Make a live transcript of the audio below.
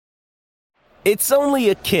It's only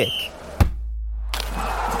a kick,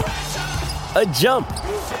 a jump,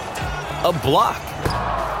 a block.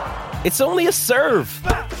 It's only a serve.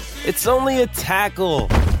 It's only a tackle,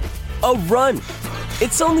 a run.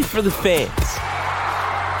 It's only for the fans.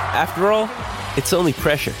 After all, it's only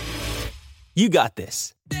pressure. You got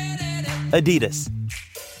this. Adidas.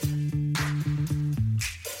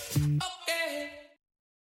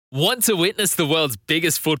 Want to witness the world's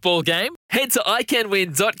biggest football game? Head to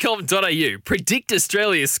iCanWin.com.au, predict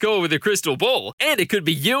Australia's score with a crystal ball, and it could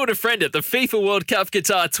be you and a friend at the FIFA World Cup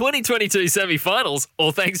Qatar 2022 semi-finals,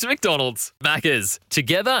 all thanks to McDonald's. Maccas,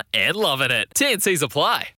 together and loving it. TNCs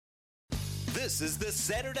apply. This is the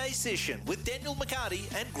Saturday Session with Daniel McCarty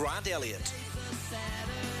and Grant Elliott.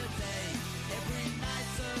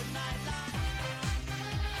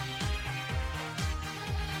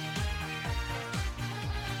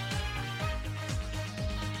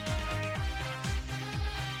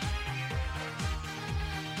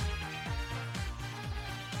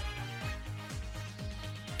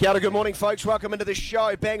 Kia ora, good morning, folks. Welcome into the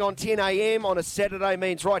show. Bang on 10 a.m. on a Saturday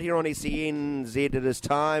means right here on SENZ. It is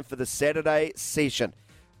time for the Saturday Session.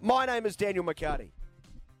 My name is Daniel McCarty.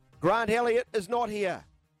 Grant Elliott is not here,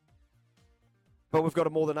 but we've got a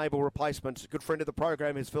more than able replacement. A good friend of the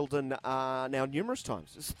program has filled in now numerous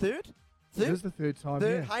times. Is it third? It is the third time,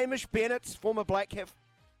 yeah. Hamish Bennett, former Black Cap,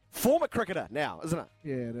 former cricketer now, isn't it?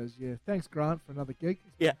 Yeah, it is, yeah. Thanks, Grant, for another gig.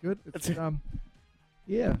 It's Yeah. been good.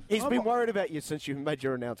 Yeah. He's been worried about you since you made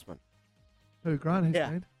your announcement. Who, Grant has Yeah.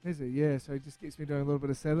 been? Has he? Yeah, so he just gets me doing a little bit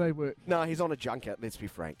of Saturday work. No, he's on a junket, let's be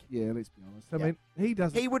frank. Yeah, let's be honest. I Yeah. mean, he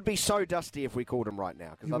doesn't... He would be so dusty if we called him right now,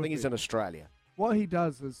 because He I would think he's be. in Australia. What he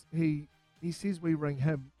does is he says we ring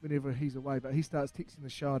him whenever he's away, but he starts texting the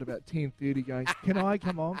show at about 10:30 going, can I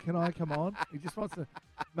come on? Can I come on? He just wants to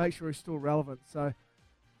make sure he's still relevant. So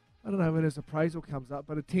I don't know when his appraisal comes up,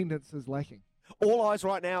 but attendance is lacking. All eyes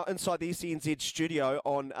right now inside the SENZ studio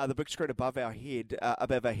on the big screen above our head,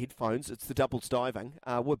 above our headphones. It's the doubles diving.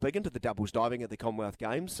 We're big into the doubles diving at the Commonwealth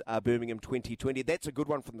Games, Birmingham 2020. That's a good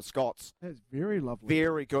one from the Scots. That's very lovely.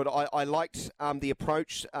 Very good. I liked the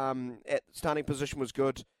approach. At starting position was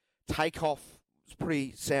good. Takeoff was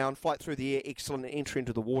pretty sound. Flight through the air, excellent. Entry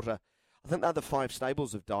into the water. I think they're the 5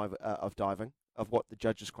 stables of diving, of what the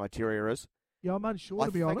judges' criteria is. Yeah, I'm unsure,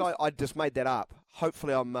 to be honest. I think I just made that up.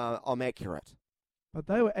 Hopefully I'm accurate. But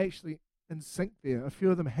they were actually in sync there. A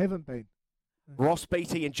few of them haven't been. Ross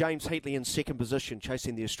Beattie and James Heatley in second position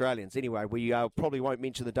chasing the Australians. Anyway, we probably won't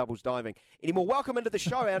mention the doubles diving anymore. Welcome into the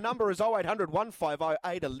show. Our number is 0800 150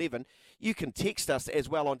 811. You can text us as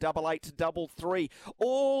well on 8833.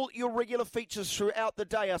 All your regular features throughout the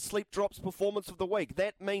day are Sleep Drops Performance of the Week.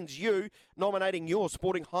 That means you nominating your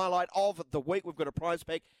sporting highlight of the week. We've got a prize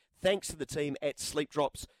pack thanks to the team at Sleep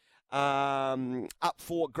Drops up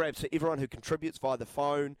for grabs for everyone who contributes via the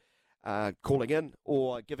phone, calling in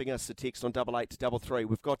or giving us a text on 8833.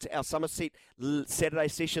 We've got our Somerset Saturday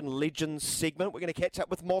Session Legends segment. We're going to catch up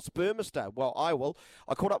with Moss Burmester. Well, I will.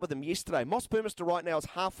 I caught up with him yesterday. Moss Burmester right now is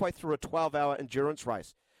halfway through a 12-hour endurance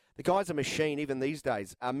race. The guy's a machine even these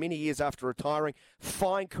days. Many years after retiring,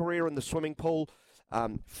 fine career in the swimming pool,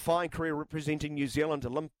 fine career representing New Zealand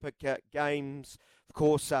Olympic Games. Of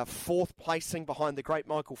course, fourth placing behind the great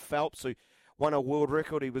Michael Phelps, who won a world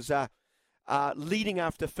record. He was leading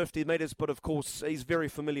after 50 metres, but of course he's very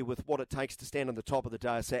familiar with what it takes to stand on the top of the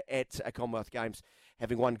dais at Commonwealth Games,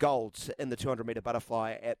 having won gold in the 200-metre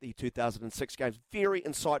butterfly at the 2006 Games. Very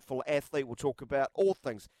insightful athlete. We'll talk about all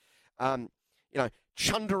things,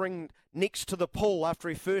 chundering next to the pool after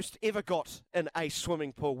he first ever got in a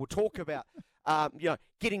swimming pool. We'll talk about,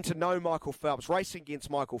 getting to know Michael Phelps, racing against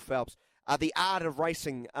Michael Phelps, the art of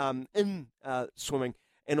racing in swimming,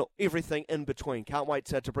 and everything in between. Can't wait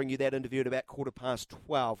to bring you that interview at about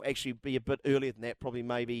 12:15. Actually, be a bit earlier than that, probably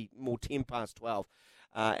maybe more 12:10,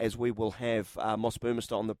 as we will have Moss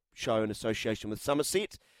Burmester on the show in association with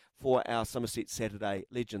Somerset for our Somerset Saturday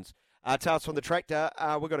Legends. Tales from the Tractor,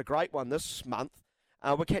 we've got a great one this month.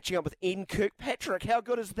 We're catching up with Ian Kirkpatrick. How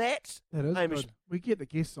good is that? That is Hamish? good. We get the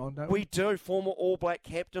guests on, don't we? We do. Former All Black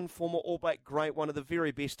captain, former All Black great, one of the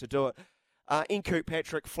very best to do it. Ian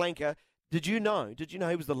Kirkpatrick, flanker. Did you know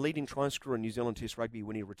he was the leading try scorer in New Zealand Test Rugby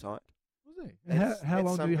when he retired? Was he? And how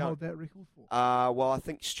long did he hold that record for? Well, I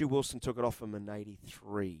think Stu Wilson took it off him in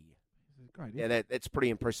 83. Great. Yeah, that's pretty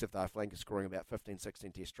impressive, though, flanker scoring about 15,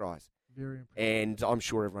 16 Test tries. Very impressive. And I'm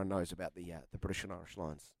sure everyone knows about the British and Irish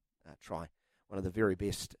Lions try. One of the very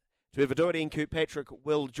best to ever do it. Ian Kirkpatrick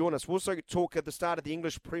will join us. We'll also talk at the start of the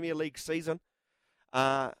English Premier League season.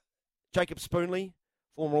 Jacob Spoonley,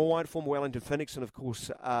 former All White, former Wellington Phoenix, and of course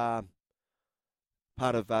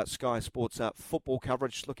part of Sky Sports football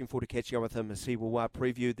coverage. Looking forward to catching up with him as he will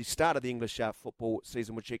preview the start of the English football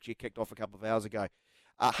season, which actually kicked off a couple of hours ago.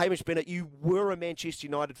 Hamish Bennett, you were a Manchester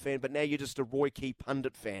United fan, but now you're just a Roy Keane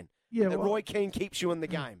pundit fan. Yeah, Roy Keane keeps you in the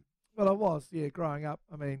game. Well, I was, growing up.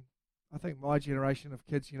 I mean, I think my generation of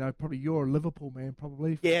kids, probably you're a Liverpool man,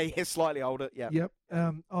 probably. Yeah, slightly older, yeah. Yep.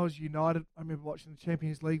 I was United. I remember watching the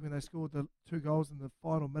Champions League when they scored the 2 goals in the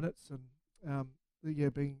final minutes and,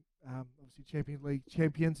 being obviously Champions League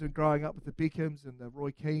champions and growing up with the Beckhams and the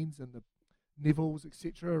Roy Keanes and the Nevilles,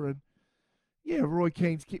 etc. And, Roy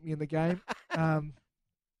Keane's kept me in the game. I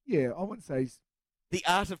wouldn't say he's... The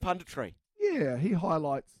art of punditry. Yeah, he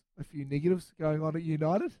highlights a few negatives going on at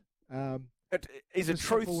United. He's a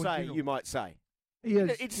truth sayer, you might say. He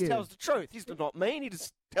is. He just tells the truth. He's not mean. He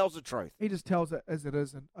just tells the truth. He just tells it as it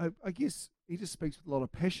is, and I guess he just speaks with a lot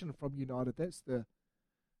of passion from United. That's the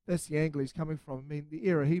angle he's coming from. I mean, the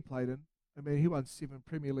era he played in. I mean, he won 7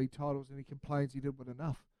 Premier League titles, and he complains he didn't win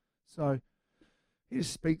enough. So he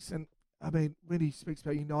just speaks, and I mean, when he speaks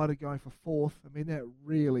about United going for 4th, I mean, that's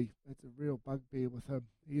a real bugbear with him.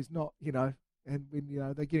 He is not, and when,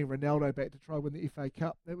 they're getting Ronaldo back to try and win the FA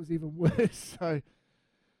Cup, that was even worse. So,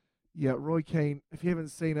 Roy Keane, if you haven't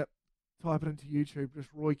seen it, type it into YouTube, just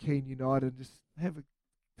Roy Keane United, and just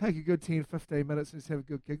take a good 10, 15 minutes and just have a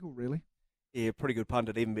good giggle, really. Yeah, pretty good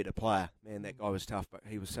pundit, even better player. Man, that guy was tough, but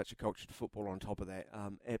he was such a cultured footballer on top of that.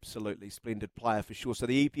 Absolutely splendid player for sure. So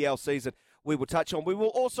the EPL season we will touch on. We will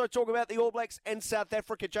also talk about the All Blacks and South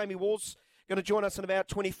Africa. Jamie Wall's going to join us in about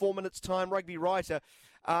 24 minutes' time, rugby writer.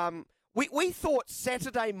 We thought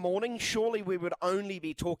Saturday morning, surely we would only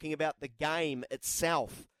be talking about the game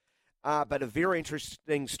itself. But a very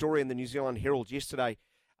interesting story in the New Zealand Herald yesterday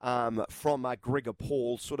from Gregor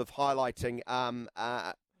Paul, sort of highlighting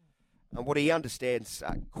what he understands,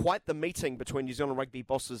 quite the meeting between New Zealand rugby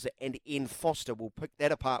bosses and Ian Foster. We'll pick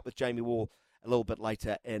that apart with Jamie Wall a little bit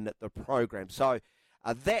later in the program. So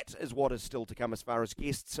that is what is still to come as far as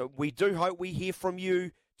guests. So we do hope we hear from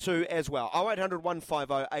you too as well. 0800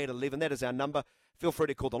 150 811, that is our number. Feel free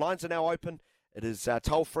to call. The lines are now open. It is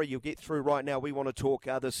toll-free. You'll get through right now. We want to talk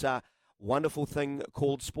this wonderful thing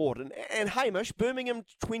called sport. And Hamish, Birmingham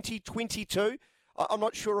 2022, I'm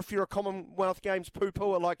not sure if you're a Commonwealth Games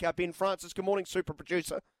poo-pooer like Ben Francis. Good morning, super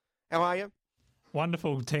producer. How are you?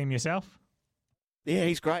 Wonderful team yourself. Yeah,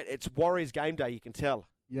 he's great. It's Warriors game day, you can tell.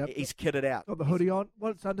 Yep. He's kitted out. Got the hoodie on.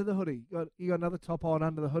 What's under the hoodie? You got another top on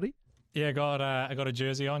under the hoodie? Yeah, I got a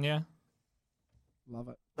jersey on, yeah. Love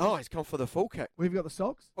it. Oh, he's gone for the full kit. We've got the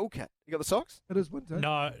socks. Full kit. You got the socks? It is winter.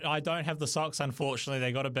 No, I don't have the socks, unfortunately.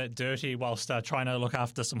 They got a bit dirty whilst trying to look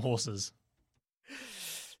after some horses.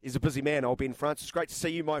 He's a busy man, old Ben Francis. Great to see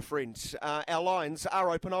you, my friend. Our lines are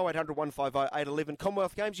open, 0800 150 811.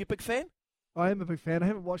 Commonwealth Games, you a big fan? I am a big fan. I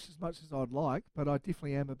haven't watched as much as I'd like, but I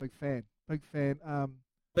definitely am a big fan. Big fan.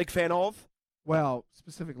 Big fan of? Well,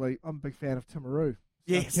 specifically, I'm a big fan of Timaru.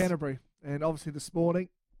 Yes. Canterbury. And obviously this morning...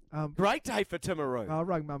 Great day for Timaru. I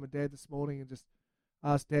rang Mum and Dad this morning and just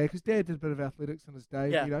asked Dad, because Dad did a bit of athletics in his day,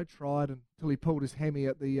 tried until he pulled his hammy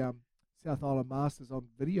at the South Island Masters on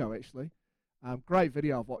video, actually. Great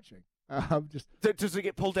video of watching. Does it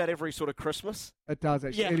get pulled out every sort of Christmas? It does,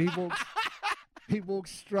 actually. Yeah. And he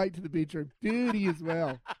walks straight to the bedroom, dirty as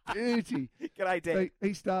well. Dirty. G'day, Dad. So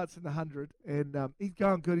he starts in the 100, and he's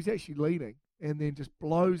going good. He's actually leading, and then just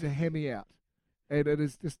blows a hammy out. And it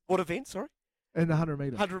is just... What event, sorry? In the 100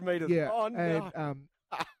 metres. 100 metres. Yeah. Oh, no.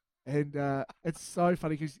 And it's so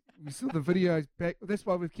funny because we saw the videos back. That's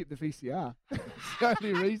why we've kept the VCR. It's the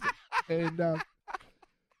only reason. And I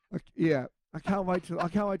can't wait till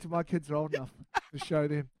my kids are old enough to show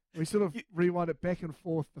them. We sort of rewind it back and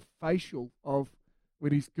forth, the facial of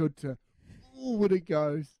when he's good to when it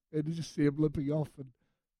goes, and to just see him limping off. And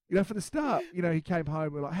for the start, he came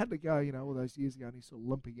home. We're like, how'd it go? All those years ago, and he's sort of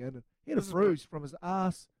limping in, and he had a bruise from his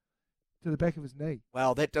ass to the back of his knee.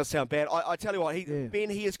 Wow, that does sound bad. I tell you what,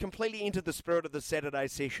 Ben, he has completely entered the spirit of the Saturday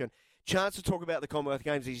session. Chance to talk about the Commonwealth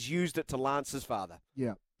Games. He's used it to lance his father.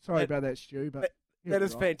 Yeah. Sorry about that, Stu. But that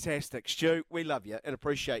is fantastic. Stu, we love you and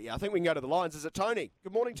appreciate you. I think we can go to the lines. Is it Tony?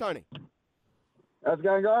 Good morning, Tony. How's it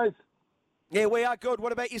going, guys? Yeah, we are good.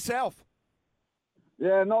 What about yourself?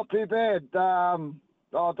 Yeah, not too bad.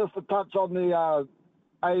 Just to touch on the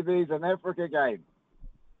AVs and Africa game.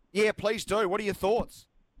 Yeah, please do. What are your thoughts?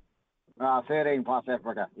 13 plus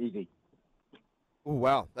Africa, easy. Oh,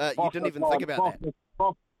 wow. You didn't even think about that.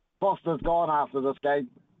 Foster's gone after this game.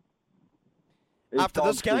 After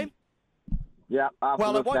this game? Yeah.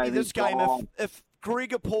 Well, it won't be this game. If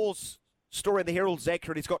Gregor Paul's story in the Herald's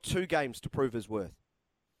accurate, he's got 2 games to prove his worth.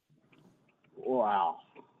 Wow.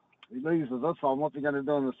 He loses this one. What's he going to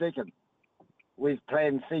do in the second? with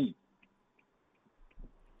Plan C.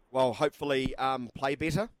 Well, hopefully play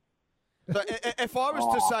better. So if I was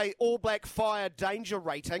to say All Black fire danger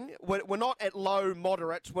rating, we're not at low,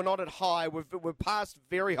 moderate, we're not at high, we're past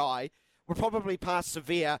very high, we're probably past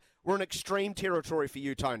severe, we're in extreme territory for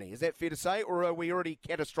you, Tony. Is that fair to say, or are we already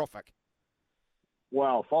catastrophic?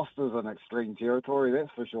 Well, Foster's in extreme territory,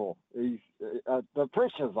 that's for sure. He's the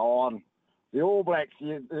pressure's on. The All Blacks,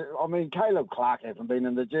 Caleb Clark hasn't been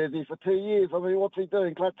in the jersey for 2 years. I mean, what's he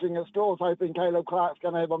doing? Clutching at straws, hoping Caleb Clark's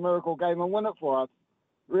going to have a miracle game and win it for us.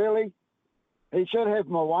 Really? He should have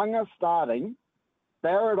Mwanga starting,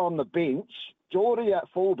 Barrett on the bench, Geordie at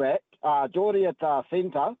fullback, Geordie at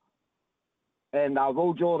centre, and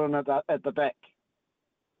Will Jordan at the back.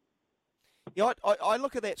 Yeah, I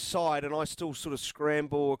look at that side and I still sort of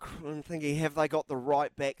scramble and thinking, have they got the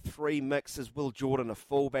right back three mix? Is Will Jordan a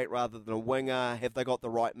fullback rather than a winger? Have they got the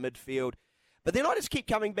right midfield? But then I just keep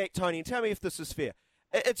coming back, Tony, and tell me if this is fair.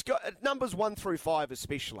 It's got numbers 1 through 5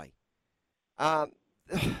 especially.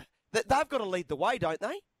 They've got to lead the way, don't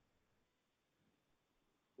they?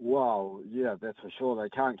 Well, yeah, that's for sure. They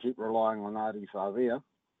can't keep relying on Ardie Savea.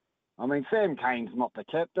 I mean, Sam Kane's not the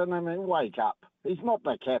captain. I mean, wake up. He's not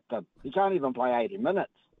the captain. He can't even play 80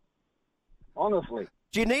 minutes. Honestly.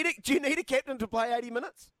 Do you need a captain to play 80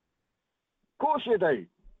 minutes? Of course you do.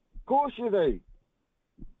 Of course you do.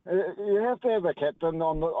 You have to have a captain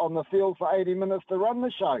on the field for 80 minutes to run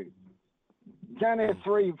the show. You can't have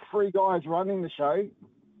three guys running the show.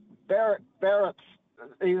 Barrett's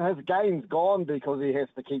his game's gone because he has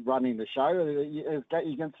to keep running the show. You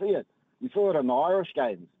can see it. You saw it in the Irish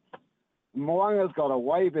games. Mwanga's got a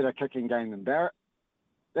way better kicking game than Barrett.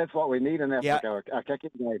 That's what we need in Africa, a kicking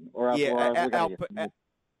game.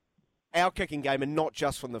 Our kicking game, and not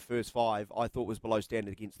just from the first 5, I thought was below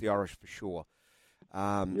standard against the Irish for sure.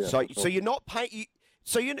 So you're not paying.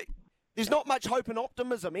 There's not much hope and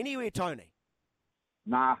optimism anywhere, Tony.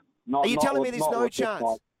 Nah, not. Are you telling me there's no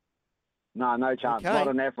chance? No, no chance. Okay. Not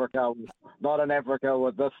in Africa. Not in Africa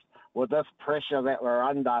with this pressure that we're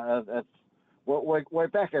under. We're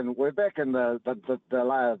back in the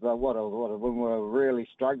when we were really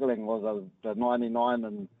struggling was the 99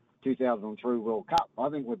 and 2003 World Cup. I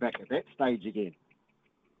think we're back at that stage again.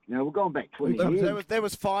 You know, we're going back 20 years. That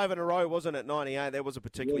was 5 in a row, wasn't it? 98. That was a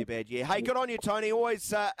particularly bad year. Hey, good on you, Tony.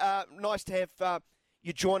 Always nice to have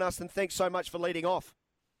you join us, and thanks so much for leading off.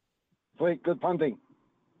 Sweet, good punting.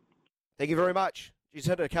 Thank you very much. She's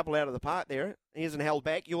hit a couple out of the park there. He hasn't held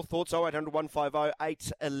back. Your thoughts, 0800 150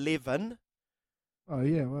 811. Oh,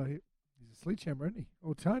 yeah, well, he's a sledgehammer, isn't he?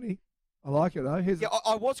 Or Tony. I like it, though.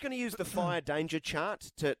 I was going to use the fire danger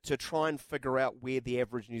chart to try and figure out where the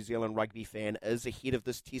average New Zealand rugby fan is ahead of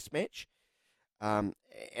this test match. And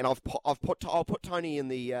I'll put Tony in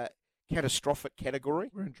the catastrophic category.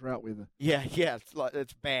 We're in drought weather. Yeah,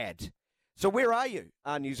 it's bad. So where are you,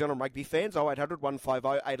 New Zealand rugby fans? 0800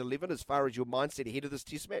 150 811. As far as your mindset ahead of this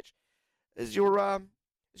test match, is your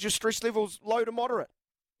stress levels low to moderate?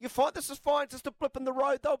 You find this is fine, just a blip in the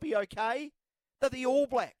road. They'll be okay. They're the All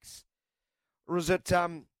Blacks. Or is it,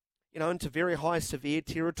 into very high, severe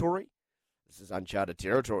territory? This is uncharted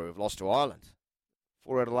territory. We've lost to Ireland.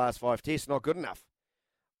 4 out of the last 5 tests, not good enough.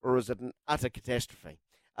 Or is it an utter catastrophe?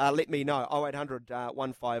 Let me know. 0800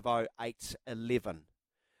 150 811.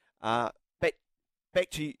 Back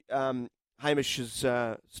to Hamish's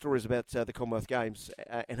stories about the Commonwealth Games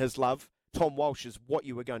and his love. Tom Walsh is what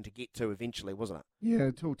you were going to get to eventually, wasn't it? Yeah,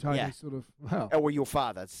 until Tony sort of, well... Oh, well, your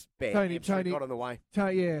father. It's bad. Tony got in the way.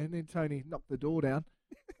 And then Tony knocked the door down.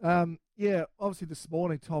 Obviously this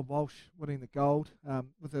morning, Tom Walsh winning the gold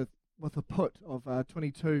with a put of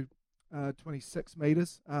 26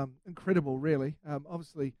 metres. Incredible, really.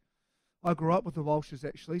 Obviously, I grew up with the Walshes,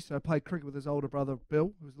 actually, so I played cricket with his older brother,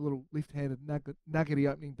 Bill, who was a little left-handed nuggety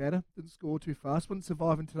opening batter. Didn't score too fast. Wouldn't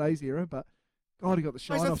survive in today's era, but... God, he got the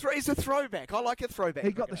shine off. He's a throwback. I like a throwback.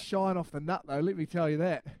 He got the shine off the nut, though, let me tell you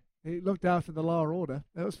that. He looked after the lower order,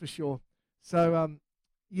 that was for sure. So,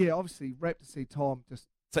 obviously, rapt to see Tom just...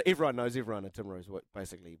 So everyone knows everyone at Timaru is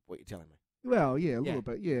basically what you're telling me. Well, yeah, a little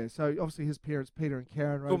bit, yeah. So, obviously, his parents, Peter and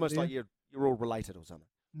Karen... Almost like you're all related or something.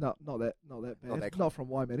 No, not that bad. Not Not from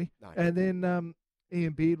Waimeri. No. And then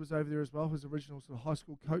Ian Beard was over there as well, his original sort of high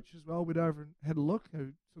school coach as well. Went over and had a look,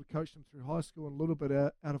 who sort of coached him through high school and a little bit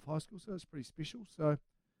out of high school, so it's pretty special. So...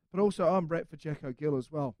 But also, I'm rapt for Jacko Gill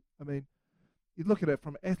as well. I mean, you look at it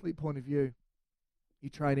from an athlete point of view, you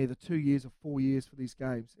train either 2 years or 4 years for these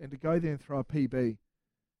games, and to go there and throw a PB,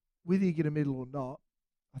 whether you get a medal or not,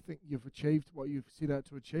 I think you've achieved what you've set out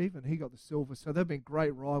to achieve, and he got the silver. So they've been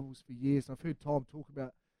great rivals for years. I've heard Tom talk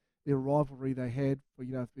about their rivalry they had for,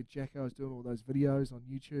 when Jacko was doing all those videos on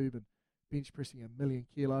YouTube and bench pressing 1,000,000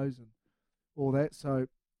 kilos and all that. So,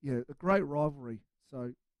 yeah, a great rivalry.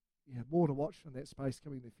 So, yeah, more to watch in that space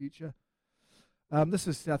coming in the future. This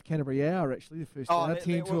is South Canterbury Hour, actually, the first hour,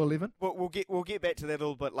 10 to 11. We'll get back to that a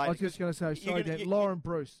little bit later. I was just going to say, sorry, Dan, Lauren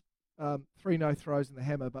Bruce, 3 no throws in the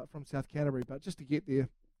hammer, but from South Canterbury. But just to get there,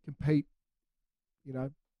 compete,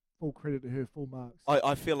 full credit to her, full marks.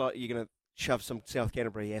 I feel like you're going to shove some South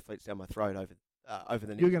Canterbury athletes down my throat over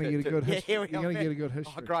the next. You're going to get a good history. You're going to get a good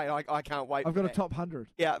history. Oh, great. I can't wait. I've got a top 100.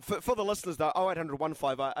 Yeah, for the listeners, though, 0800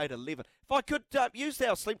 150 811. If I could use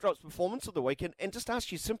our Sleep Drops performance of the week and just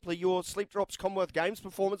ask you simply your Sleep Drops Commonwealth Games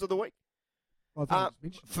performance of the week.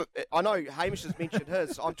 I know Hamish has mentioned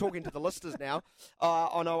his. I'm talking to the listeners now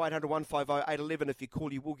on 0800 150 811. If you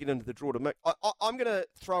call, you will get into the draw to mix. I'm going to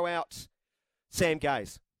throw out Sam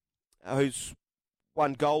Gaze, who's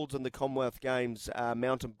won golds in the Commonwealth Games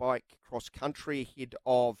mountain bike cross country ahead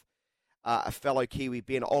of a fellow Kiwi,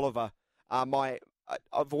 Ben Oliver.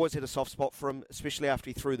 I've always had a soft spot for him, especially after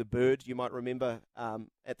he threw the bird. You might remember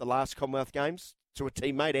at the last Commonwealth Games to a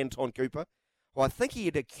teammate, Anton Cooper, who I think he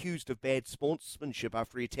had accused of bad sportsmanship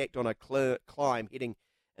after he attacked on a climb heading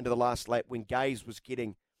into the last lap when Gaze was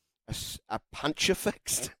getting a puncher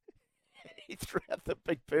fixed. He threw out the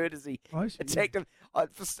big bird as he attacked him.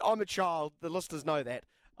 I'm a child. The listeners know that.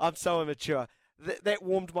 I'm so immature. That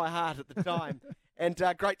warmed my heart at the time. And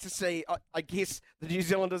great to see, I guess, the New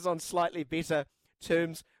Zealanders on slightly better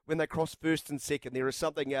terms when they cross first and second. There is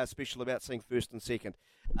something special about seeing first and second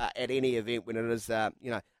at any event when it is, the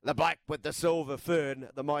black with the silver fern,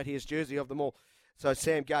 the mightiest jersey of them all. So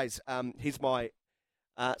Sam Gaze, he's my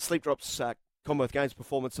Sleep Drops Commonwealth Games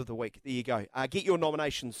performance of the week. There you go. Get your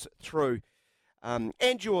nominations through.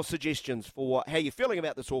 And your suggestions for how you're feeling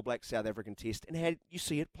about this All Blacks South African test and how you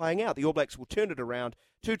see it playing out. The All Blacks will turn it around.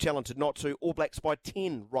 Too talented not to. All Blacks by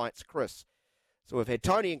 10, writes Chris. So we've had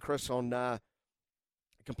Tony and Chris on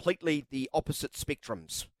completely the opposite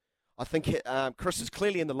spectrums. I think Chris is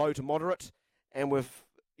clearly in the low to moderate, and with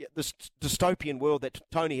this dystopian world that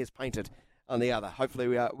Tony has painted on the other. Hopefully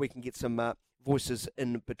we can get some voices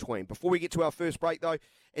in between. Before we get to our first break, though,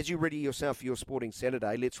 as you ready yourself for your Sporting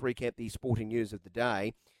Saturday, let's recap the sporting news of the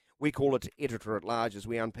day. We call it Editor at Large as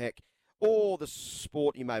we unpack all the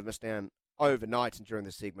sport you may have missed down overnight, and during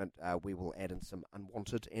this segment we will add in some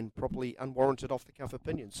unwanted and probably unwarranted off-the-cuff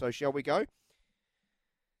opinions. So shall we go?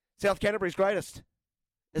 South Canterbury's greatest.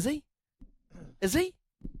 Is he? Is he?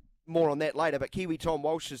 More on that later, but Kiwi Tom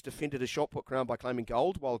Walsh has defended a shot-put crown by claiming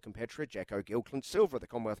gold, while compatriot Jack O'Gill clinched silver at the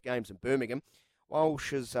Commonwealth Games in Birmingham.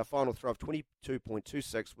 Walsh's final throw of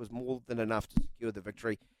 22.26 was more than enough to secure the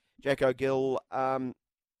victory. Jack O'Gill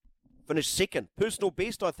finished second. Personal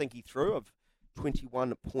best, I think, he threw of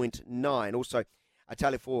 21.9. Also,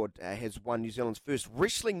 Taylor Ford has won New Zealand's first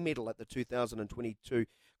wrestling medal at the 2022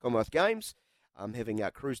 Commonwealth Games, having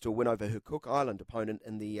cruised to a win over her Cook Island opponent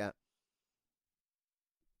in the...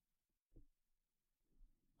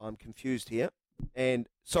 I'm confused here. And,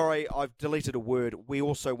 sorry, I've deleted a word. We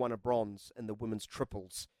also won a bronze in the women's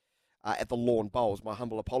triples at the Lawn Bowls. My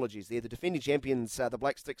humble apologies there. The defending champions, the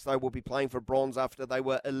Black Sticks, though, will be playing for bronze after they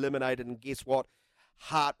were eliminated. And guess what?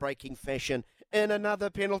 Heartbreaking fashion in another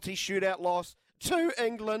penalty shootout loss to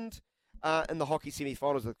England in the hockey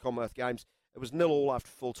semi-finals of the Commonwealth Games. It was 0-0 after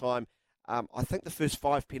full time. I think the first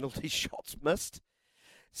 5 penalty shots missed.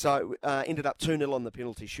 So ended up 2-0 on the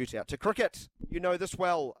penalty shootout. To cricket, you know this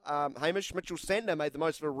well, Hamish. Mitchell Santner made the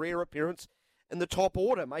most of a rare appearance in the top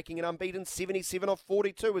order, making an unbeaten 77 off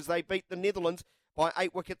 42 as they beat the Netherlands by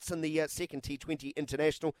 8 wickets in the second T20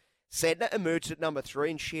 International. Santner emerged at number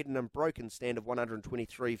 3 and shared an unbroken stand of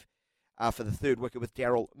 123 for the third wicket with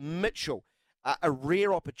Daryl Mitchell. A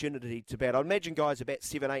rare opportunity to bat. I imagine guys about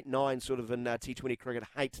 7, 8, 9 sort of in T20 cricket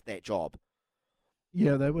hate that job.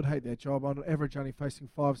 Yeah, they would hate that job. On average, only facing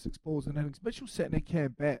 5, 6 balls in innings. Mitchell Santner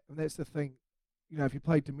can bat, and that's the thing. You know, if you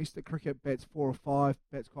play domestic cricket, bats 4 or 5,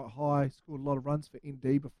 bats quite high, scored a lot of runs for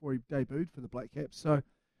ND before he debuted for the Black Caps. So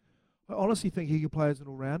I honestly think he could play as an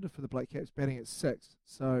all-rounder for the Black Caps, batting at 6.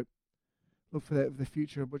 So look for that for the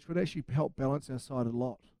future, which would actually help balance our side a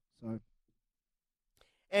lot. So.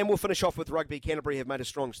 And we'll finish off with rugby. Canterbury have made a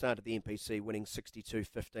strong start at the NPC, winning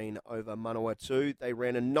 62-15 over Manawatu. They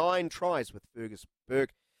ran in 9 tries with Fergus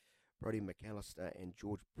Burke, Brodie McAllister and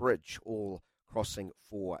George Bridge, all crossing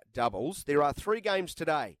for doubles. There are 3 games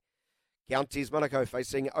today. Counties Manukau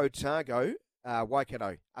facing Otago,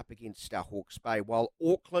 Waikato up against Hawke's Bay, while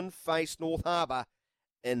Auckland face North Harbour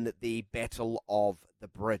in the Battle of the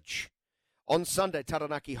Bridge. On Sunday,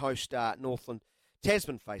 Taranaki host Northland,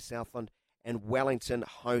 Tasman face Southland, and Wellington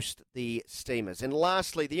host the Steamers. And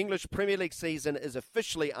lastly, the English Premier League season is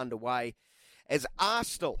officially underway as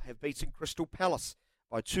Arsenal have beaten Crystal Palace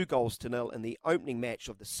by 2-0 in the opening match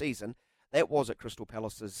of the season. That was at Crystal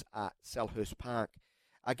Palace's Selhurst Park.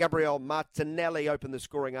 Gabriel Martinelli opened the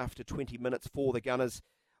scoring after 20 minutes for the Gunners,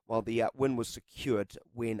 while the win was secured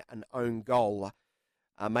when an own goal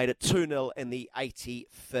made it 2-0 in the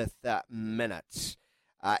 85th minute.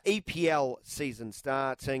 EPL season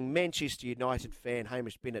starting. Manchester United fan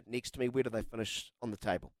Hamish Bennett next to me. Where do they finish on the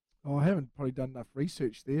table? Oh, I haven't probably done enough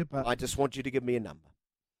research there, but I just want you to give me a number.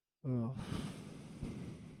 Oh,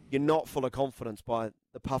 You're not full of confidence by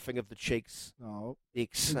the puffing of the cheeks. no,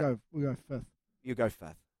 The we'll go fifth. You go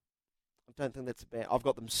fifth. I don't think that's bad. I've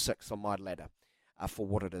got them 6 on my ladder for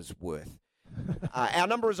what it is worth. Our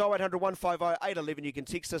number is 0800 150 811. You can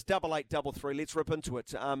text us 8833. Let's rip into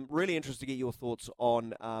it. Really interested to get your thoughts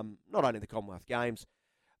on not only the Commonwealth Games,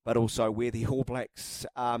 but also where the All Blacks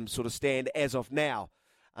sort of stand as of now.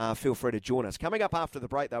 Feel free to join us. Coming up after the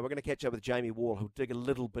break, though, we're going to catch up with Jamie Wall, who'll dig a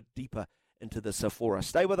little bit deeper into this for us.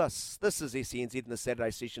 Stay with us. This is SENZ in the Saturday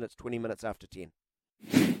session. It's 20 minutes after 10.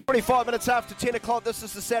 25 minutes after 10 o'clock, this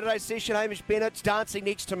is the Saturday session. Hamish Bennett's dancing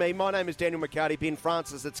next to me. My name is Daniel McCarty. Ben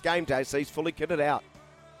Francis, it's game day, so he's fully kitted out.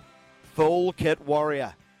 Full kit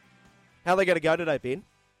warrior. How are they going to go today, Ben?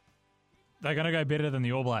 They're going to go better than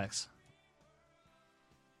the All Blacks.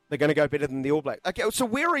 They're going to go better than the All Blacks. Okay, so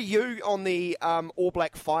where are you on the All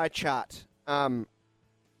Black fire chart, Ben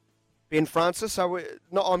Francis? So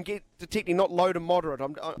I'm detecting not low to moderate.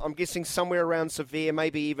 I'm guessing somewhere around severe,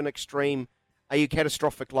 maybe even extreme. Are you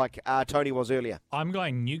catastrophic like Tony was earlier? I'm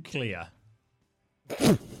going nuclear.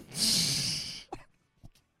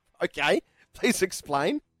 Okay, please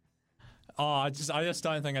explain. Oh, I just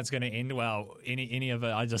don't think it's going to end well. Any of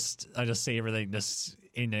it. I just see everything just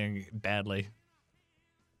ending badly.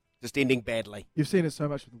 Just ending badly. You've seen it so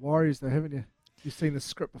much with the Warriors, though, haven't you? You've seen the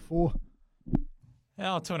script before.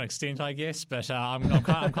 Well, to an extent, I guess, but I'm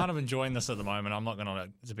kind of enjoying this at the moment. I'm not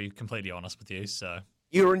going to be completely honest with you. So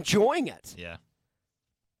You're enjoying it. yeah.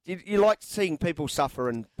 You like seeing people suffer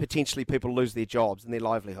and potentially people lose their jobs and their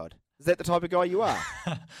livelihood. Is that the type of guy you are?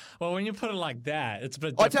 Well, when you put it like that, it's a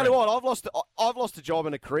bit I different. tell you what, I've lost a job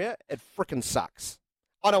in a career. It frickin' sucks.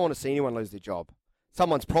 I don't want to see anyone lose their job.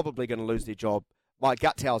 Someone's probably going to lose their job. My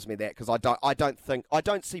gut tells me that because I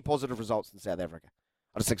don't see positive results in South Africa.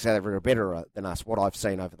 I just think South Africa are better than us. What I've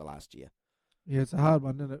seen over the last year. Yeah, it's a hard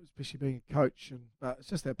one, isn't it? Especially being a coach, but it's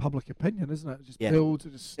just that public opinion, isn't it? It just Yeah.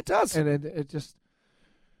 builds. It does. and it just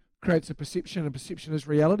creates a perception, and perception is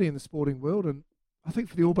reality in the sporting world. And I think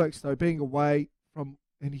for the All Blacks, though, being away from,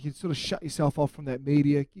 and you can sort of shut yourself off from that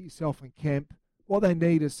media, get yourself in camp. What they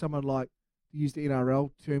need is someone like, to use the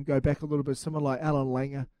NRL term, go back a little bit, someone like Alan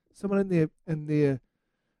Langer, someone in their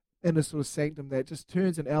inner sort of sanctum that just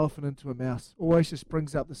turns an elephant into a mouse, always just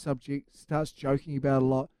brings up the subject, starts joking about it a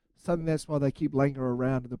lot. Something that's why they keep Langer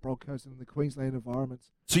around in the Broncos and in the Queensland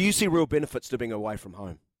environments. So you see real benefits to being away from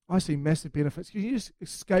home? I see massive benefits because you just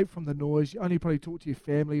escape from the noise. You only probably talk to your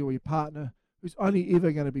family or your partner who's only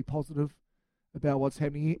ever going to be positive about what's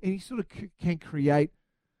happening. And you sort of can create,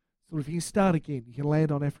 you can start again. You can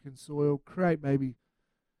land on African soil, create maybe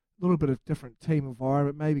a little bit of different team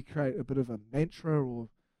environment, maybe create a bit of a mantra or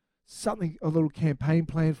something, a little campaign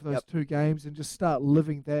plan for those 2 games, and just start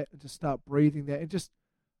living that and just start breathing that. And just,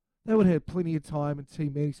 they would have plenty of time in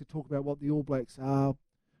team meetings to talk about what the All Blacks are,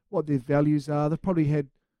 what their values are. They've probably had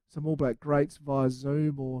some All Black greats via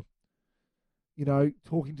Zoom or,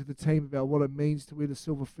 talking to the team about what it means to wear the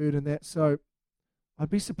silver fern and that. So I'd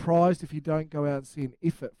be surprised if you don't go out and see an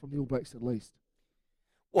effort from the All Blacks at least.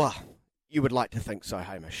 Well, you would like to think so,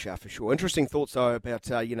 Hamish, for sure. Interesting thoughts, though, about,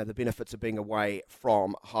 the benefits of being away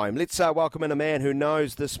from home. Let's welcome in a man who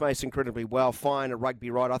knows this space incredibly well, fine, a rugby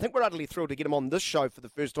writer. I think we're utterly thrilled to get him on this show for the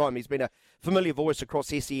first time. He's been a familiar voice across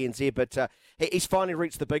SENZ, but he's finally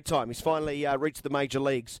reached the big time. He's finally reached the major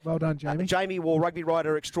leagues. Well done, Jamie. Jamie Wall, rugby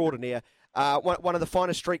writer extraordinaire, one of the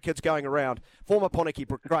finest street kids going around, former Poniki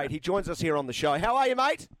great. He joins us here on the show. How are you,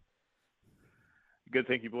 mate? Good,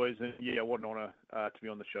 thank you, boys. And yeah, what an honour to be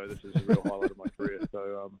on the show. This is a real highlight of my career.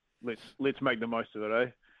 So let's make the most of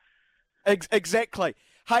it, eh? Exactly.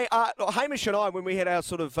 Hey, Hamish and I, when we had our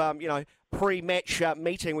sort of pre-match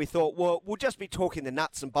meeting, we thought, well, we'll just be talking the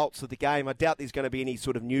nuts and bolts of the game. I doubt there's going to be any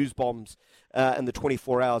sort of news bombs in the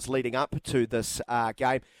 24 hours leading up to this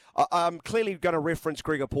game. I'm clearly going to reference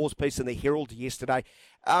Gregor Paul's piece in the Herald yesterday.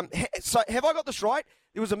 So have I got this right?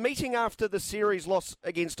 There was a meeting after the series loss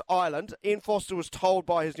against Ireland. Ian Foster was told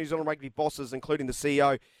by his New Zealand rugby bosses, including the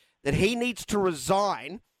CEO, that he needs to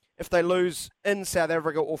resign if they lose in South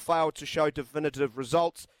Africa or fail to show definitive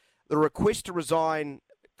results. The request to resign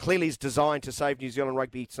clearly is designed to save New Zealand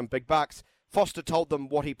rugby some big bucks. Foster told them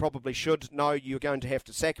what he probably should. No, you're going to have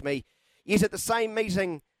to sack me. Yet at the same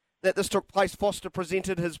meeting that this took place, Foster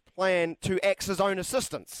presented his plan to AXA's own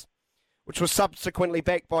assistants, which was subsequently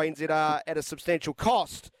backed by NZR at a substantial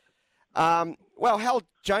cost. Well, hell,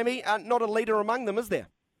 Jamie, not a leader among them, is there?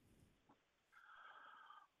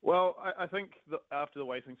 Well, I think that after the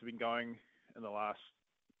way things have been going in the last,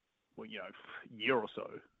 year or so,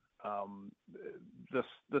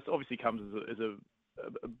 this obviously comes as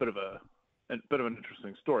a bit of an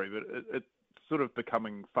interesting story, but it's sort of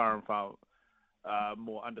becoming far and far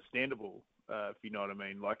more understandable, if you know what I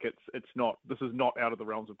mean. Like it's not. This is not out of the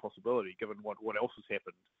realms of possibility, given what else has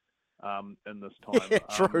happened in this time. Yeah,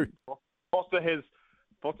 true.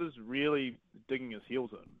 Foster's really digging his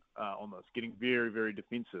heels in on this, getting very, very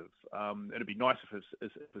defensive. It'd be nice if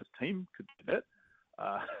his team could do that,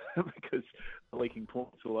 because the leaking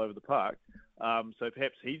points all over the park. So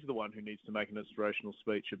perhaps he's the one who needs to make an inspirational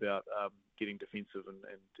speech about getting defensive and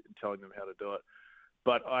telling them how to do it.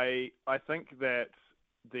 But I think that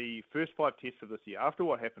the first 5 tests of this year, after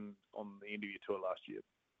what happened on the end of year tour last year,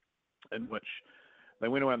 in which they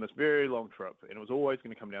went around this very long trip, and it was always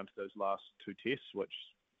going to come down to those last 2 tests, which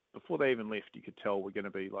before they even left, you could tell were going to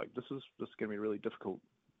be like, this is going to be a really difficult,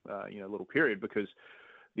 little period, because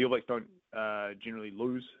the All Blacks don't generally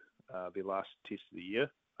lose their last test of the year.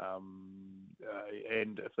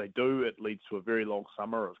 And if they do, it leads to a very long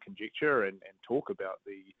summer of conjecture and talk about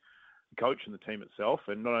the coach and the team itself.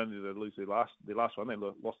 And not only did they lose their last one, they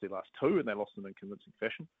lost their last 2, and they lost them in convincing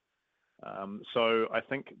fashion. So I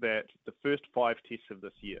think that the first 5 tests of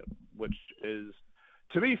this year, which is,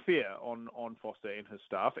 to be fair on Foster and his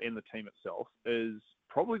staff and the team itself, is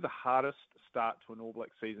probably the hardest start to an All Black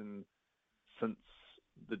season since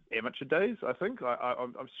the amateur days. I think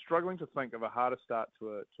I'm struggling to think of a harder start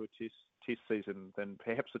to a test season than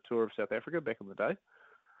perhaps the tour of South Africa back in the day.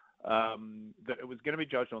 That it was going to be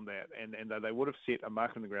judged on that, and they would have set a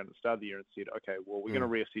mark on the ground at the start of the year and said, okay, well, we're going to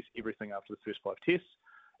reassess everything after the first 5 tests.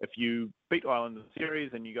 If you beat Ireland in the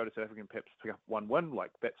series and you go to South Africa and perhaps pick up 1 win,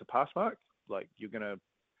 like that's a pass mark. Like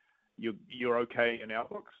you're okay in our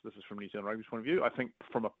books. This is from New Zealand Rugby's point of view. I think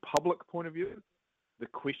from a public point of view, the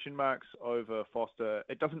question marks over Foster,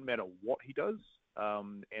 it doesn't matter what he does,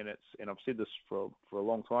 and I've said this for a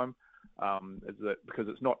long time, is that because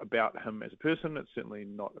it's not about him as a person, it's certainly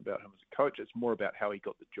not about him as a coach, it's more about how he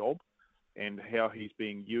got the job and how he's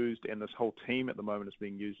being used, and this whole team at the moment is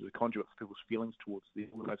being used as a conduit for people's feelings towards the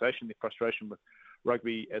organisation, their frustration with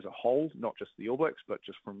rugby as a whole, not just the All Blacks, but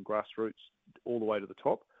just from grassroots all the way to the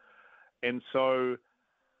top. And so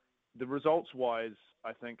the results-wise,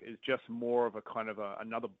 I think, is just more of a kind of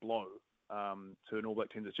another blow to an All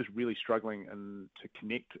Black team that's just really struggling and to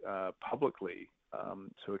connect publicly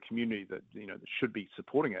to a community that that should be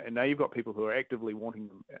supporting it. And now you've got people who are actively wanting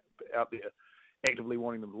them out there, actively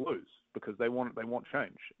wanting them to lose because they want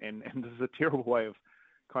change. And this is a terrible way of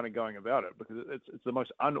kind of going about it, because it's the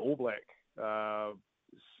most un-All Black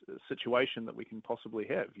situation that we can possibly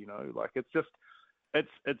have. Like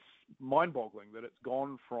it's mind-boggling that it's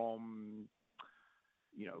gone from,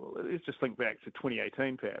 let's just think back to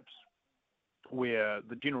 2018 perhaps, where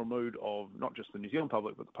the general mood of not just the New Zealand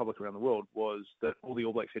public, but the public around the world was that all the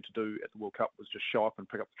All Blacks had to do at the World Cup was just show up and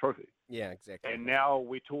pick up the trophy. Yeah, exactly. And now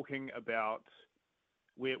we're talking about,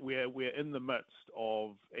 we're in the midst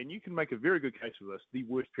of, and you can make a very good case for this, the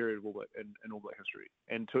worst period of All Black in All Black history.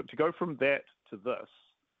 And to go from that to this,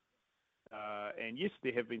 and yes,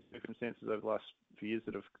 there have been circumstances over the last few years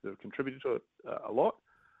that have contributed to it a lot,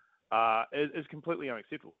 is completely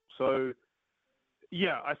unacceptable. So,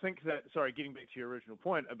 yeah, I think that, getting back to your original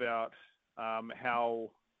point about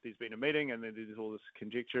how there's been a meeting and then there's all this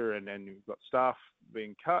conjecture and you've got staff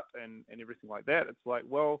being cut and everything like that, it's like,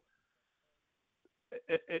 well,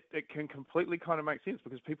 it can completely kind of make sense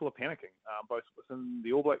because people are panicking, both within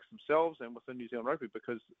the All Blacks themselves and within New Zealand Rugby,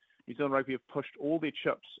 because New Zealand Rugby have pushed all their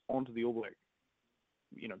chips onto the All Black,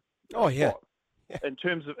 spot in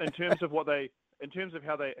terms of what they, in terms of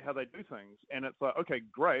how they do things. And it's like, okay,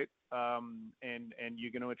 great, and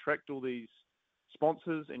you're going to attract all these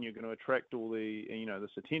sponsors and you're going to attract all the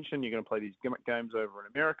this attention. You're going to play these gimmick games over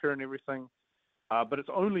in America and everything, but it's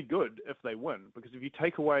only good if they win, because if you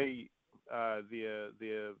take away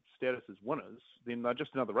their status as winners, then they're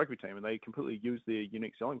just another rugby team and they completely use their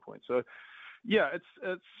unique selling point. So, yeah,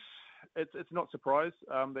 it's not surprised,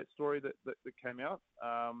 that story that came out.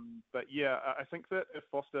 But yeah, I think that if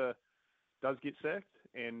Foster does get sacked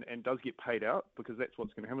and does get paid out, because that's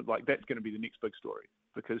what's going to happen, like that's going to be the next big story,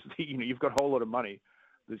 because you've got a whole lot of money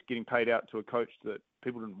that's getting paid out to a coach that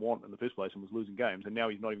people didn't want in the first place and was losing games, and now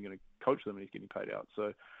he's not even going to coach them and he's getting paid out.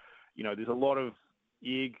 So, there's a lot of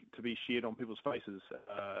egg to be shared on people's faces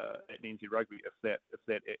at NZ Rugby if that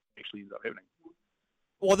actually ends up happening.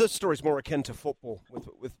 Well, this story is more akin to football,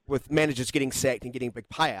 with managers getting sacked and getting big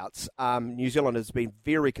payouts. New Zealand has been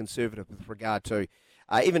very conservative with regard to,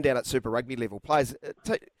 even down at Super Rugby level, players.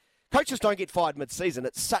 Coaches don't get fired mid-season.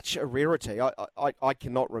 It's such a rarity. I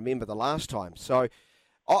cannot remember the last time. So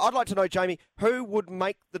I'd like to know, Jamie, who would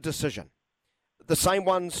make the decision? The same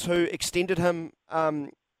ones who extended him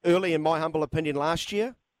early, in my humble opinion, last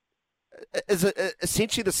year? Is it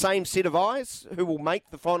essentially the same set of eyes who will make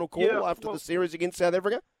the final call after the series against South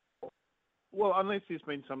Africa? Well, unless there's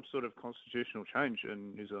been some sort of constitutional change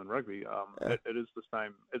in New Zealand rugby, it is the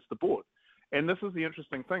same. It's the board. And this is the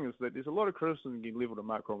interesting thing, is that there's a lot of criticism getting levelled at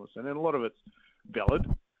Mark Robinson, and a lot of it's valid.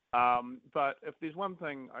 But if there's one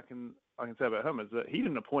thing I can say about him, is that he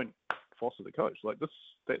didn't appoint Foster the coach. Like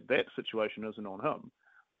that situation isn't on him.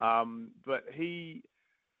 But he's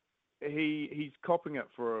copping it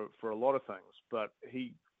for a lot of things, but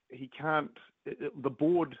he can't. The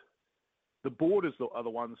board are the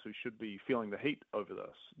ones who should be feeling the heat over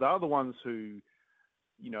this. They are the ones who,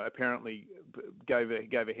 apparently gave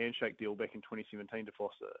a handshake deal back in 2017 to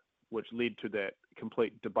Foster, which led to that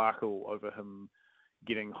complete debacle over him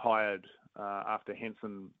getting hired after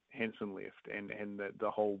Hansen left, and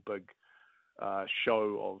the whole big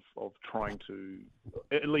show of trying to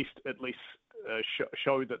at least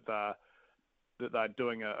show that they're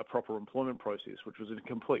doing a proper employment process, which was a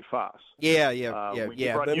complete farce. Yeah.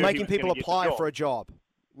 But making people apply for a job.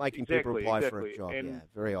 People apply for a job. And,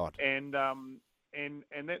 very odd. And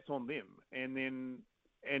that's on them. And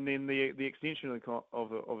then the extension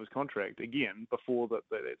of his contract again before that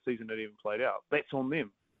season had even played out. That's on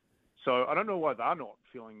them. So I don't know why they're not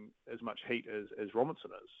feeling as much heat as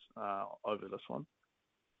Robinson is over this one.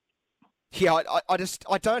 Yeah,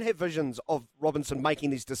 I don't have visions of Robinson making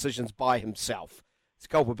these decisions by himself. It's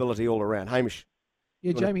culpability all around. Hamish.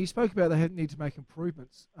 Yeah, Jamie, you spoke about they need to make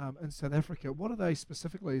improvements in South Africa. What are they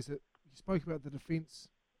specifically? Is it, you spoke about the defence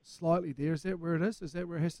slightly there. Is that where it is? Is that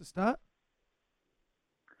where it has to start?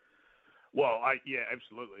 Well,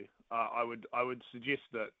 absolutely. I would suggest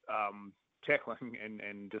that tackling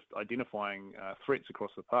and just identifying threats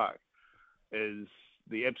across the park is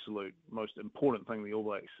the absolute most important thing the All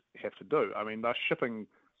Blacks have to do. I mean, they're shipping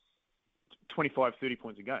 25, 30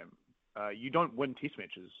 points a game. You don't win test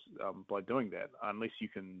matches by doing that unless you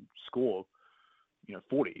can score,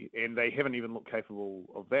 40. And they haven't even looked capable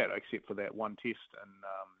of that, except for that one test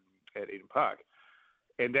at Eden Park.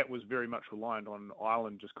 And that was very much reliant on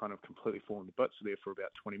Ireland just kind of completely falling to bits there for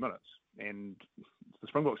about 20 minutes. And the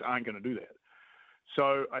Springboks aren't going to do that.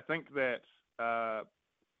 So I think that,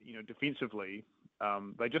 defensively,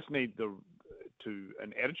 they just need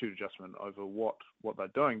an attitude adjustment over what they're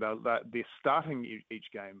doing. They're starting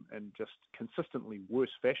each game in just consistently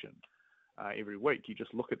worse fashion every week. You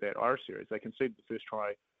just look at that Irish series. They conceded the first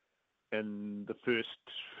try in the first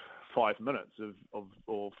 5 minutes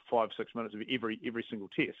or 5-6 minutes of every single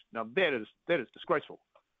test. Now that is disgraceful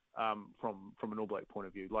from an All Black point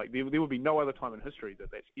of view. Like there would be no other time in history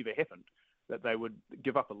that's ever happened that they would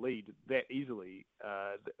give up a lead that easily,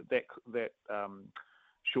 that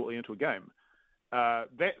shortly into a game.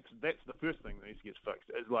 That's the first thing that needs to get fixed.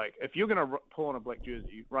 Is like if you're going to pull on a black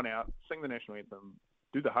jersey, run out, sing the national anthem,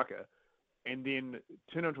 do the haka, and then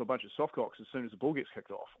turn into a bunch of softcocks as soon as the ball gets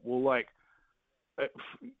kicked off. Well,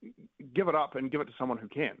 give it up and give it to someone who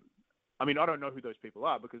can. I mean, I don't know who those people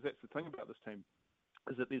are, because that's the thing about this team,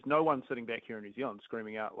 is that there's no one sitting back here in New Zealand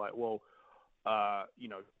screaming out like, well,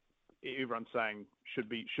 everyone's saying should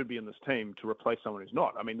be in this team to replace someone who's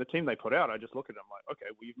not. I mean, the team they put out, I just look at them like, okay,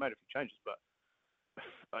 well, you've made a few changes, but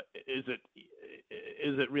is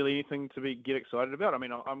it really anything to get excited about? I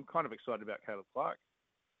mean, I'm kind of excited about Caleb Clark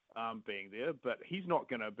being there, but he's not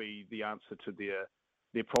going to be the answer to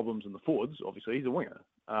their problems in the forwards. Obviously, he's a winger.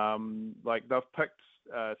 They've picked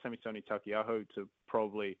Samisoni Taukei'aho to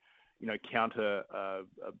probably, counter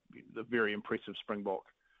the very impressive Springbok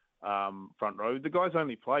front row. The guy's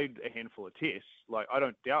only played a handful of tests. I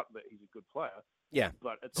don't doubt that he's a good player. Yeah,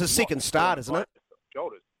 but it's a second start, isn't it?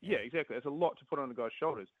 Shoulders. Yeah, exactly. It's a lot to put on a guy's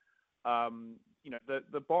shoulders.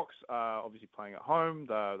 The Boks are obviously playing at home.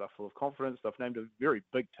 They're full of confidence. They've named a very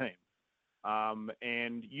big team.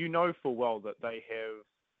 And full well that they have,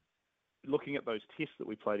 looking at those tests that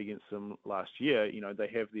we played against them last year, they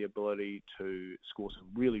have the ability to score some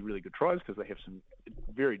really, really good tries because they have some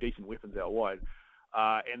very decent weapons out wide,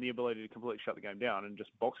 and the ability to completely shut the game down and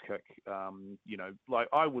just box kick.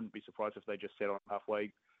 I wouldn't be surprised if they just sat on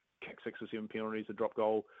halfway, kick 6 or 7 penalties, a drop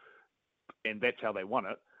goal, and that's how they won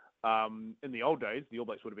it. In the old days, the All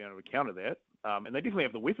Blacks would have been able to counter that, and they definitely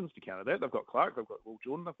have the weapons to counter that. They've got Clark, they've got Will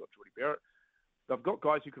Jordan, they've got Jordy Barrett, they've got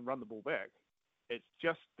guys who can run the ball back. It's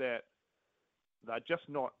just that they're just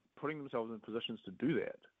not putting themselves in positions to do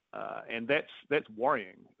that, and that's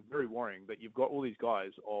worrying, very worrying. That you've got all these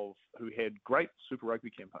guys who had great Super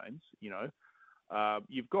Rugby campaigns.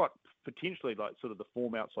 You've got potentially like sort of the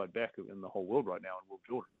form outside back in the whole world right now in Will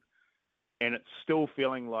Jordan. And it's still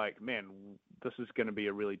feeling like, man, this is going to be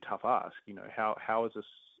a really tough ask. How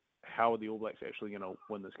are the All Blacks actually going to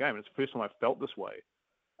win this game? And it's the first time I've felt this way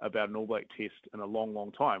about an All Black test in a long,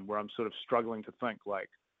 long time, where I'm sort of struggling to think, like,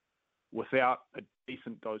 without a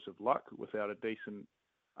decent dose of luck, without a decent,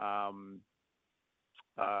 a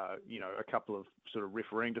couple of sort of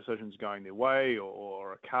refereeing decisions going their way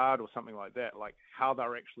or a card or something like that, like how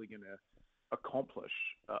they're actually going to accomplish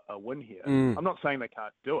a win here. I'm not saying they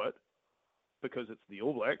can't do it, because it's the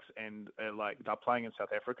All Blacks and like they're playing in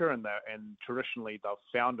South Africa and traditionally they've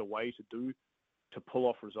found a way to pull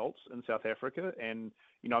off results in South Africa. And,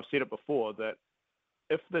 I've said it before that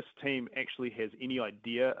if this team actually has any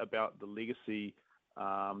idea about the legacy,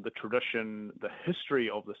 the tradition, the history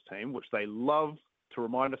of this team, which they love to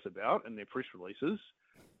remind us about in their press releases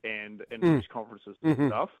and press conferences and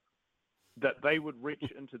stuff, that they would reach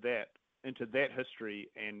into that history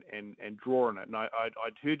and draw on it. And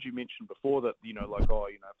I'd heard you mention before that,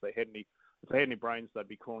 if they had any brains, they'd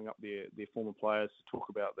be calling up their former players to talk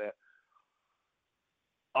about that.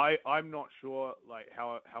 I'm not sure like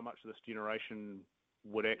how much this generation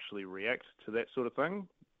would actually react to that sort of thing,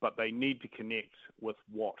 but they need to connect with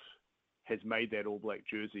what has made that All Black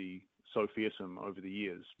jersey so fearsome over the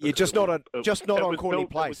years. Yeah, just not on Courtney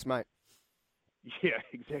Place, mate. Yeah,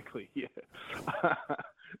 exactly. Yeah.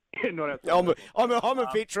 Yeah, not I'm a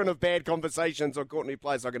veteran of bad conversations on Courtney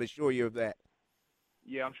Place. I can assure you of that.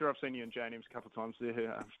 Yeah, I'm sure I've seen you in J&M's a couple of times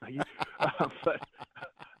there.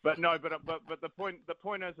 But the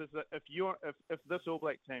point is that if this All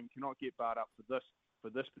Black team cannot get barred up for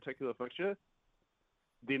this particular fixture,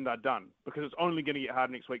 then they're done, because it's only going to get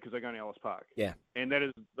hard next week because they're going to Ellis Park. Yeah, and that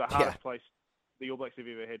is the hardest place the All Blacks have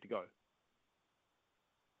ever had to go.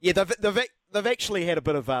 Yeah, they've actually had a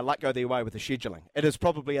bit of luck go their way with the scheduling. It is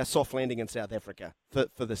probably a soft landing in South Africa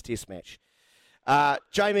for this Test match.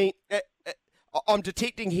 Jamie, I'm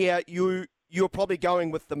detecting here you're probably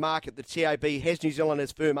going with the market. The TAB has New Zealand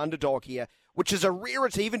as firm underdog here, which is a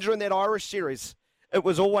rarity even during that Irish series. It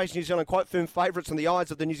was always New Zealand quite firm favourites in the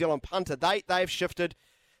eyes of the New Zealand punter. They've shifted.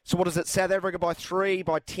 So what is it, South Africa by 3,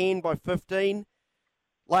 by 10, by 15?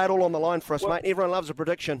 Lay it all on the line for us, mate. Everyone loves a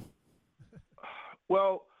prediction.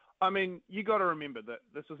 Well, I mean, you got to remember that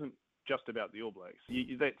this isn't just about the All Blacks.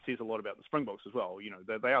 That says a lot about the Springboks as well.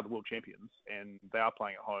 They are the world champions and they are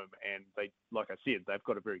playing at home. And they, like I said, they've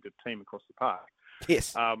got a very good team across the park.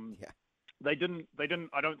 Yes. They didn't.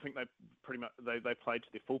 I don't think they played to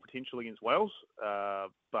their full potential against Wales.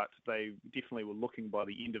 But they definitely were looking by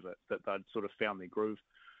the end of it that they'd sort of found their groove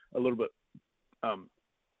a little bit.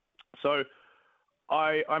 So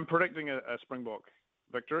I'm predicting a Springbok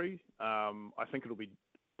victory. I think it'll be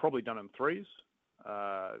probably done in threes,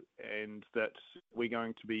 and that we're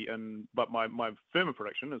going to be in. But my firmer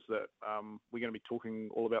prediction is that we're going to be talking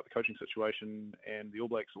all about the coaching situation and the All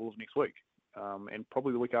Blacks all of next week, and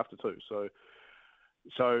probably the week after too. So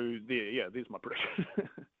there's my prediction.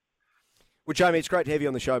 Well, Jamie, it's great to have you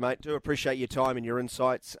on the show, mate. Do appreciate your time and your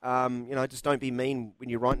insights. Just don't be mean when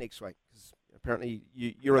you write next week, because apparently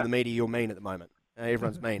you're in the media. You're mean at the moment.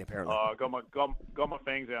 Everyone's mean, apparently. Oh, got my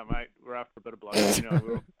fangs out, mate. We're after a bit of blood.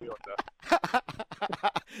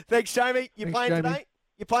 Thanks, Jamie. You playing today?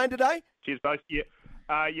 You playing today? Cheers, both. Yeah,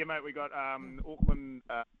 mate. We got Auckland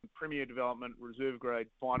Premier Development Reserve Grade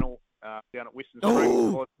Final down at Western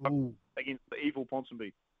Springs against the evil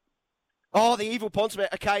Ponsonby. Oh, the evil Ponsonby.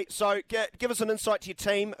 Okay, so give us an insight to your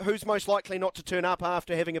team. Who's most likely not to turn up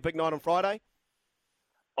after having a big night on Friday?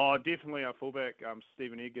 Oh, definitely our fullback,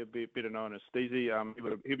 Stephen Edgar, better known as Steezy.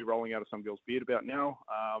 He'll be rolling out of some girl's beard about now,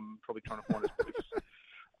 probably trying to find his place.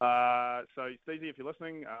 So, Steezy, if you're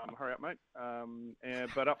listening, hurry up, mate.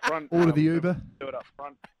 But up front, order the Uber. Do it up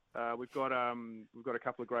front. We've got a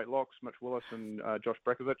couple of great locks, Mitch Willis and Josh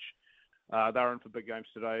Brakovic. They're in for big games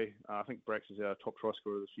today. I think Brax is our top try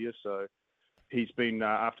scorer this year, so he's been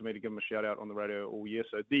after me to give him a shout out on the radio all year.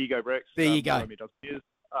 So there you go, Brax. There you go.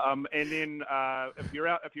 And then if you're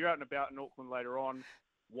out and about in Auckland later on,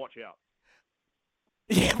 watch out.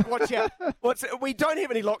 Yeah, watch out. We don't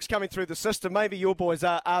have any locks coming through the system. Maybe your boys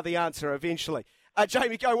are the answer eventually.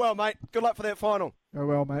 Jamie, go well, mate. Good luck for that final. Go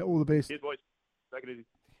well, mate. All the best. Cheers, boys. Take it easy.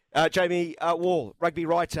 Jamie Wall, rugby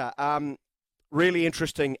writer. Really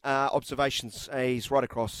interesting observations. He's right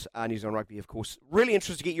across New Zealand Rugby, of course. Really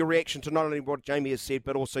interested to get your reaction to not only what Jamie has said,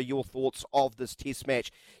 but also your thoughts of this Test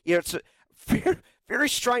match. Yeah, it's a very, very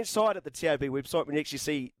strange sight at the TAB website when you actually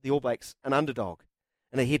see the All Blacks an underdog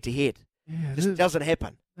in a head-to-head. Yeah, It just doesn't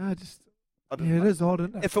happen. No, it is odd,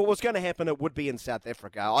 isn't it? If it was going to happen, it would be in South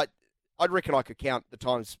Africa. I'd reckon I could count the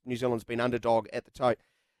times New Zealand's been underdog at the tote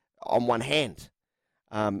on one hand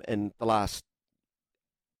in the last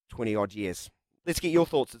 20-odd years. Let's get your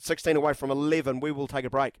thoughts. It's 16 away from 11. We will take a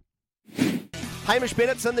break. Hamish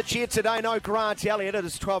Bennett's in the chair today. No Grant Elliott. It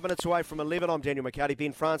is 12 minutes away from 11. I'm Daniel McCarty.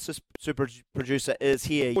 Ben Francis, super producer, is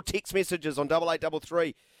here. Your text messages on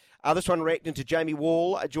 8833. This one reacting to Jamie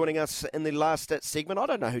Wall joining us in the last segment. I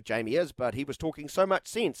don't know who Jamie is, but he was talking so much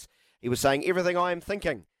sense. He was saying everything I am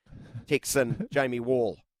thinking. Text in Jamie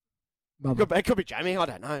Wall. It could be Jamie. I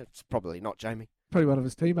don't know. It's probably not Jamie. Probably one of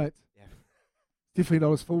his teammates. Yeah. Definitely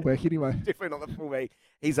not his fullback anyway. Definitely not the fullback.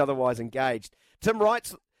 He's otherwise engaged. Tim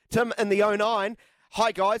writes, Tim in the 09,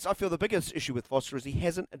 hi guys, I feel the biggest issue with Foster is he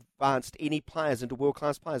hasn't advanced any players into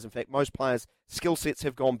world-class players. In fact, most players' skill sets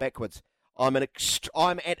have gone backwards. I'm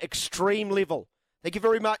at extreme level. Thank you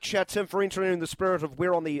very much, Tim, for entering in the spirit of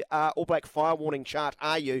where on the All Black fire warning chart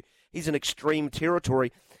are you. He's in extreme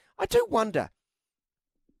territory. I do wonder,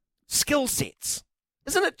 skill sets,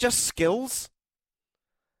 isn't it just skills?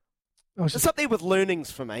 It's up there with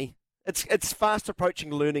learnings for me. It's fast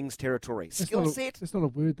approaching learnings territory. Skill set? It's not a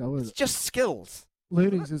word though, is it? It's just skills.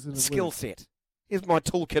 Learnings isn't a skill word. set. Here's my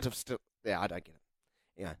toolkit of Yeah, I don't get it.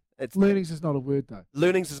 Yeah, learnings is not a word though.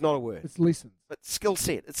 Learnings is not a word. It's lessons. But skill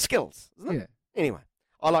set. It's skills, isn't it? Yeah. Anyway,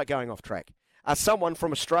 I like going off track. Someone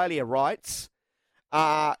from Australia writes,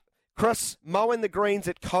 Chris, mowing the greens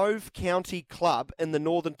at Cove County Club in the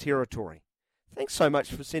Northern Territory. Thanks so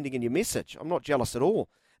much for sending in your message. I'm not jealous at all.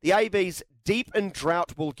 The AB's deep in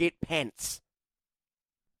drought will get pants.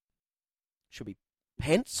 Should be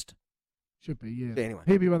pantsed? Should be, yeah. Anyway.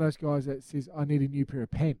 He'll be one of those guys that says, I need a new pair of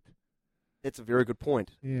pants. That's a very good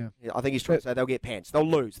point. Yeah. I think he's trying to say they'll get pants. They'll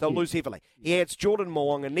lose. They'll lose heavily. He adds Jordan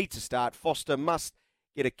Mo'unga needs to start. Foster must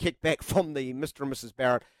get a kickback from the Mr. and Mrs.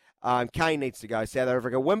 Barrett. Kane needs to go. South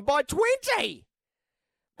Africa win by 20.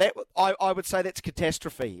 I would say that's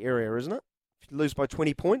catastrophe area, isn't it? If you lose by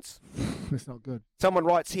 20 points. That's not good. Someone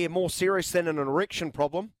writes here, more serious than an erection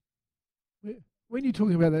problem. Weren't you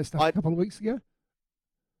talking about that stuff a couple of weeks ago?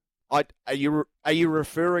 Are you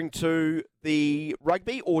referring to the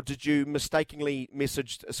rugby, or did you mistakenly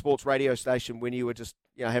message a sports radio station when you were just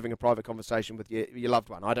having a private conversation with your loved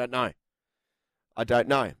one? I don't know.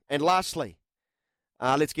 And lastly,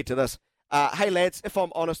 let's get to this. Hey lads, if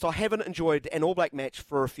I'm honest, I haven't enjoyed an All Black match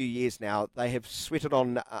for a few years now. They have sweated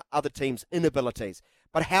on other teams' inabilities.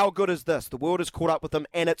 But how good is this? The world has caught up with them,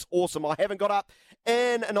 and it's awesome. I haven't got up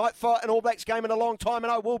in a night for an All Blacks game in a long time,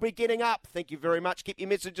 and I will be getting up. Thank you very much. Keep your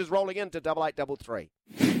messages rolling in to 8833.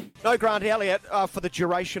 No Grant Elliott for the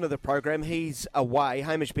duration of the program. He's away.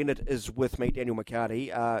 Hamish Bennett is with me, Daniel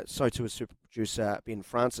McCarty. So too is super producer Ben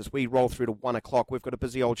Francis. We roll through to 1 o'clock. We've got a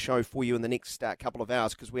busy old show for you in the next couple of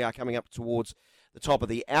hours because we are coming up towards the top of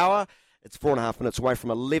the hour. It's 4.5 minutes away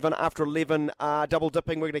from 11. After 11, double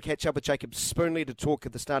dipping, we're going to catch up with Jacob Spoonley to talk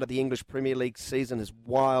at the start of the English Premier League season. His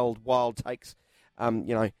wild takes, a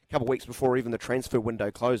couple of weeks before even the transfer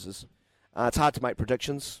window closes. It's hard to make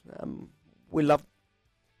predictions. We love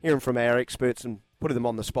hearing from our experts and putting them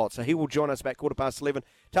on the spot. So he will join us about 11:15.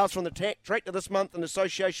 Tales from the Tractor this month in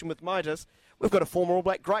association with Midas. We've got a former All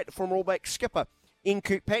Black great, a former All Black skipper, Ian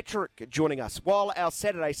Kirkpatrick, joining us. While our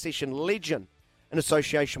Saturday session legend, in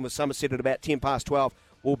association with Somerset at about 12:10,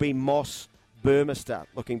 will be Moss Burmester,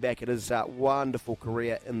 looking back at his wonderful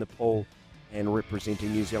career in the pool and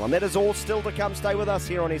representing New Zealand. That is all still to come. Stay with us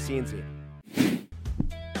here on SENZ.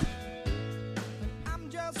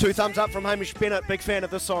 2 thumbs up from Hamish Bennett. Big fan of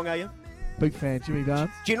this song, are you? Big fan, Jimmy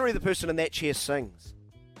Barnes. Generally, the person in that chair sings.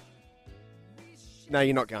 No,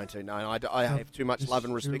 you're not going to. No, I have too much love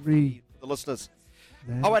and respect for the listeners.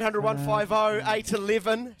 0800 150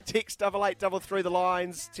 811. Text 8833. The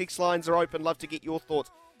lines. Text lines are open. Love to get your thoughts.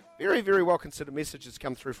 Very, very well considered messages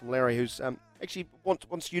come through from Larry, who's actually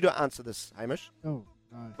wants you to answer this, Hamish. Oh,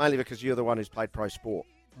 no. Mainly because you're the one who's played pro sport.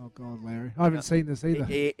 Oh, God, Larry. I haven't seen this either.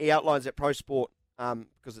 He outlines that pro sport,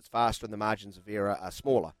 because it's faster and the margins of error are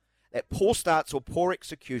smaller, that poor starts or poor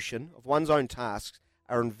execution of one's own tasks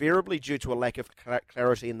are invariably due to a lack of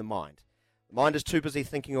clarity in the mind. The mind is too busy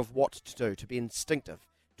thinking of what to do, to be instinctive,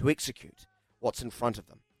 to execute what's in front of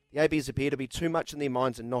them. The ABs appear to be too much in their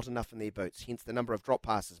minds and not enough in their boots, hence the number of drop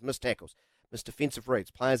passes, missed tackles, missed defensive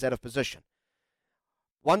reads, players out of position.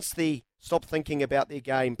 Once they stop thinking about their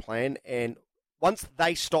game plan and once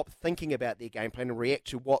they stop thinking about their game plan and react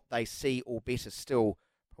to what they see, or better still,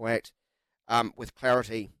 react with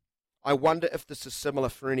clarity, I wonder if this is similar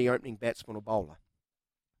for any opening batsman or bowler.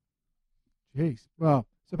 Jeez. Well,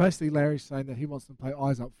 so basically Larry's saying that he wants them to play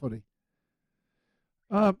eyes-up footy.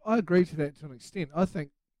 I agree to that to an extent. I think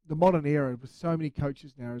the modern era, with so many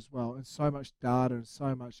coaches now as well, and so much data and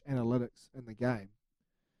so much analytics in the game,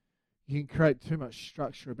 you can create too much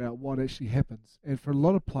structure about what actually happens. And for a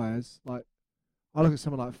lot of players, like I look at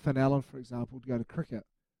someone like Finn Allen, for example, to go to cricket,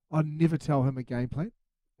 I'd never tell him a game plan,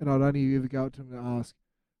 and I'd only ever go up to him and ask,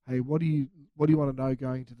 hey, what do you want to know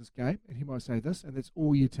going into this game? And he might say this, and that's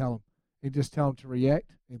all you tell him. And just tell him to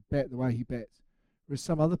react and bat the way he bats. Whereas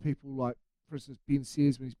some other people, like, for instance, Ben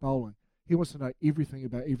Sears when he's bowling, he wants to know everything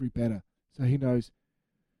about every batter. So he knows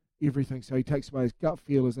everything. So he takes away his gut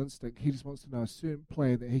feel, his instinct. He just wants to know a certain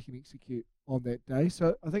plan that he can execute on that day.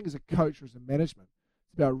 So I think as a coach or as a management,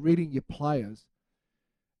 it's about reading your players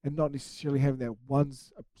and not necessarily having that one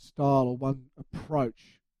style or one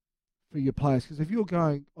approach for your players. Because if you're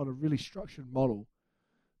going on a really structured model,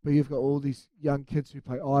 but you've got all these young kids who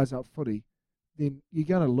play eyes-up footy, then you're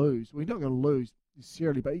going to lose. Well, you're not going to lose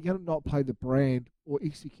necessarily, but you're going to not play the brand or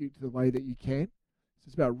execute to the way that you can. So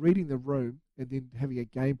it's about reading the room and then having a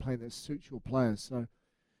game plan that suits your players. So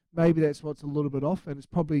maybe that's what's a little bit off, and it's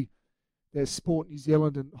probably that Sport New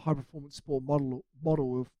Zealand and high-performance sport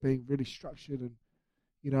model of being really structured and,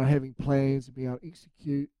 you know, having plans and being able to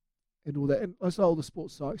execute and all that. And I saw all the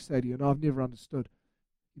sports psych stadium, and I've never understood,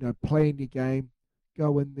 you know, plan your game,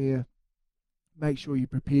 go in there, make sure you're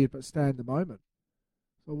prepared, but stay in the moment.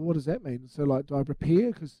 So what does that mean? So, like, do I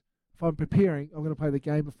prepare? Because if I'm preparing, I'm going to play the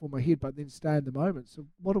game before my head, but then stay in the moment. So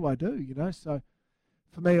what do I do, you know? So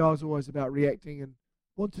for me, I was always about reacting and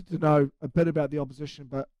wanted to know a bit about the opposition,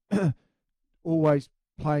 but always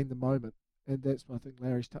playing the moment. And that's what I think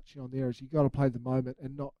Larry's touching on there, is you've got to play the moment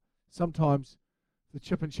and not sometimes the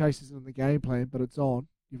chip and chase isn't in the game plan, but it's on.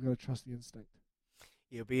 You've got to trust the instinct.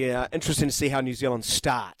 It'll be interesting to see how New Zealand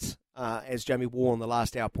start. As Jamie Wall in the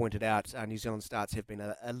last hour pointed out, New Zealand starts have been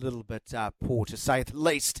a little bit poor, to say the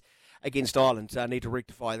least, against Ireland. Need to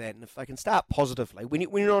rectify that, and if they can start positively, when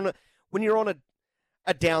you're on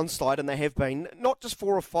a downslide, and they have been not just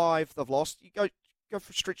 4 or 5 they've lost, you go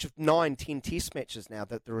for a stretch of 9, 10 Test matches now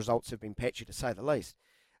that the results have been patchy, to say the least.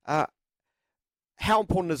 How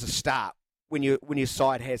important is a start when your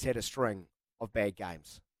side has had a string of bad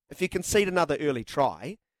games? If you concede another early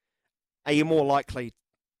try, are you more likely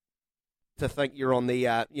to think you're on the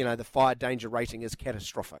the fire danger rating is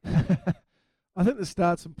catastrophic? I think the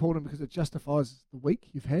start's important because it justifies the week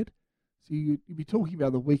you've had. So you'd be talking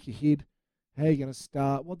about the week ahead, how you're going to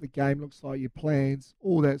start, what the game looks like, your plans,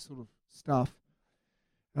 all that sort of stuff.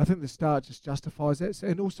 And I think the start just justifies that. So,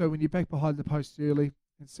 and also when you're back behind the post early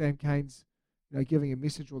and Sam Cane's giving a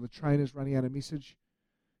message, or the trainer's running out a message,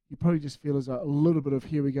 you probably just feel as a little bit of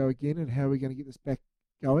here we go again, and how are we going to get this back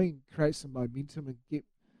going, create some momentum and get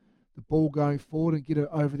the ball going forward and get it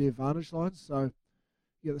over the advantage line. So,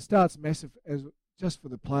 yeah, the start's massive as just for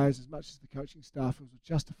the players as much as the coaching staff. It will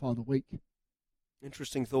justify the week.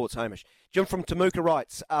 Interesting thoughts, Hamish. Jim from Temuka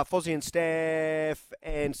writes, Fozzie and staff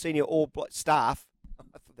and senior staff, I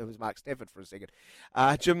thought that was Mark Stafford for a second.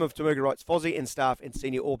 Jim of Temuka writes, Fozzie and staff and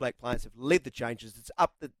senior All Black players have led the changes. It's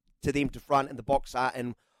up to them to front, and the box are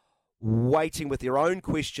in waiting with their own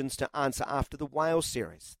questions to answer after the Wales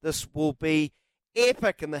series. This will be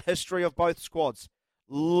epic in the history of both squads.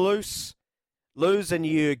 Lose, and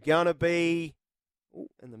you're going to be... Ooh,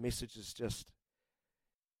 and the message is just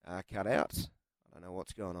cut out. I don't know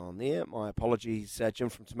what's going on there. My apologies, Jim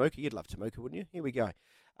from Temuka. You'd love Temuka, wouldn't you? Here we go.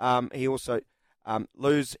 He also...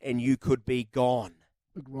 lose and you could be gone.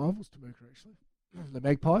 Big rivals, Temuka, actually. The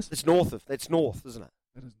Magpies? That's north, isn't it?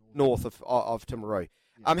 That is north of Timaru.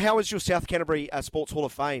 Yeah. How is your South Canterbury Sports Hall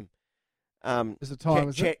of Fame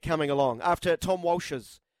chat coming along after Tom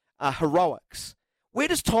Walsh's heroics? Where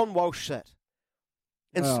does Tom Walsh sit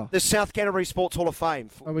in the South Canterbury Sports Hall of Fame?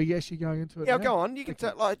 Are we actually going into it? Yeah, now? Go on. You can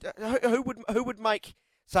who would make,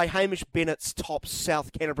 say, Hamish Bennett's top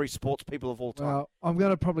South Canterbury sports people of all time? Well, I'm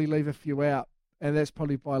going to probably leave a few out, and that's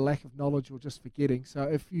probably by lack of knowledge or just forgetting. So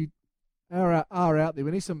if you are out there,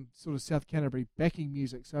 we need some sort of South Canterbury backing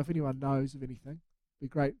music. So if anyone knows of anything, it'd be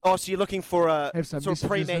great. Oh, so you're looking for a sort of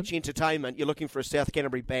pre-match entertainment. You're looking for a South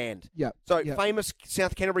Canterbury band. Yeah. So famous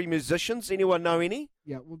South Canterbury musicians. Anyone know any?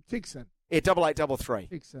 Yeah. Well, Texan. Yeah, 8833.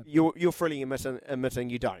 Texan. You're freely admitting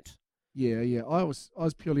you don't. Yeah. I was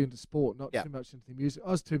purely into sport, not too much into the music.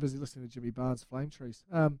 I was too busy listening to Jimmy Barnes' Flame Trees.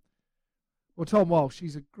 Well, Tom Walsh,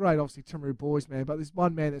 he's a great, obviously, Timaru Boys man, but there's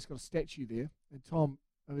one man that's got a statue there, and Tom,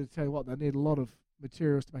 I'm going to tell you what, they need a lot of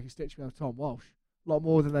materials to make a statue out of Tom Walsh. A lot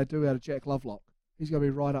more than they do out of Jack Lovelock. He's going to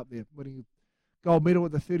be right up there, winning a gold medal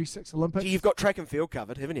at the 36 Olympics. So you've got track and field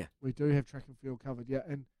covered, haven't you? We do have track and field covered, yeah.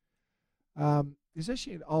 And there's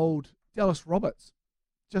actually an old Dallas Roberts.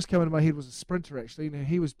 Just coming to my head was a sprinter, actually. And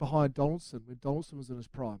he was behind Donaldson when Donaldson was in his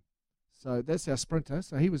prime. So that's our sprinter.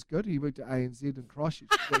 So he was good. He worked at ANZ in Christchurch.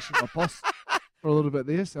 He was actually my boss for a little bit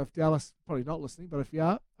there. So if Dallas, probably not listening, but if you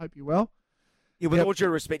are, hope you're well. Yeah, with all due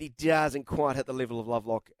respect, he doesn't quite hit the level of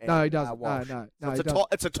Lovelock. And, No, he doesn't. Walsh. No, So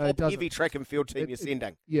it's a No, he top-heavy track and field team you're It-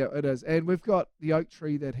 sending. Yeah, it is. And we've got the oak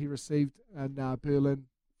tree that he received in Berlin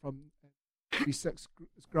from 86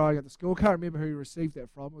 growing at the school. I can't remember who he received that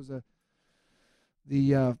from. It was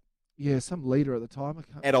some leader at the time.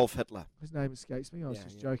 I can't, Adolf Hitler. his name escapes me. I was Yeah,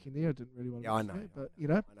 just yeah. joking there. I didn't really want to Yeah, I mention know. it, but, you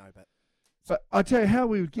know. I know, but But I tell you how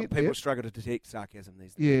we would some get people there. struggle to detect sarcasm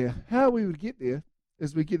these days. Yeah, how we would get there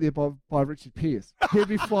is we get there by Richard Pearce. He'd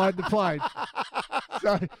be flying the plane.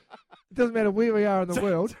 So it doesn't matter where we are in the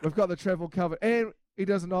world, we've got the travel covered. And he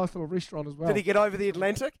does a nice little restaurant as well. Did he get over the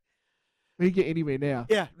Atlantic? We can get anywhere now.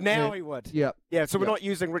 Yeah, now Yeah. he would. Yeah. Yeah, so we're Yeah. not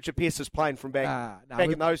using Richard Pearce's plane from back No, back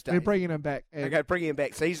in those days. We're bringing him back. And Okay, bringing him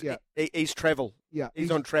back. So he's Yeah. he's travel. Yeah, He's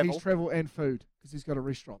on travel. He's travel and food because he's got a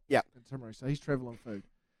restaurant. Yeah. in Timaru, so he's travel and food.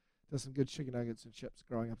 Does some good chicken nuggets and chips.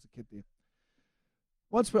 Growing up as a kid there.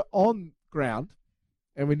 Once we're on ground,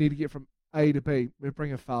 and we need to get from A to B, we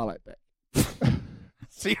bring a Farlap back.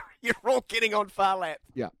 So you're all getting on far lap.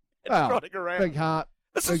 Yeah, And Well, trotting around. big heart.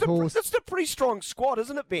 This big horse. is a pretty strong squad,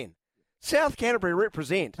 isn't it, Ben? South Canterbury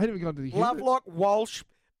represent. I haven't even gone to the Lovelock, Walsh,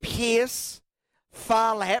 Pearce,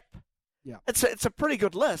 Farlap. Yeah. It's a pretty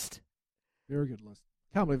good list. Very good list.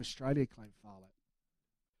 Can't believe Australia claimed Farlap.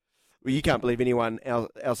 Well, you can't believe anyone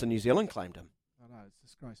else in New Zealand claimed him. I know, it's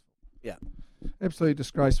disgraceful. Yeah. Absolutely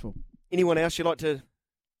disgraceful. Anyone else you'd like to?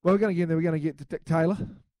 Well, we're going to get there. We're going to get to Dick Taylor.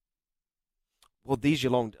 Well, there's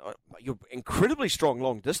your incredibly strong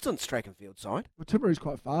long distance track and field side. Well, Timaru's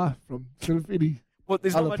quite far from sort of any Well,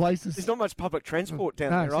 there's other not much, places. There's not much public transport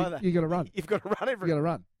down No, there so either. you got to run. You've got to run You everywhere. got to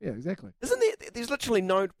run. Yeah, exactly. Isn't there? There's literally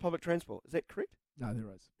no public transport. Is that correct? No,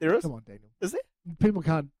 there is. There is. Come on, Daniel. Is there? People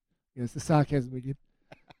can't. It's the sarcasm again.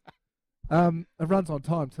 It runs on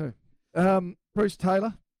time too. Bruce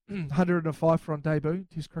Taylor, 105 for on debut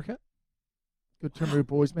Test cricket. Good Timaru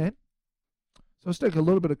boys, man. So I'll stick a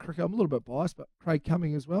little bit of cricket. I'm a little bit biased, but Craig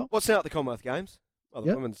Cumming as well. What's now at the Commonwealth Games? Well, the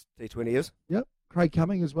Yep. women's T20 is. Yep, Craig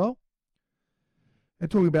Cumming as well. And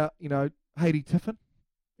talking about Hayley Tiffin.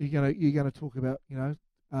 You're gonna talk about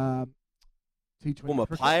T20 Former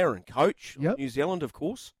cricket. player and coach of Yep. New Zealand, of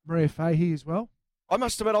course. Maria Fahey as well. I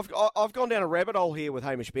must admit, I've gone down a rabbit hole here with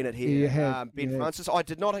Hamish Bennett here. You have, Ben you have. Francis. I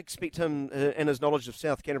did not expect him in his knowledge of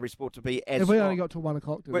South Canterbury sport to be as Have we strong. only got till 1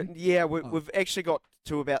 o'clock? Did we? We've actually got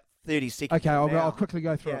to about 30 seconds. Okay, now. I'll quickly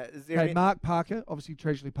go through Yeah, it. is there Okay, any- Mark Parker, obviously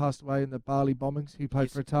tragically passed away in the Bali bombings. He played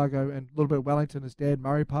Yes. for Otago and a little bit of Wellington. His dad,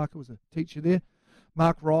 Murray Parker, was a teacher there.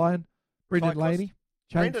 Mark Ryan, Brendan Cyclist. Laney,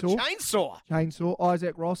 Brendan Chainsaw, Chainsaw.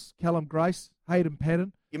 Isaac Ross, Callum Grace, Hayden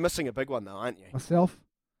Patton, You're missing a big one though, aren't you? myself.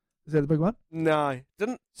 Is that the big one? No,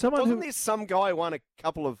 Someone wasn't who, there some guy who won a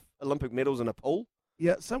couple of Olympic medals in a pool?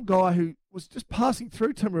 yeah, some guy who was just passing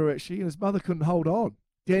through Timaru actually, and his mother couldn't hold on.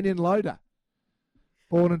 Daniel Loader,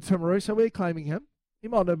 born in Timaru, so we're claiming him. He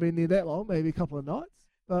might not have been there that long, maybe a couple of nights,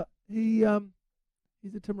 but he's a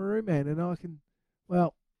Timaru man, and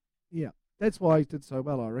that's why he did so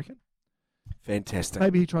well, I reckon. Fantastic.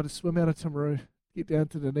 Maybe he tried to swim out of Timaru, get down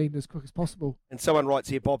to Dunedin as quick as possible. And someone writes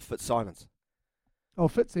here, Bob Fitzsimons. Oh,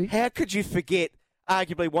 Fitzy. How could you forget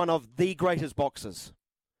arguably one of the greatest boxers?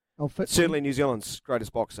 Oh, Fitzy. Certainly New Zealand's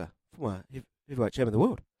greatest boxer. Former heavyweight champion of the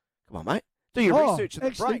world. Come on, mate. Do your research at the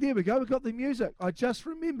actually, break. there we go. We've got the music. I just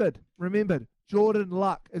remembered. Jordan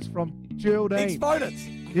Luck is from Geraldine. Exponents.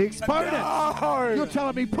 The Exponents. No! You're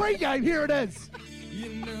telling me pre-game. Here it is.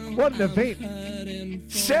 What an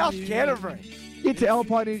event. South Canterbury. Get to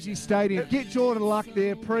Alpine Energy Stadium. Get Jordan Luck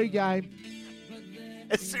there pre-game.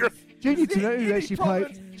 Is there, Junior is there Tanu'u any actually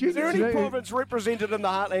province- played. Is there any Tanu'u- province represented in the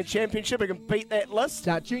Heartland Championship who can beat that list?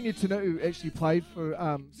 Junior Tanu'u actually played for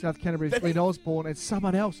South Canterbury when I was born, and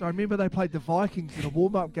someone else. I remember they played the Vikings in a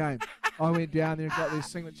warm-up game. I went down there and got their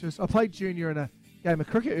signatures. I played Junior in a game of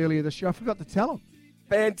cricket earlier this year. I forgot to tell him.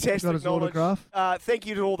 Fantastic Got his knowledge. autograph. Thank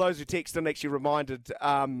you to all those who texted and actually reminded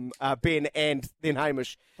Ben and then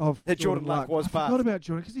Hamish Of that Jordan Luck was I part. forgot about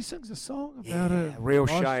Jordan because he sings a song about it. Real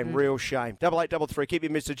Nice shame, dude. real shame. 8833, keep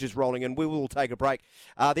your messages rolling and we will take a break.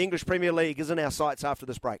 The English Premier League is in our sights after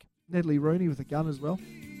this break. Natalie Rooney with a gun as well.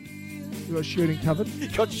 You got shooting covered.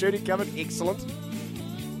 Got shooting covered, excellent.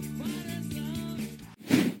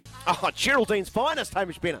 Oh, Geraldine's finest,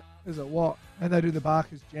 Hamish Bennett. Is it what? And they do the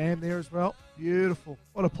Barker's Jam there as well. Beautiful.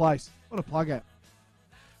 What a place. What a plug out.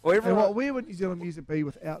 Well, And where would New Zealand music be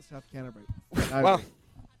without South Canterbury? Well,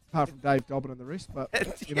 apart from Dave Dobbin and the rest, but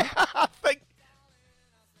you know. I think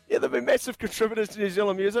they've been massive contributors to New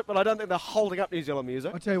Zealand music, but I don't think they're holding up New Zealand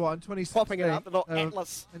music. I'll tell you what, in 2016, Popping it up, they're not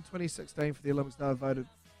Atlas. In 2016 for the Olympics, they were voted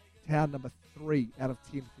town number 3 out of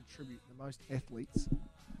 10 contribute the most athletes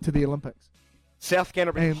to the Olympics. South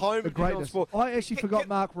Canterbury, And home the of New Zealand greatness. sport. I actually forgot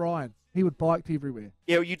Mark Ryan. He would biked everywhere.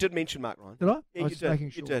 Yeah, well, you did mention Mark Ryan. Did I? Yeah, I you was did. making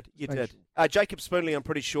sure. You Making did. sure. Jacob Spoonley, I'm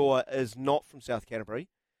pretty sure, is not from South Canterbury.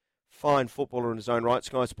 Fine footballer in his own right.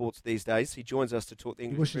 Sky Sports these days. He joins us to talk the He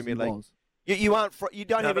English wishes Premier he League. was. You aren't. You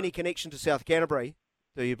don't have any connection to South Canterbury,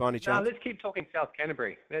 do you, by any No, chance? let's keep talking South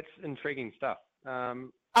Canterbury. That's intriguing stuff.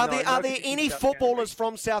 Are there any footballers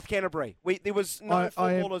from South Canterbury? There was no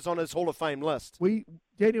footballers on his Hall of Fame list.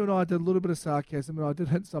 Daniel and I did a little bit of sarcasm, and I did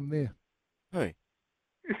hint some there. Who?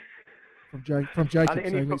 From Jacob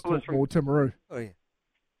saying let's talk more Timaru. Oh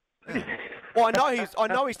yeah. Well, I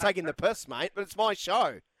know he's taking the piss, mate, but it's my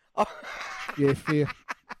show. Yeah, fair.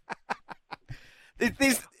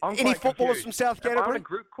 There's any footballers from South Canterbury? Am I on a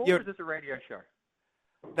group call or is this a radio show?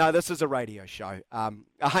 No, this is a radio show.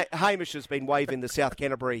 Hamish has been waving the South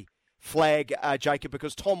Canterbury flag, Jacob,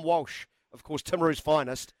 because Tom Walsh, of course, Timaru's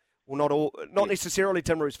finest, well, not necessarily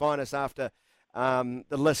Timaru's finest after the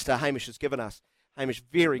list Hamish has given us. Hamish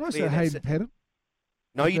very clear. Hayden Patton.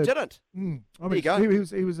 No, you didn't. There you go. He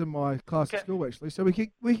was in my class at school actually, so we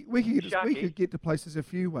could get to places a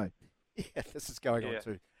few way. Yeah, this is going on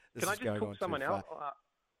too. Can I just talk someone else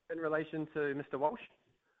in relation to Mr. Walsh?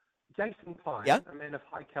 Jason Pine, a man of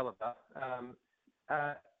high caliber,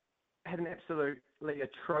 had an absolutely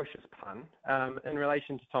atrocious pun in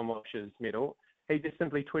relation to Tom Walsh's medal. He just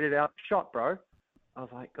simply tweeted out, "Shot, bro." I was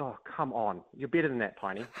like, "Oh, come on. You're better than that,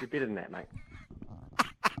 Piney. You're better than that, mate."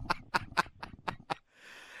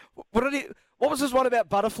 What was his one about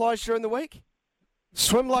butterflies during the week?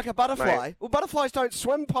 Swim like a butterfly? Mate. Well, butterflies don't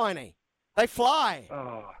swim, Piney. They fly.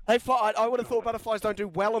 Oh. They fly. I would have thought butterflies don't do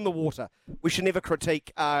well in the water. We should never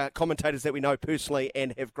critique commentators that we know personally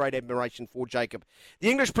and have great admiration for, Jacob. The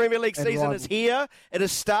English Premier League season is here. It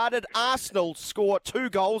has started. Arsenal score 2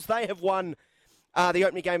 goals. They have won the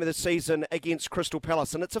opening game of the season against Crystal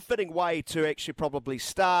Palace, and it's a fitting way to actually probably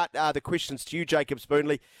start. The questions to you, Jacob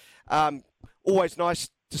Spoonley. Always nice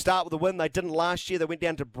to start with a win. They didn't last year. They went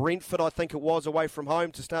down to Brentford, I think it was, away from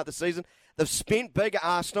home to start the season. They've spent big at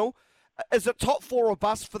Arsenal. Is it top 4 or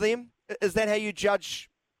bust for them? Is that how you judge,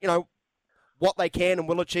 what they can and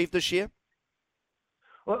will achieve this year?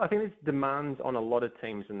 Well, I think there's demands on a lot of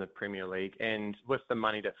teams in the Premier League, and with the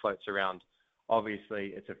money that floats around,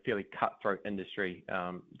 obviously it's a fairly cutthroat industry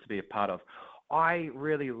to be a part of. I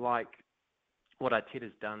really like what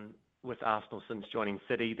Arteta's done with Arsenal since joining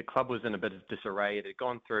City. The club was in a bit of disarray. It had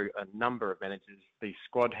gone through a number of managers. The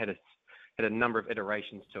squad had a number of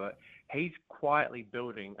iterations to it. He's quietly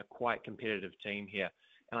building a quite competitive team here.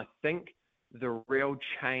 And I think the real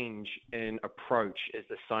change in approach is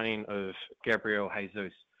the signing of Gabriel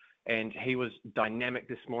Jesus. And he was dynamic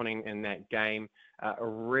this morning in that game, a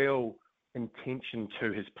real intention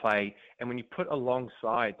to his play. And when you put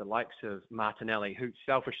alongside the likes of Martinelli, who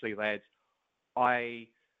selfishly, lads, I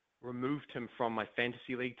removed him from my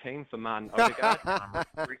fantasy league team for Martin Odegaard. I'm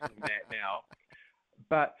regretting that now.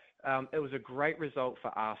 But it was a great result for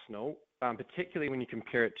Arsenal, particularly when you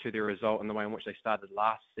compare it to their result and the way in which they started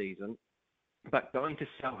last season. But going to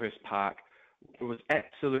Selhurst Park, it was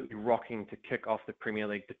absolutely rocking to kick off the Premier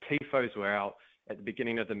League. The Tifos were out at the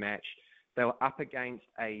beginning of the match. They were up against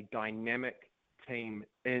a dynamic team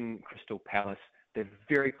in Crystal Palace. They're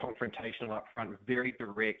very confrontational up front, very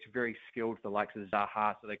direct, very skilled, the likes of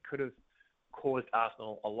Zaha. So they could have caused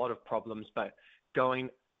Arsenal a lot of problems. But going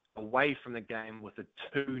away from the game with a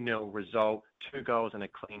 2-0 result, 2 goals and a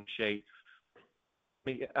clean sheet,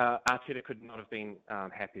 Arteta could not have been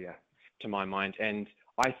happier, to my mind. And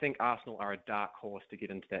I think Arsenal are a dark horse to get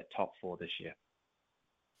into that top 4 this year.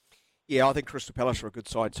 Yeah, I think Crystal Palace are a good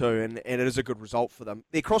side too, and it is a good result for them.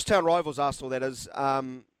 Their crosstown rivals, Arsenal, that is,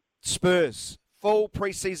 Spurs. Full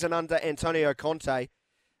pre-season under Antonio Conte.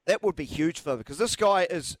 That would be huge for them because this guy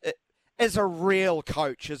is a real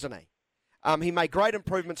coach, isn't he? He made great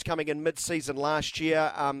improvements coming in mid-season last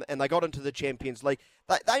year, and they got into the Champions League.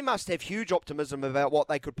 They must have huge optimism about what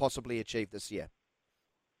they could possibly achieve this year.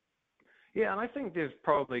 Yeah, and I think they've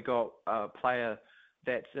probably got a player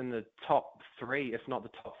that's in the top 3, if not the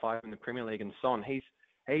top 5 in the Premier League, and Son.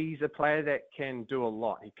 He's a player that can do a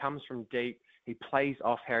lot. He comes from deep. He plays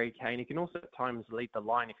off Harry Kane. He can also at times lead the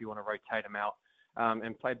line if you want to rotate him out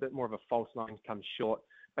and play a bit more of a false 9 to come short.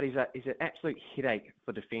 But he's an absolute headache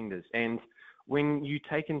for defenders. And when you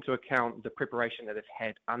take into account the preparation that they've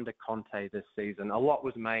had under Conte this season, a lot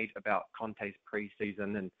was made about Conte's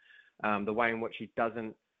pre-season and the way in which he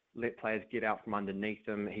doesn't let players get out from underneath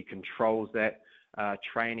him. He controls that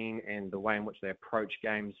training and the way in which they approach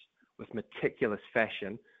games with meticulous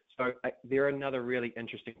fashion. So they're another really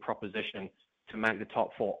interesting proposition to make the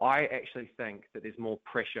top four. I actually think that there's more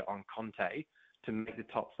pressure on Conte to make the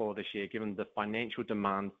top four this year, given the financial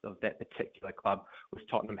demands of that particular club, with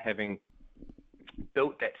Tottenham having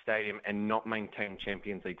built that stadium and not maintained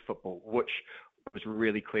Champions League football, which was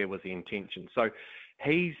really clear was the intention. So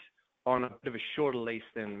he's on a bit of a shorter lease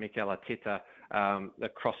than Mikel Arteta, the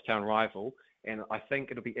crosstown rival, and I think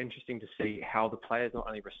it'll be interesting to see how the players not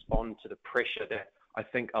only respond to the pressure that I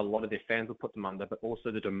think a lot of their fans will put them under, but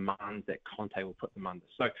also the demands that Conte will put them under.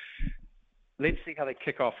 So let's see how they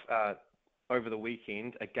kick off over the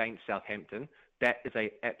weekend against Southampton. That is an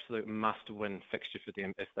absolute must-win fixture for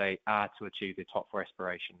them if they are to achieve their top four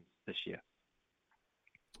aspirations this year.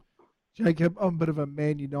 Jacob, I'm a bit of a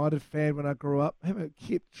Man United fan when I grew up. I haven't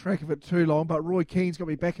kept track of it too long, but Roy Keane's got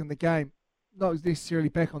me back in the game. Not necessarily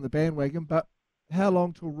back on the bandwagon, but how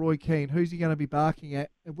long till Roy Keane? Who's he going to be barking at?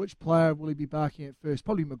 And which player will he be barking at first?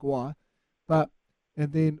 Probably Maguire.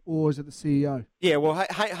 Or is it the CEO? Yeah, well,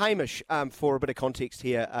 Hamish, for a bit of context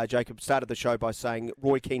here, Jacob started the show by saying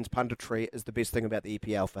Roy Keane's punditry is the best thing about the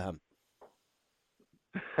EPL for him.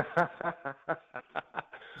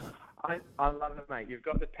 I love it, mate. You've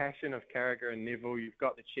got the passion of Carragher and Neville. You've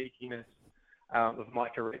got the cheekiness of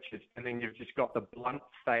Micah Richards. And then you've just got the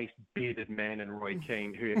blunt-faced, bearded man in Roy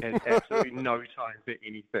Keane who has absolutely no time for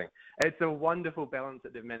anything. It's a wonderful balance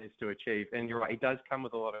that they've managed to achieve. And you're right, he does come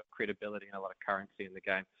with a lot of credibility and a lot of currency in the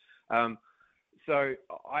game. So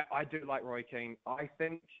I do like Roy Keane. I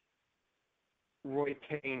think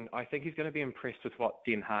he's going to be impressed with what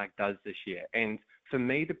Den Haag does this year. And for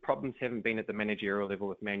me, the problems haven't been at the managerial level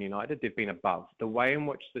with Man United. They've been above. The way in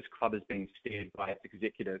which this club has been steered by its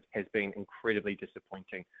executives has been incredibly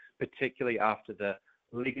disappointing, particularly after the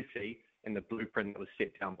legacy and the blueprint that was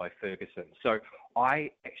set down by Ferguson. So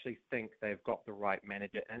I actually think they've got the right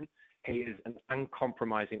manager in. He is an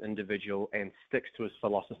uncompromising individual and sticks to his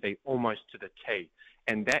philosophy almost to the T.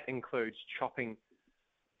 And that includes chopping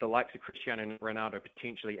the likes of Cristiano Ronaldo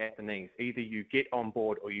potentially at the knees. Either you get on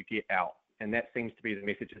board or you get out. And that seems to be the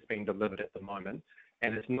message that's being delivered at the moment.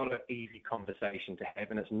 And it's not an easy conversation to have,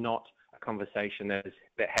 and it's not a conversation that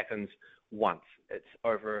happens once. It's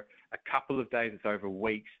over a couple of days, it's over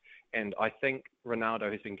weeks. And I think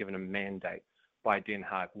Ronaldo has been given a mandate by Den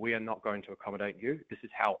Haag. We are not going to accommodate you. This is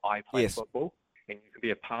how I play football. And you can be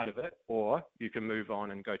a part of it, or you can move on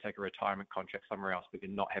and go take a retirement contract somewhere else, but you're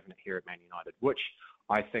not having it here at Man United, which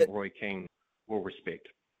I think Roy Keane will respect.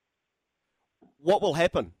 What will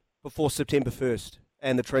happen before September 1st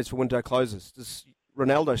and the transfer window closes? Does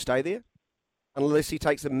Ronaldo stay there? Unless he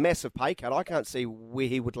takes a massive pay cut, I can't see where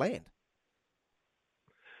he would land.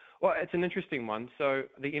 Well, it's an interesting one. So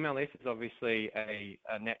the MLS is obviously a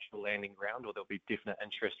natural landing ground, or there'll be definite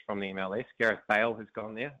interest from the MLS. Gareth Bale has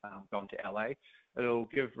gone there, gone to LA. It'll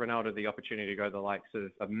give Ronaldo the opportunity to go to the likes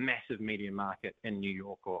of a massive media market in New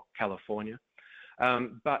York or California.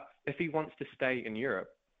 But if he wants to stay in Europe,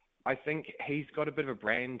 I think he's got a bit of a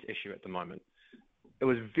brand issue at the moment. It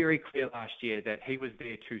was very clear last year that he was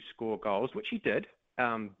there to score goals, which he did,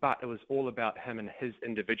 but it was all about him and his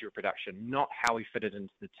individual production, not how he fitted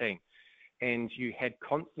into the team. And you had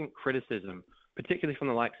constant criticism, particularly from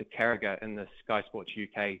the likes of Carragher in the Sky Sports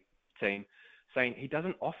UK team, saying he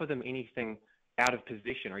doesn't offer them anything out of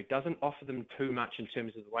position, or he doesn't offer them too much in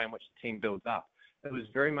terms of the way in which the team builds up. It was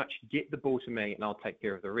very much get the ball to me and I'll take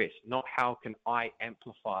care of the rest, not how can I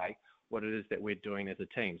amplify what it is that we're doing as a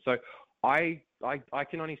team. So I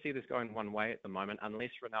can only see this going one way at the moment,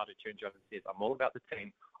 unless Ronaldo turns around and says, I'm all about the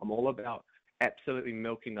team. I'm all about absolutely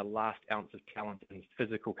milking the last ounce of talent and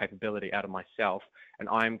physical capability out of myself, and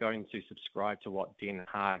I'm going to subscribe to what Den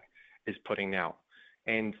Haag is putting out.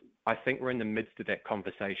 And I think we're in the midst of that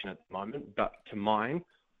conversation at the moment, but to mine,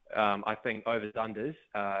 I think overs unders,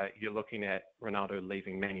 you're looking at Ronaldo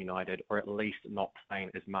leaving Man United, or at least not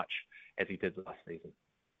playing as much as he did last season.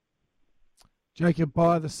 Jacob,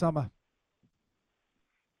 buy the summer.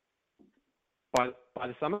 By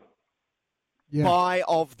the summer? Yeah. Buy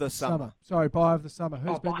of the summer. Sorry, buy of the summer.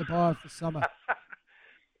 Who's been the buy of the summer?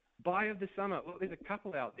 Buy of the summer. Well, there's a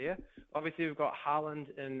couple out there. Obviously, we've got Haaland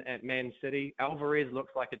at Man City. Alvarez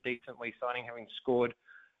looks like a decent wee signing, having scored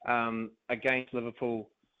against Liverpool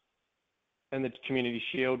in the Community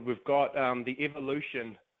Shield. We've got the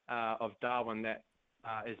evolution of Darwin that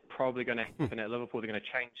is probably going to happen at Liverpool. They're going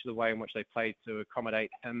to change the way in which they play to accommodate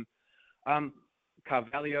him.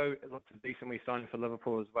 Carvalho looks decently signed for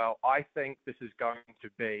Liverpool as well. I think this is going to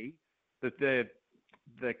be the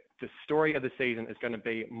story of the season is going to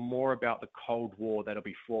be more about the Cold War that'll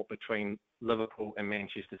be fought between Liverpool and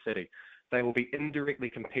Manchester City. They will be indirectly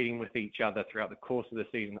competing with each other throughout the course of the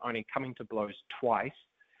season, only coming to blows twice.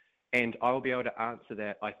 And I will be able to answer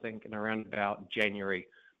that, I think, in around about January,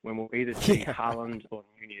 when we'll either see Haaland or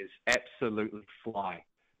Nunez absolutely fly.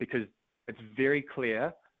 Because it's very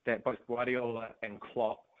clear that both Guardiola and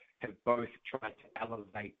Klopp have both tried to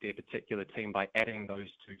elevate their particular team by adding those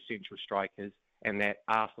two central strikers and that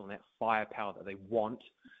arsenal and that firepower that they want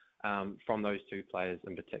from those two players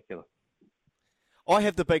in particular. I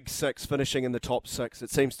have the big six finishing in the top six. It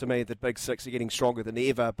seems to me that big six are getting stronger than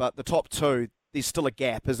ever, but the top two, there's still a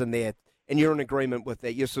gap, isn't there? And you're in agreement with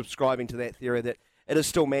that. You're subscribing to that theory that it is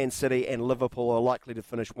still Man City and Liverpool are likely to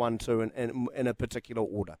finish 1-2 in a particular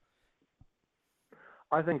order.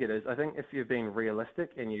 I think it is. I think if you're being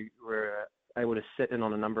realistic and you were able to sit in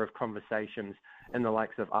on a number of conversations in the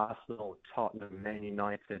likes of Arsenal, Tottenham, Man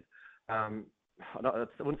United, I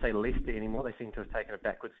wouldn't say Leicester anymore. They seem to have taken a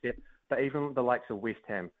backward step. But even the likes of West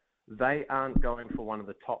Ham, they aren't going for one of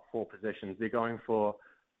the top four positions. They're going for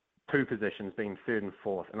two positions, being third and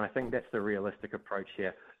fourth. And I think that's the realistic approach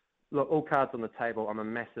here. Look, all cards on the table. I'm a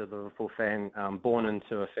massive Liverpool fan, born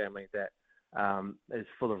into a family that is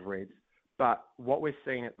full of Reds. But what we're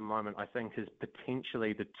seeing at the moment, I think, is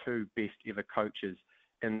potentially the two best ever coaches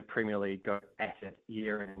in the Premier League go at it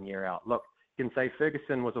year in and year out. Look, you can say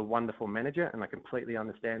Ferguson was a wonderful manager, and I completely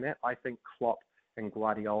understand that. I think Klopp and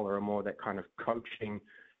Guardiola are more that kind of coaching.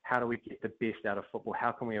 How do we get the best out of football?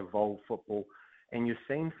 How can we evolve football? And you're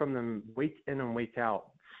seeing from them week in and week out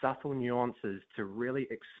subtle nuances to really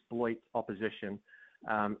exploit opposition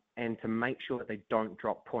and to make sure that they don't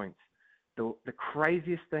drop points. The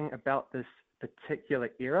craziest thing about this particular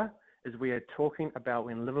era is we are talking about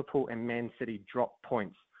when Liverpool and Man City drop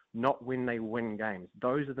points, not when they win games.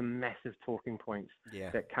 Those are the massive talking points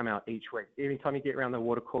that come out each week. Every time you get around the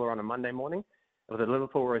water cooler on a Monday morning, with a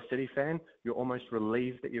Liverpool or a City fan, you're almost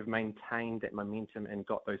relieved that you've maintained that momentum and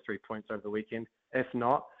got those 3 points over the weekend. If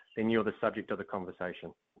not, then you're the subject of the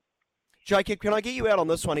conversation. Jacob, can I get you out on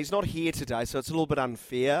this one? He's not here today, so it's a little bit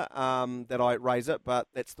unfair that I raise it, but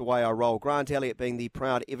that's the way I roll. Grant Elliott, being the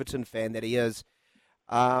proud Everton fan that he is,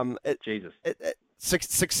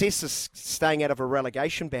 success is staying out of a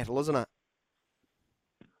relegation battle, isn't it?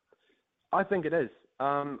 I think it is.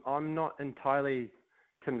 I'm not entirely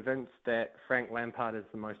convinced that Frank Lampard is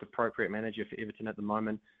the most appropriate manager for Everton at the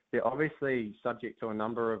moment. They're obviously subject to a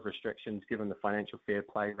number of restrictions given the financial fair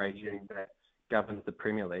play regime that governs the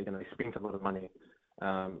Premier League, and they spent a lot of money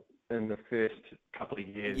in the first couple of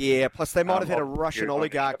years. Yeah, plus they might have had a Russian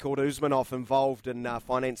oligarch called Usmanov involved in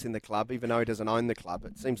financing the club, even though he doesn't own the club.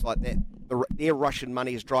 It seems like their Russian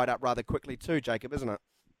money has dried up rather quickly too, Jacob, isn't it?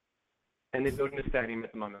 And they're building a stadium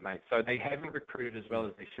at the moment, mate. So they haven't recruited as well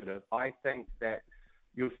as they should have. I think that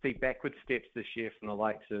you'll see backward steps this year from the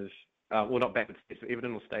likes of, well, not backward steps, but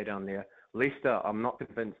Everton will stay down there. Leicester, I'm not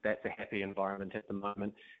convinced that's a happy environment at the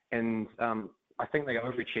moment. And I think they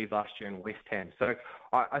overachieved last year in West Ham. So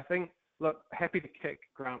I think, look, happy to kick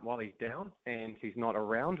Grant while he's down and he's not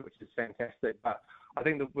around, which is fantastic. But I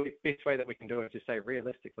think the best way that we can do it is to say,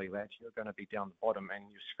 realistically, lads, you're going to be down the bottom and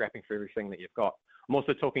you're scrapping for everything that you've got. I'm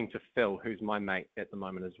also talking to Phil, who's my mate at the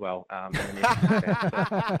moment as well.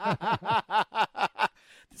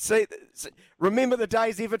 See, remember the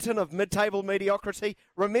days, Everton, of mid-table mediocrity?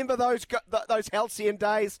 Remember those halcyon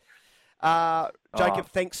days? Jacob,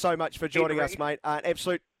 thanks so much for joining us, mate.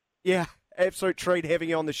 Absolute treat having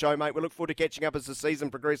you on the show, mate. We look forward to catching up as the season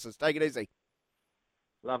progresses. Take it easy.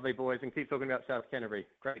 Lovely, boys, and keep talking about South Canterbury.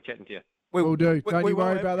 Great chatting to you. We'll do. Don't you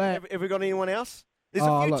worry about that. Have we got anyone else? There's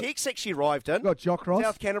a few texts actually arrived in. Got Jock Ross.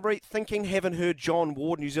 South Canterbury, thinking, haven't heard John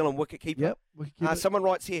Ward, New Zealand wicketkeeper. Yep. Someone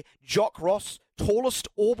writes here, Jock Ross, tallest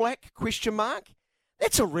All Black, ?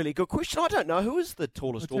 That's a really good question. I don't know who is the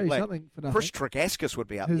tallest All Black. Chris Tregaskis would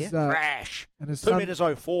be up there. Crash. And his 2 metres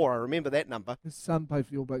 04, I remember that number. His son played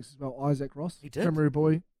for the All Blacks as well, Isaac Ross. He did. Timaru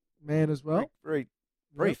boy, man as well. Very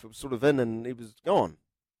brief. It was sort of in and he was gone.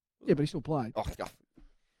 Yeah, but he still played. Oh,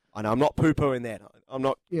 I know, I'm not poo-pooing that. I'm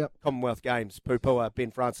not Commonwealth Games poo-pooer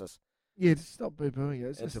Ben Francis. Yeah, just stop poo-pooing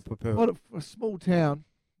it. It's a poo-poo. For a small town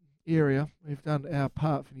area, we've done our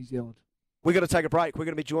part for New Zealand. We're going to take a break. We're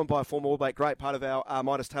going to be joined by a former All Black great, part of our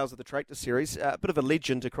Midas Tales of the Tractor series. A bit of a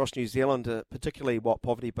legend across New Zealand, particularly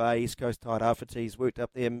Poverty Bay, East Coast Tide He's worked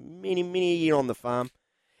up there many, many a year on the farm.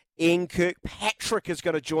 Ian Kirkpatrick is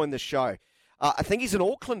going to join the show. I think he's in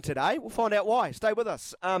Auckland today. We'll find out why. Stay with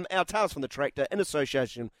us. Our Tales from the Tractor in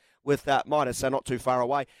association with Midas, so not too far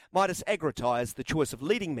away. Midas Agri Tyres, the choice of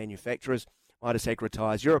leading manufacturers. Midas Agri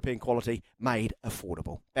Tyres, European quality, made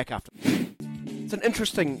affordable. Back after. It's an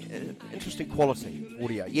interesting quality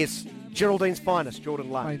audio. Yes, Geraldine's finest,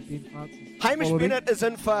 Jordan Love. Hamish Bennett is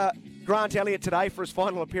in for Grant Elliott today for his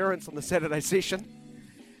final appearance on the Saturday session.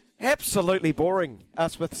 Absolutely boring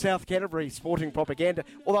us with South Canterbury sporting propaganda.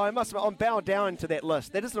 Although I must admit, I'm bowing down to that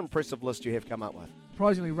list. That is an impressive list you have come up with.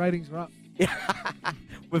 Surprisingly, ratings are up.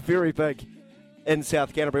 We're very big in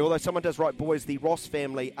South Canterbury. Although someone does write, boys, the Ross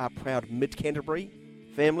family are proud Mid-Canterbury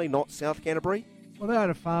family, not South Canterbury. Well, they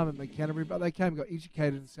had a farm in Mid-Canterbury, but they came and got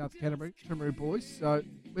educated in South Canterbury, Timaru boys. So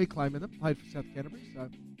we're claiming them. Played for South Canterbury, so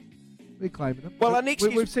we're claiming them. Well,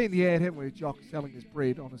 we've seen the ad, haven't we? Jock selling his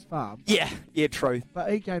bread on his farm. Yeah, true.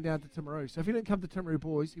 But he came down to Timaru. So if he didn't come to Timaru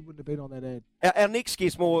boys, he wouldn't have been on that ad. Our next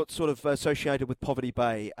guest, more sort of associated with Poverty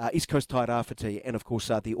Bay, East Coast Tairāwhiti, and of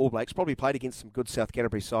course the All Blacks, probably played against some good South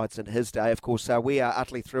Canterbury sides in his day. Of course, we are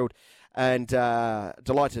utterly thrilled and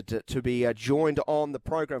delighted to be joined on the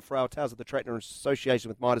program for our Tales of the Tractor in association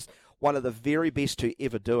with Midas, one of the very best to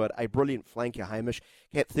ever do it, a brilliant flanker, Hamish.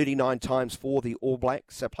 Capped 39 times for the All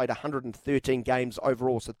Blacks, played 113 games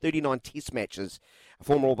overall, so 39 test matches. A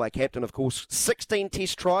former All Black captain, of course, 16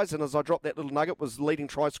 test tries, and as I dropped that little nugget, was leading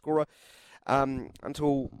try scorer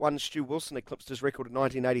until one Stu Wilson eclipsed his record in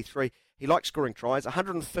 1983. He liked scoring tries,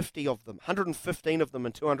 115 of them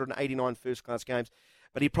in 289 first-class games.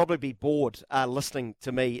 But he'd probably be bored listening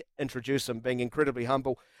to me introduce him, being incredibly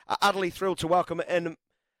humble. Utterly thrilled to welcome in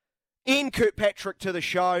Ian Kirkpatrick to the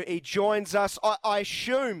show. He joins us, I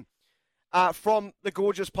assume, from the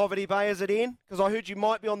gorgeous Poverty Bay, is it, Ian? Because I heard you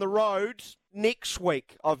might be on the road next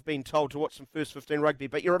week, I've been told, to watch some First 15 rugby.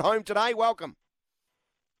 But you're at home today. Welcome.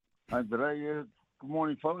 Home today, yeah. Good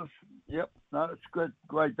morning, fellas. Yep, no, it's good.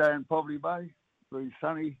 Great day in Poverty Bay. Very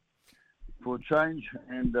sunny for a change.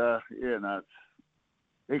 And,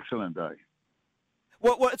 it's excellent day.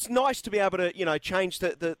 Well, it's nice to be able to, change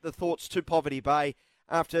the thoughts to Poverty Bay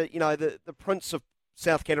after, the Prince of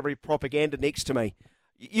South Canterbury propaganda next to me.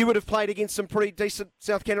 You would have played against some pretty decent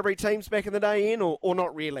South Canterbury teams back in the day, Ian, or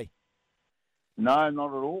not really? No, not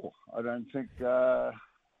at all. I don't think I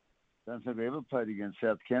ever played against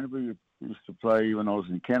South Canterbury. We used to play when I was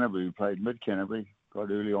in Canterbury. We played Mid-Canterbury quite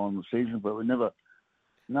early on in the season, but we never...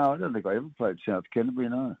 No, I don't think I ever played South Canterbury,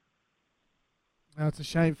 no. Oh, it's a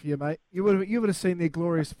shame for you, mate. You would have seen their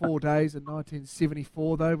glorious 4 days in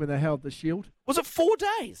 1974, though, when they held the Shield. Was it 4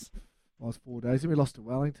 days? It was 4 days, and we lost to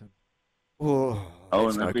Wellington. Oh,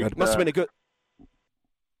 that's no good. Must have been a good...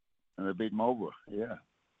 And they beat Marlborough, yeah.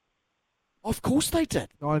 Of course they did.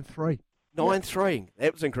 9-3. 9-3.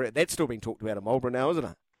 That was incorrect. That's still being talked about in Marlborough now, isn't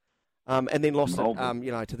it? And then lost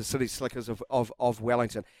it, to the City Slickers of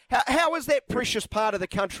Wellington. How is that precious part of the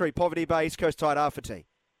country, Poverty Bay, East Coast Tairāwhiti?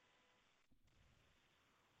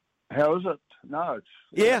 How is it? No,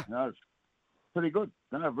 it's pretty good.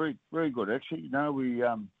 No, very, very good actually. No, we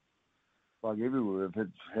like everywhere we've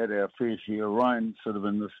had our fair share of rain, sort of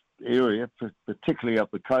in this area, particularly up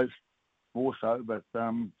the coast, more so. But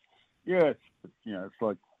it's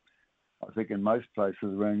like I think in most places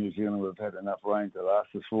around New Zealand we've had enough rain to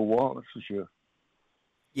last us for a while. That's for sure.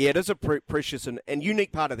 Yeah, it is a precious and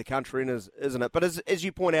unique part of the country, isn't it? But as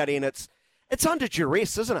you point out, Ian, it's under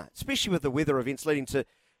duress, isn't it? Especially with the weather events leading to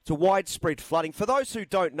widespread flooding. For those who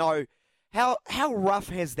don't know, how rough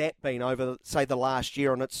has that been over, say, the last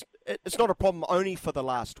year? And it's not a problem only for the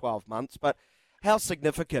last 12 months, but how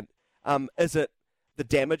significant is it, the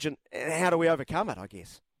damage, and how do we overcome it, I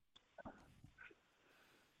guess?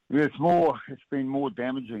 Yeah, it's been more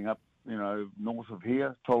damaging up, north of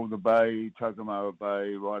here, Tolga Bay, Tokomawa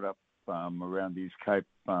Bay, right up around the East Cape.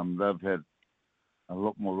 They've had a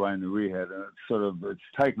lot more rain than we had, and it's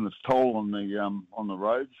taken its toll on the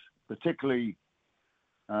roads, particularly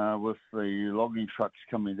with the logging trucks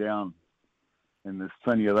coming down, and there's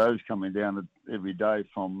plenty of those coming down every day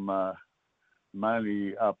from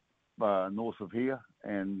mainly up north of here,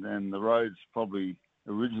 and the roads probably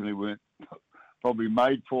originally weren't probably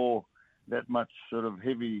made for that much sort of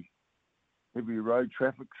heavy road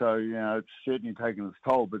traffic. So it's certainly taken its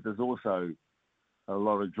toll, but there's also a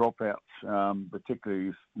lot of dropouts,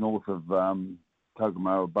 particularly north of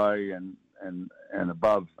Tokomawa Bay and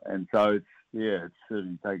above, and so it's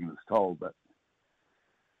certainly taken its toll. But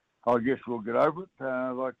I guess we'll get over it,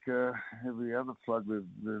 like every other flood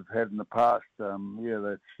we've had in the past.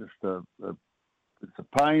 That's just it's a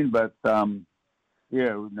pain, but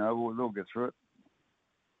we'll get through it.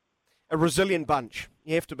 A resilient bunch,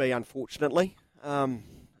 you have to be, unfortunately.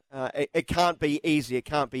 It can't be easy. It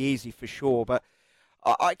can't be easy for sure. But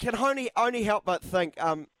I can only help but think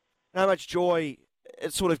how much joy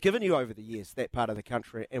it's sort of given you over the years, that part of the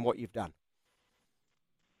country, and what you've done.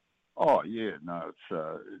 Oh yeah, no,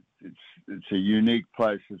 it's a unique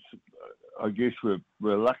place. I guess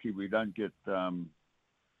we're lucky we don't get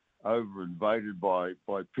over invaded by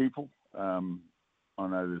people. I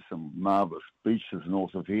know there's some marvellous beaches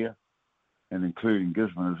north of here, and including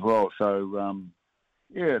Gisborne as well. So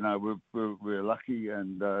yeah, no, we're lucky,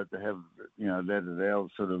 and to have that at our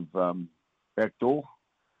sort of back door,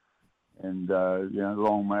 and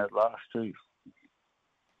long may it last too.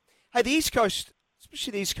 Hey, the East Coast,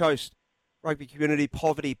 especially the East Coast rugby community,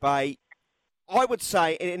 Poverty Bay, I would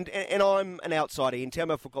say, and I'm an outsider, and tell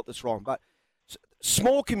me if I've got this wrong, but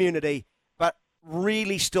small community, but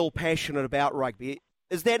really still passionate about rugby.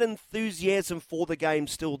 Is that enthusiasm for the game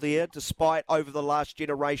still there, despite over the last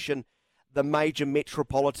generation, the major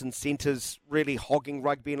metropolitan centres really hogging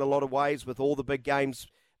rugby in a lot of ways, with all the big games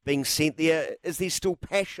being sent there? Is there still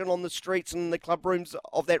passion on the streets and the club rooms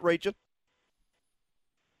of that region?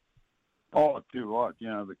 Oh, too right.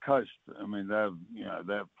 The coast. I mean,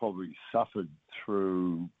 they've probably suffered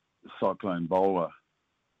through Cyclone Bowler,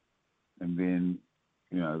 and then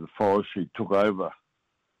the forestry took over,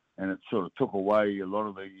 and it sort of took away a lot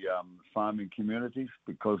of the farming communities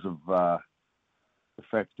because of the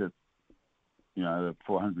fact that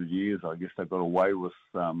for 100 years, I guess they got away with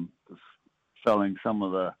felling some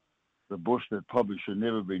of the bush that probably should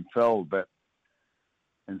never have been felled,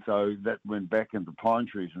 and so that went back into pine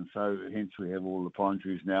trees, and so hence we have all the pine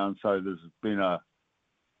trees now, and so there's been an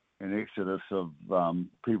exodus of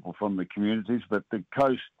people from the communities, but the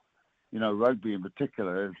coast, rugby in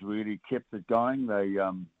particular, has really kept it going. They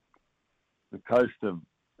the coast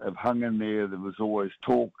have hung in there. There was always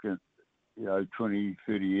talk, 20,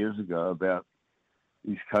 30 years ago about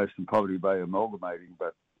East Coast and Poverty Bay amalgamating,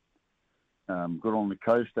 but good on the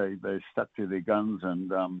coast. They stuck to their guns,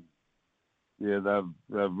 and they've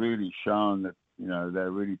really shown that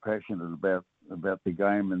they're really passionate about the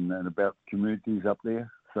game and about communities up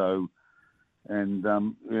there. So, and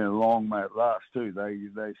long may it last too.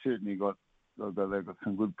 They certainly they've got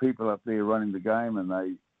some good people up there running the game, and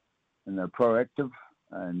they're proactive,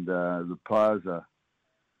 and the players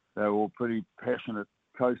they're all pretty passionate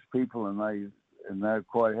coast people, and they're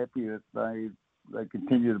quite happy that they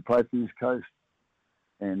continue to play for the East Coast,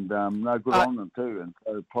 and no good on them too. And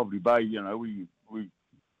so Poverty Bay,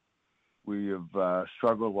 we have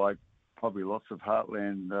struggled like probably lots of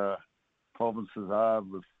heartland provinces are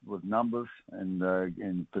with numbers, and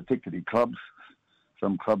particularly clubs.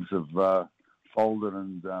 Some clubs have folded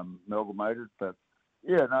and amalgamated, but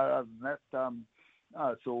yeah, no, other than that, no,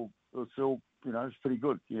 it's all it's pretty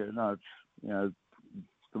good. Yeah, no, it's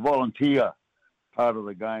the volunteer part of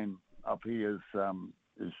the game up here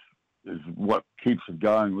is what keeps it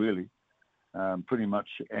going, really. Pretty much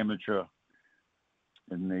amateur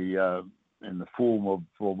in the form of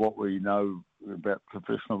what we know about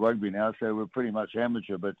professional rugby now. So we're pretty much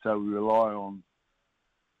amateur, but so we rely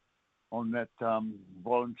on that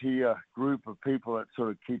volunteer group of people that sort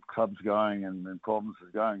of keep clubs going and provinces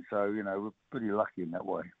going. So we're pretty lucky in that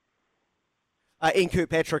way. Ian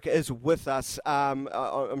Kirkpatrick is with us.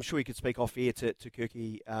 I'm sure you could speak off air to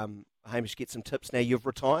Kirky, Hamish, get some tips now. You've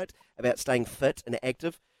retired, about staying fit and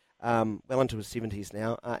active, well into his 70s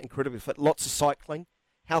now, incredibly fit, lots of cycling,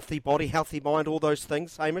 healthy body, healthy mind, all those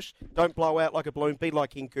things, Hamish. Don't blow out like a balloon, be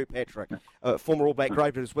like Ian Kirkpatrick, former All Black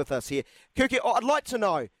Great, is with us here. Kirky, I'd like to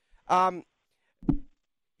know,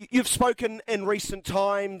 you've spoken in recent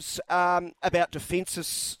times about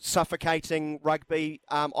defences suffocating rugby.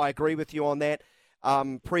 I agree with you on that.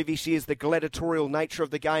 Previous years, the gladiatorial nature of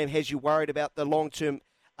the game has you worried about the long-term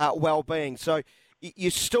well-being. So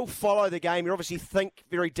you still follow the game. You obviously think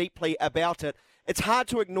very deeply about it. It's hard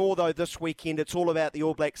to ignore, though, this weekend. It's all about the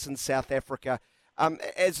All Blacks in South Africa.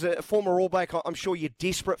 As a former All Black, I'm sure you're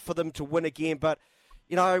desperate for them to win again, but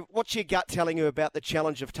what's your gut telling you about the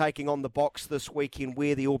challenge of taking on the Box this weekend,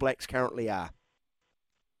 where the All Blacks currently are?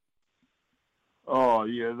 Oh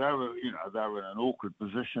yeah, they were in an awkward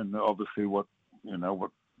position. Obviously, what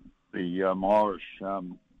the Irish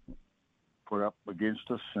put up against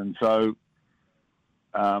us, and so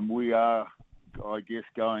we are, I guess,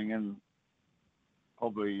 going in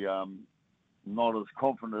probably not as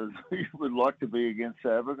confident as we would like to be against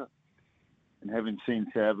South Africa. And having seen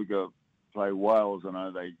South Africa play Wales, I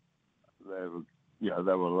know they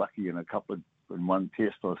were lucky in one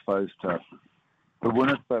test, I suppose, to win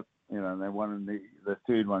it, but they won in the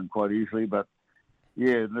third one quite easily. But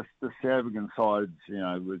the South African sides,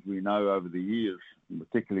 as we know over the years,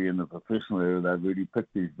 particularly in the professional area, they've really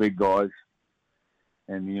picked these big guys,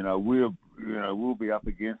 and we'll be up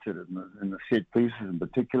against it in the set pieces in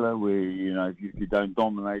particular, where if you don't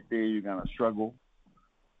dominate there, you're going to struggle,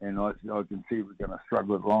 and I can see we're going to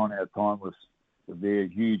struggle at line out time with their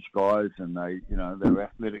huge guys, and they're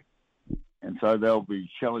athletic, and so they'll be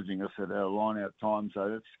challenging us at our line out time. So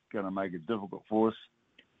that's going to make it difficult for us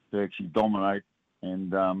to actually dominate.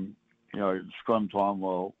 And scrum time,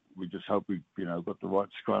 well, we just hope we got the right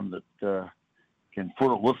scrum that can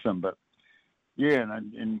foot it with them. But yeah,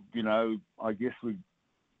 and I guess who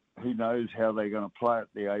knows how they're going to play at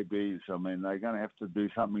the ABs. I mean, they're going to have to do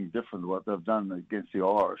something different to what they've done against the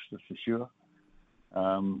Irish, that's for sure.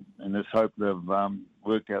 And let's hope they've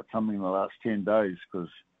worked out something in the last 10 days, because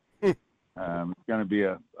it's going to be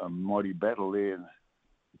a mighty battle there at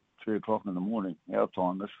 3 o'clock in the morning, our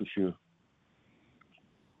time, that's for sure.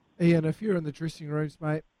 Ian, if you're in the dressing rooms,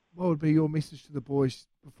 mate, what would be your message to the boys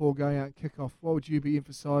before going out and kick off? What would you be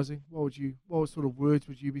emphasising? What sort of words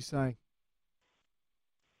would you be saying?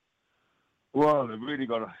 Well, they've really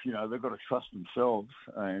got to, they've got to trust themselves,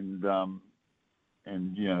 and that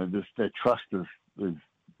trust is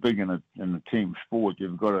big in a team sport.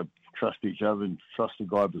 You've got to trust each other and trust the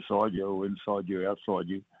guy beside you or inside you, outside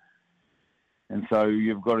you. And so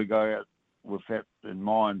you've got to go out with that in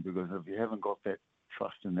mind, because if you haven't got that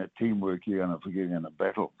trust in that teamwork, you're going to forget in a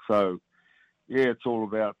battle. So, yeah, it's all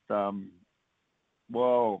about,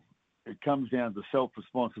 it comes down to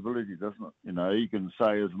self-responsibility, doesn't it? You can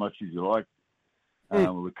say as much as you like,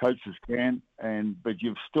 the coaches can, but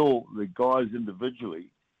the guys individually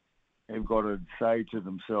have got to say to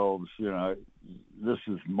themselves, this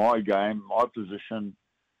is my game, my position.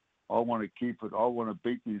 I want to keep it. I want to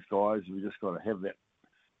beat these guys. We just got to have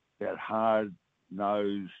that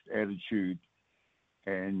hard-nosed attitude.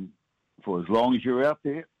 And for as long as you're out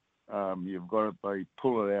there, you've got to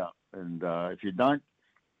pull it out. And if you don't,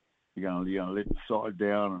 you're going to let the side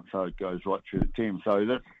down, and so it goes right through the team. So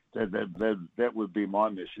that would be my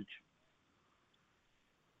message.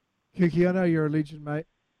 Kiki, I know you're a legend, mate,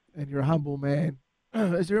 and you're a humble man.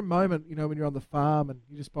 Is there a moment, when you're on the farm and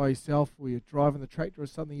you're just by yourself, or you're driving the tractor or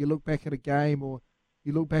something, you look back at a game, or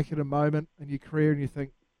you look back at a moment in your career and you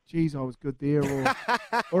think, geez, I was good there,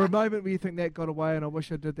 or a moment where you think that got away and I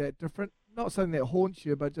wish I did that different? Not something that haunts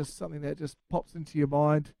you, but just something that just pops into your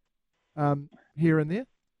mind here and there?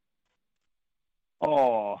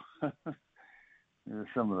 Oh,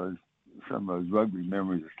 some of those rugby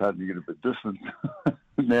memories are starting to get a bit distant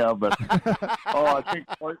now. But I think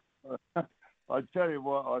I tell you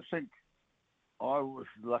what, I think I was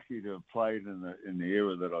lucky to have played in the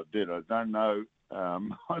era that I did. I don't know.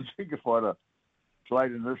 I think if I'd have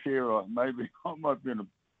played in this era, maybe I might be in a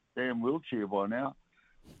damn wheelchair by now.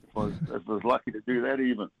 If I was lucky to do that,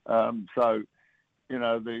 even. So,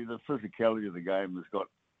 the physicality of the game has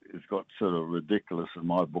got sort of ridiculous in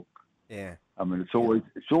my book. Yeah. I mean, it's always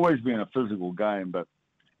been a physical game, but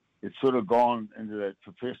it's sort of gone into that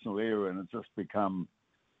professional era, and it's just become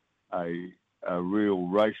a real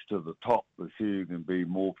race to the top to see who can be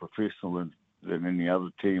more professional than any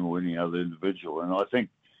other team or any other individual. And I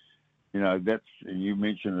think, and you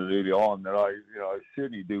mentioned it early on, that I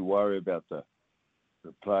certainly do worry about the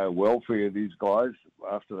player welfare of these guys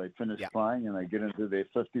after they finish playing and they get into their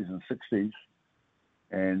 50s and 60s,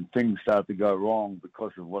 and things start to go wrong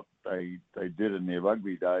because of what they did in their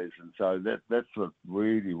rugby days. And so that's what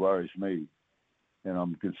really worries me. And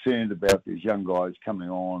I'm concerned about these young guys coming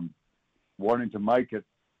on, wanting to make it,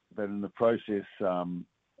 but in the process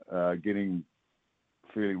getting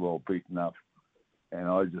fairly well beaten up. And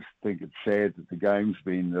I just think it's sad that the game's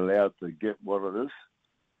been allowed to get what it is.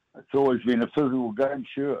 It's always been a physical game,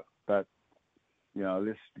 sure, but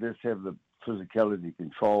let's have the physicality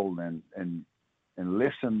controlled and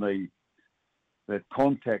lessen that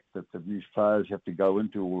contact that these players have to go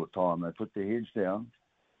into all the time. They put their heads down,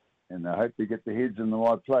 and they hope they get their heads in the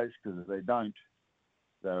right place, because if they don't,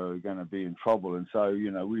 they're going to be in trouble. And so,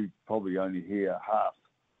 we probably only hear half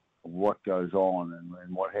of what goes on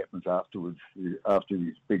and what happens afterwards, after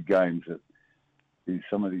these big games,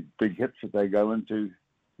 some of these big hits that they go into.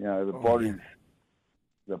 The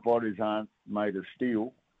bodies aren't made of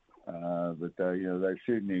steel, but they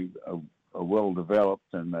certainly are well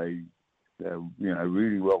developed, and they're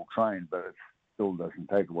really well trained. But it still doesn't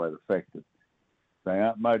take away the fact that they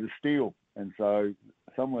aren't made of steel, and so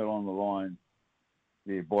somewhere along the line,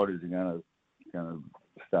 their bodies are going to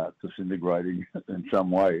start disintegrating in some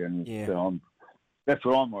way, and that's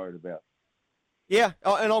what I'm worried about. Yeah,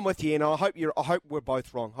 and I'm with you, and I hope we're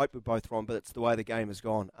both wrong. But it's the way the game has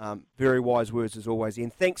gone. Very wise words as always, Ian.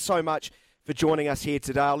 Thanks so much for joining us here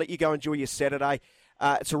today. I'll let you go enjoy your Saturday.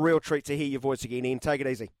 It's a real treat to hear your voice again, Ian. Take it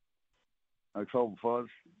easy. No trouble, fellas.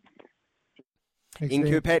 Ian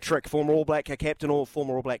Kirkpatrick, former All Black captain or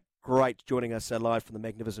former All Black great, joining us live from the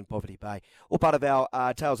magnificent Poverty Bay. All part of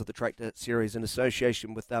our Tales of the Tractor series in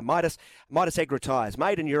association with Midas. Midas Agri Tyres,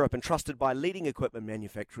 made in Europe and trusted by leading equipment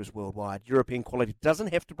manufacturers worldwide. European quality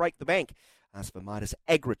doesn't have to break the bank. Ask for Midas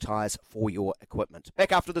Agri Tyres for your equipment.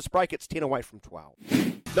 Back after this break, it's 10 away from 12.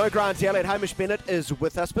 No Grant Elliott. Hamish Bennett is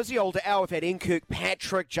with us. Busy old hour. We've had Ian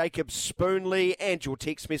Kirkpatrick, Jacob Spoonley, and your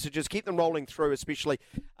text messages. Keep them rolling through, especially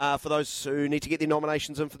for those who need to get their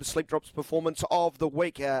nominations in for the Sleep Drops Performance of the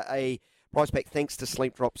Week. A prize pack thanks to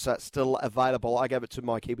Sleep Drops still available. I gave it to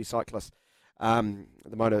my Kiwi cyclist, the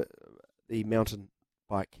mountain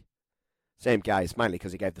bike, Sam Gaze, mainly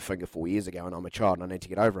because he gave the finger 4 years ago and I'm a child and I need to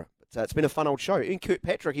get over it. But it's been a fun old show. Ian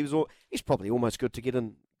Kirkpatrick, he's probably almost good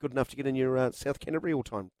enough to get in your South Canterbury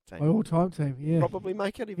all-time team. My all-time team, yeah. Probably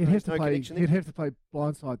make it. He'd have to play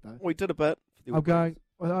blindside, though. We did a bit. I'm going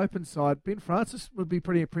with open side. Ben Francis would be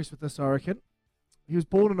pretty impressed with this, I reckon. He was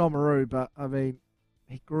born in Oamaru, but, I mean,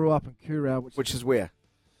 he grew up in Kurau. Which is where?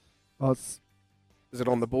 Well, is it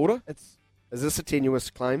on the border? Is this a tenuous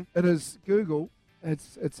claim? It is. Google.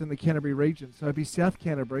 It's in the Canterbury region. So it'd be South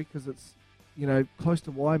Canterbury because it's, close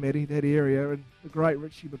to Waimate, that area. And the great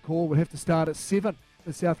Richie McCaw would have to start at 7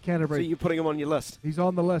 for South Canterbury. So you're putting him on your list? He's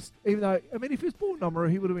on the list. Even though, if he was born in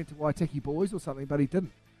Oamaru, he would have went to Waitaki Boys or something, but he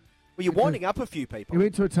didn't. Well, you're winding up a few people. He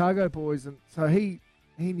went to Otago Boys, and so he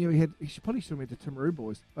knew he should probably have went to Timaru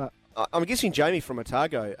Boys. But I'm guessing Jamie from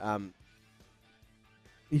Otago,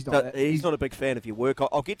 he's not a big fan of your work.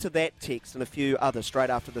 I'll get to that text and a few others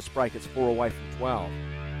straight after this break. It's 4 away from 12.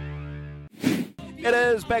 It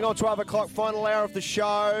is bang on 12 o'clock, final hour of the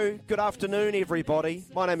show. Good afternoon, everybody.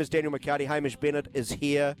 My name is Daniel McCarty. Hamish Bennett is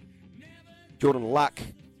here. Jordan Luck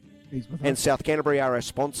and South Canterbury are our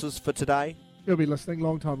sponsors for today. He'll be listening,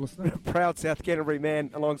 long-time listener. Proud South Canterbury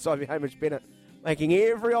man alongside me, Hamish Bennett, making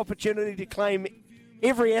every opportunity to claim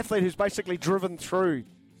every athlete who's basically driven through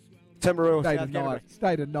Timaru.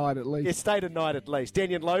 Stayed a night at least. Yeah, stayed a night at least.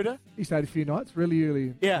 Daniel Loader? He stayed a few nights really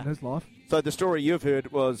early in his life. So the story you've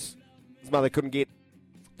heard was his mother couldn't get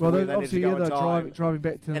obviously, driving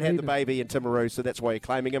back to and had the baby in Timaru, so that's why you're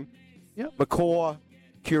claiming him. Yep. Macaw,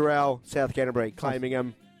 Kurau, South Canterbury, claiming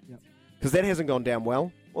him. Because that hasn't gone down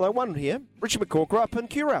well. Well, they won here. Richie McCaw grew up in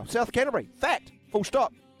Kurau, South Canterbury. Fact. Full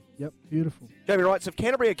stop. Yep, beautiful. Jamie writes, if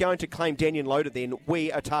Canterbury are going to claim Daniel Loader, then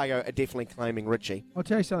we, Otago, are definitely claiming Richie. I'll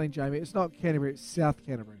tell you something, Jamie. It's not Canterbury, it's South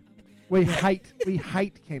Canterbury. We hate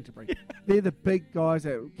Canterbury. They're the big guys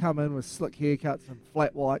that come in with slick haircuts and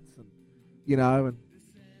flat whites and, and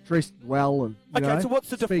dressed well and, so what's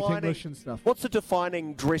the speak defining English and stuff. What's the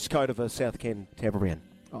defining dress code of a South Canterburyan?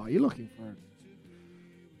 Oh, you're looking for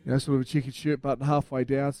sort of a checkered shirt button halfway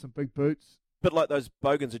down, some big boots. Bit like those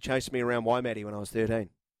bogans who chased me around Waimate when I was 13.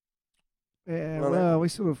 Yeah, well,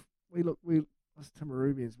 us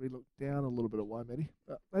Timarubians, we look down a little bit at Waimate.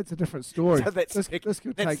 But that's a different story. So that's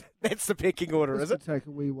the pecking order, is it? This could take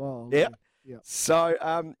a wee while. Yeah. Yeah.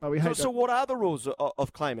 So, so what are the rules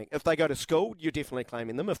of claiming? If they go to school, you're definitely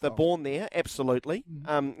claiming them. If they're born there, absolutely.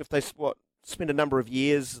 If they spend a number of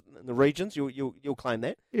years in the regions, you'll claim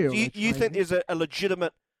that. Yeah, so you think there's a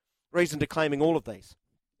legitimate reason to claiming all of these?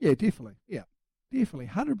 Yeah, definitely. Yeah, definitely,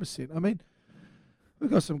 100%. I mean, we've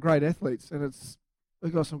got some great athletes, and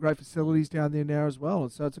we've got some great facilities down there now as well,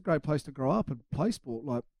 and so it's a great place to grow up and play sport.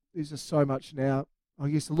 Like, there's just so much now. I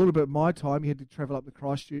guess a little bit of my time, you had to travel up to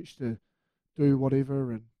Christchurch to do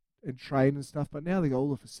whatever and train and stuff, but now they got all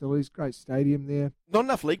the facilities, great stadium there. Not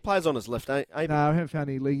enough league players on his list, eh? No, I haven't found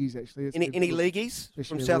any leagueies actually. Any leagueies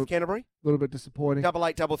from South Canterbury? A little bit disappointing.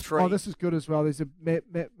 8, 3. Oh, this is good as well. There's a Matt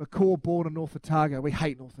McCaw born in North Otago. We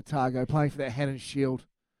hate North Otago, playing for that Hannon Shield.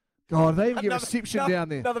 God, they even get reception down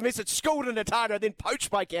there. Another message, schooled in Otago, then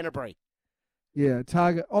poached by Canterbury. Yeah,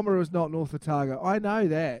 Otago. Oamaru is not North Otago. I know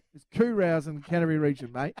that. It's Kurau's in the Canterbury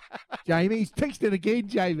region, mate. Jamie, he's fixed it again,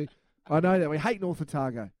 Jamie. I know that. We hate North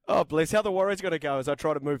Otago. Oh, bless. How the Warriors going to go as I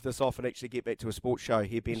try to move this off and actually get back to a sports show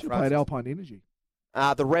here, Ben Francis. Played Alpine Energy.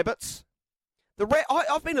 The Rabbits.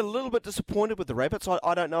 I've been a little bit disappointed with the Rabbits.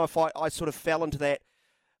 I don't know if I sort of fell into that,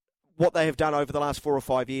 what they have done over the last 4 or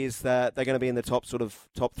 5 years. They're going to be in the top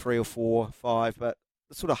 3 or 4, 5, but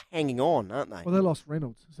they're sort of hanging on, aren't they? Well, they lost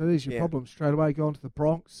Reynolds. So there's your problem straight away. Gone to the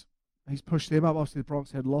Bronx. He's pushed them up. Obviously, the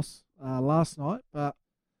Bronx had loss last night, but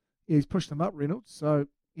he's pushed them up, Reynolds. So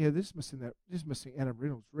they're just missing Adam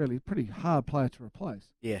Reynolds. Really, pretty hard player to replace.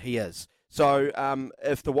 Yeah, he is. So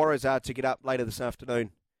if the Warriors are to get up later this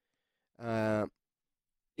afternoon, 5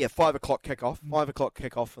 o'clock kickoff. 5 o'clock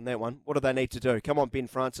kickoff on that one. What do they need to do? Come on, Ben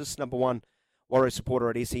Francis, number one Warriors supporter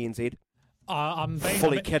at SENZ. I'm being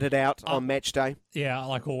fully kitted out on match day. Yeah,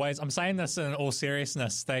 like always. I'm saying this in all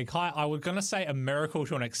seriousness. I was going to say a miracle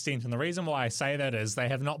to an extent, and the reason why I say that is they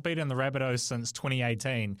have not beaten the Rabbitohs since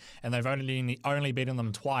 2018, and they've only beaten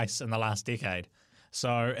them twice in the last decade.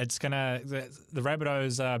 So it's the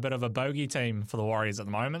Rabbitohs are a bit of a bogey team for the Warriors at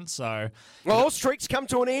the moment. So all streaks come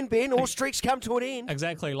to an end, Ben. All streaks come to an end.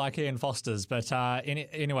 Exactly, like Ian Foster's. But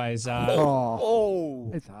anyways,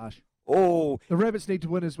 it's harsh. Oh, the Rabbits need to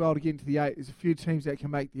win as well to get into the 8. There's a few teams that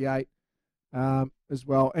can make the 8 as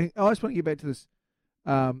well. And I just want to get back to this.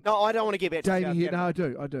 No, I don't want to get back to Jamie here. No, I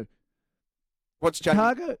do. What's Jamie?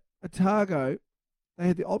 Otago, they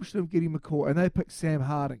had the option of getting McCaw, and they picked Sam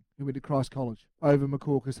Harding, who went to Christ College, over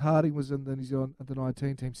McCaw, because Harding was in the New Zealand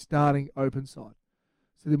under-19 team starting open side.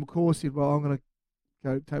 So then McCaw said, well, I'm going to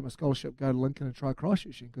go take my scholarship, go to Lincoln and try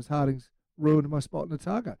Christchurch, because Harding's ruined my spot in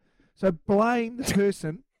Otago. So blame the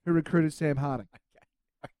person who recruited Sam Harding.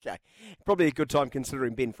 Okay. Probably a good time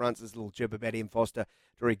considering Ben Francis' little jib about Ian Foster,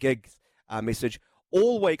 Drew Giggs' message.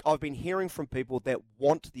 All week I've been hearing from people that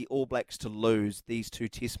want the All Blacks to lose these 2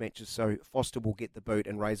 test matches so Foster will get the boot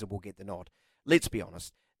and Razor will get the nod. Let's be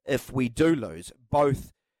honest. If we do lose,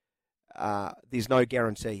 both, there's no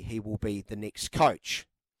guarantee he will be the next coach.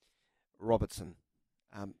 Robertson.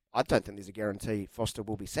 I don't think there's a guarantee Foster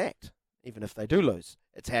will be sacked, even if they do lose.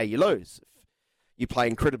 It's how you lose. You play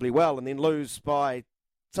incredibly well and then lose by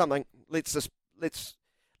something. Let's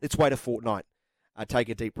wait a fortnight. Take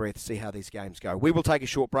a deep breath, see how these games go. We will take a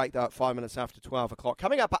short break, though, at 5 minutes after 12 o'clock.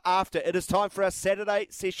 Coming up after, it is time for our Saturday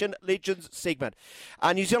Session Legends segment.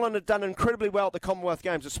 New Zealand have done incredibly well at the Commonwealth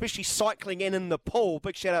Games, especially cycling and in the pool.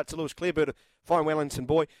 Big shout out to Lewis Clarebird, a fine Wellington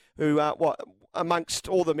boy, who, amongst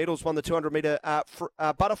all the medals, won the 200-metre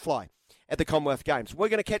butterfly at the Commonwealth Games. We're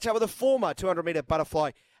going to catch up with a former 200-metre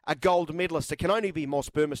butterfly a gold medalist. It can only be Moss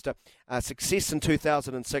Burmester. Success in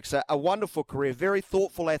 2006. A wonderful career, very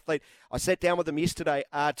thoughtful athlete. I sat down with him yesterday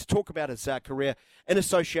to talk about his career in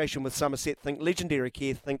association with Somerset. Think legendary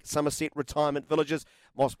care, think Somerset Retirement Villages.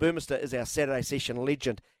 Moss Burmester is our Saturday Session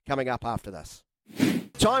legend coming up after this.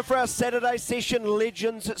 Time for our Saturday Session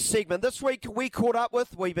Legends segment. This week we caught up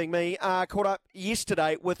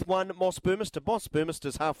yesterday with one Moss Burmester. Moss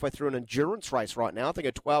Burmester's halfway through an endurance race right now. I think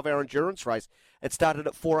a 12-hour endurance race. It started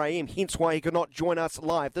at 4 a.m, hence why he could not join us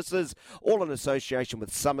live. This is all in association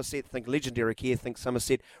with Somerset. Think legendary care, think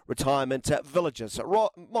Somerset Retirement Villages.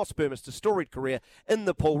 Moss Burmester's storied career in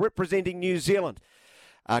the pool, representing New Zealand.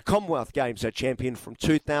 Commonwealth Games champion from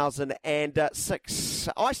 2006.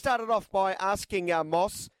 I started off by asking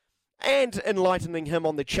Moss and enlightening him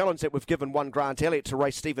on the challenge that we've given one Grant Elliott to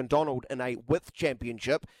race Stephen Donald in a width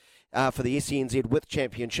championship for the SENZ width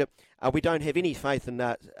championship. We don't have any faith in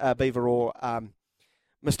Beaver or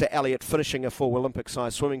Mr. Elliott finishing a full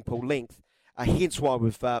Olympic-sized swimming pool length. Hence why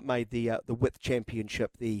we've made the width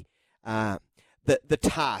championship the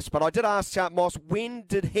task. But I did ask Moss, when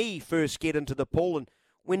did he first get into the pool, and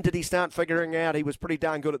when did he start figuring out he was pretty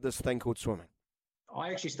darn good at this thing called swimming?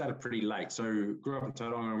 I actually started pretty late. So grew up in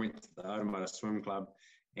Tauranga, I went to the Otamoto Swim Club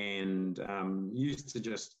and used to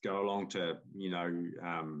just go along to,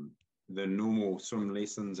 the normal swim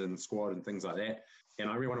lessons and squad and things like that. And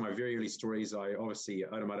I remember one of my very early stories, obviously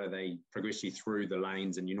at Otamoto, they progress you through the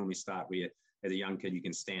lanes and you normally start where, as a young kid, you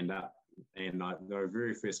can stand up. And the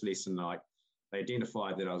very first lesson, they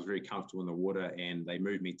identified that I was very comfortable in the water and they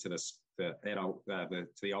moved me to the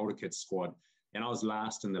older kids squad. And I was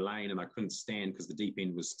last in the lane and I couldn't stand because the deep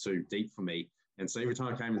end was too deep for me. And so every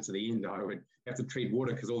time I came into the end, I would have to tread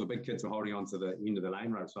water because all the big kids were holding on to the end of the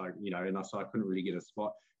lane rope. So, so I couldn't really get a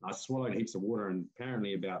spot. I swallowed heaps of water, and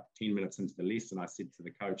apparently about 10 minutes into the lesson, I said to the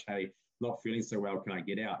coach, hey, not feeling so well, can I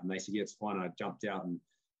get out? And they said, yeah, it's fine. I jumped out and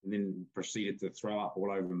then proceeded to throw up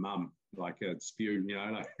all over mum, like a spew,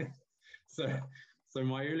 So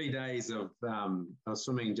my early days of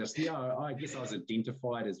swimming, I guess I was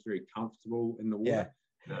identified as very comfortable in the water,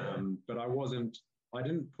 but I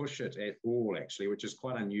didn't push it at all, actually, which is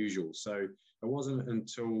quite unusual. So it wasn't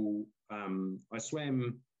until I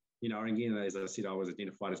swam, and again, as I said, I was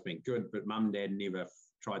identified as being good, but mum and dad never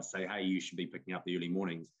tried to say, hey, you should be picking up the early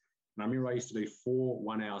mornings. And I remember I used to do 4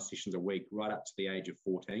 one-hour sessions a week right up to the age of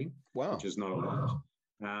 14, which is not a lot.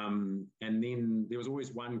 And then there was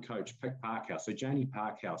always one coach, Pick Parkhouse. So Janie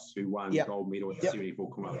Parkhouse, who won gold medal at the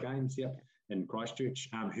 74 Commonwealth Games in Christchurch.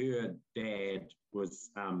 Her dad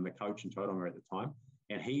was the coach in Tauranga at the time.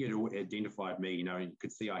 And he had identified me, you know, and you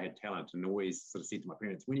could see I had talent, and always sort of said to my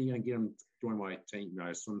parents, when are you going to get him to join my team, you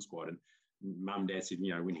know, swim squad? And mum and dad said,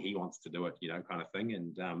 you know, when he wants to do it, you know, kind of thing.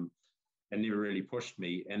 And never really pushed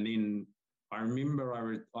me. And then I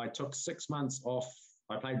remember I took 6 months off.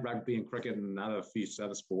 I played rugby and cricket and a few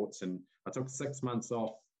other sports. And I took 6 months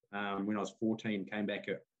off when I was 14, came back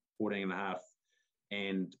at 14 and a half.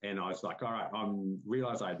 And I was like, all right, I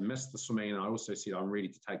realised I had missed the swimming. And I also said, I'm ready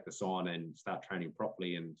to take this on and start training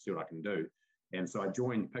properly and see what I can do. And so I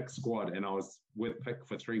joined Pick's squad, and I was with Pick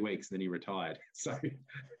for 3 weeks, and then he retired. So he...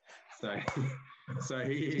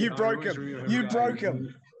 You broke him. You broke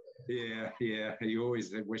him. Yeah. He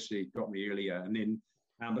always wished he got me earlier. And then,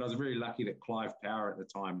 but I was very lucky that Clive Power at the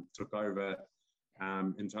time took over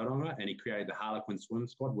in Tauranga, and he created the Harlequin Swim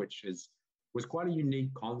Squad, which was quite a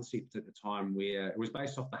unique concept at the time, where it was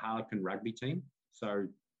based off the Harlequin rugby team. So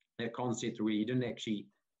that concept where you didn't actually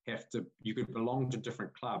you could belong to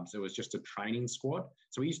different clubs. It was just a training squad.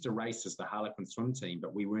 So we used to race as the Harlequin swim team,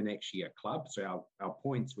 but we weren't actually a club. So our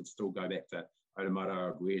points would still go back to Otamoto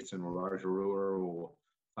or Guertin or Rotorua or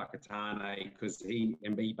Whakatane, because he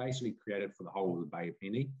basically created for the whole of the Bay of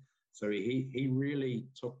Plenty. So he really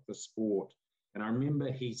took the sport. And I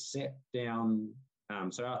remember he sat down,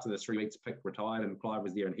 so after the 3 weeks, Pick retired and Clive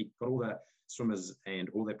was there, and he got all the swimmers and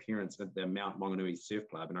all their parents at the Mount Maunganui Surf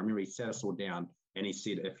Club. And I remember he sat us all down and he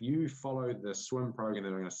said, if you follow the swim program that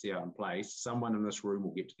I'm going to see out in place, someone in this room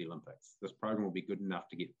will get to the Olympics. This program will be good enough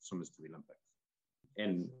to get swimmers to the Olympics.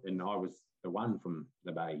 And I was the one from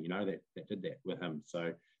the Bay, you know, that did that with him.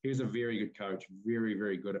 So he was a very good coach, very,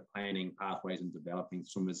 very good at planning pathways and developing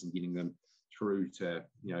swimmers and getting them through to,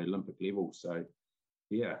 you know, Olympic level. So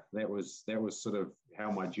yeah, that was sort of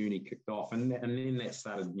how my journey kicked off. And then that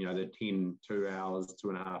started, you know, the 10, 2 hours,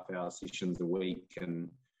 2.5 hour sessions a week, and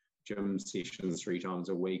gym sessions 3 times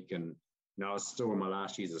a week. And, you know, I was still in my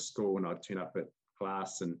last years of school, and I'd turn up at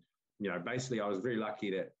class. And, you know, basically I was very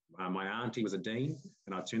lucky that my auntie was a dean,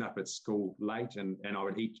 and I'd turn up at school late, and I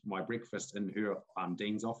would eat my breakfast in her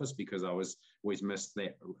dean's office, because I always missed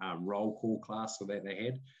that roll call class that they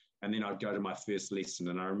had. And then I'd go to my first lesson.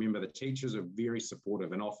 And I remember the teachers were very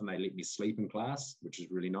supportive, and often they let me sleep in class, which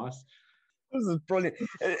is really nice. This is brilliant.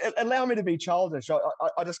 Allow me to be childish.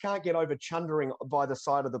 I just can't get over chundering by the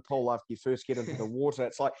side of the pool after you first get into the water.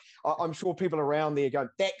 It's like, I'm sure people around there go,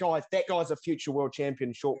 that guy's a future world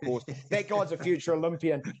champion short course. That guy's a future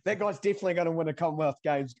Olympian. That guy's definitely going to win a Commonwealth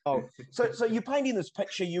Games gold. So you're painting this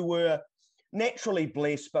picture. You were naturally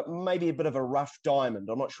blessed, but maybe a bit of a rough diamond.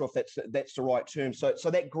 I'm not sure if that's the right term. So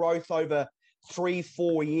that growth over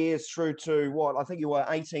 3-4 years through to what, I think you were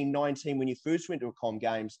 18, 19 when you first went to a Com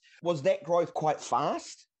Games. Was that growth quite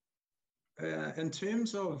fast? In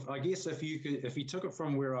terms of, I guess if you took it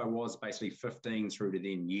from where I was basically 15 through to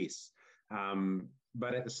then, yes.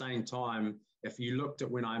 But at the same time, if you looked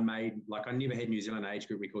at when I made, like I never had New Zealand age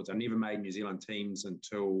group records. I never made New Zealand teams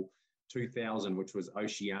until 2000, which was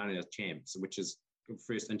Oceania champs, which is the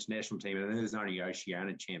first international team. And there's only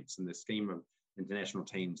Oceania champs in the scheme of international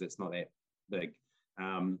teams. It's not that big.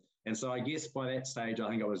 And so I guess by that stage, I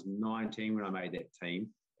think I was 19 when I made that team.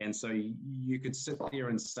 And so you could sit there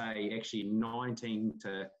and say, actually 19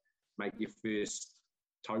 to make your first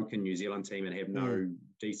token New Zealand team and have no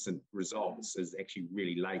decent results is actually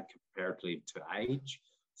really late comparatively to age.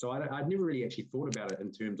 So I'd never really actually thought about it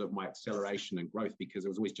in terms of my acceleration and growth, because it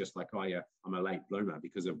was always just like, oh yeah, I'm a late bloomer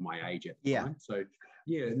because of my age at the time. So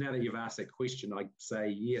yeah, now that you've asked that question, I'd say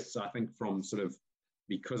yes. I think from sort of,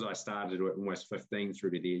 because I started at almost 15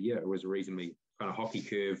 through to there, yeah, it was a reasonably kind of hockey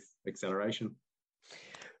curve acceleration.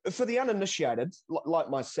 For the uninitiated, like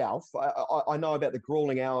myself, I know about the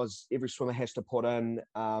grueling hours every swimmer has to put in,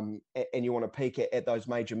 and you want to peak at those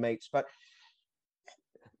major meets. But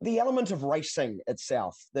the element of racing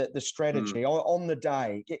itself, the strategy on the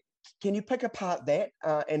day, can you pick apart that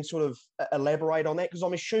and sort of elaborate on that? Because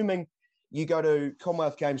I'm assuming you go to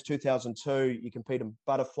Commonwealth Games 2002, you compete in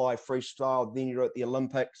butterfly freestyle, then you're at the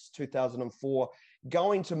Olympics 2004,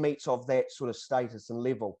 going to meets of that sort of status and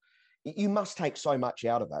level. You must take so much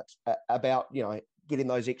out of it about, you know, getting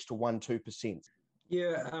those extra 1-2%.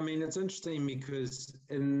 Yeah, I mean, it's interesting because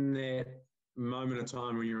in that moment of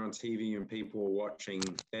time when you're on TV and people are watching,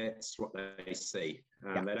 that's what they see.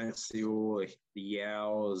 They don't see all the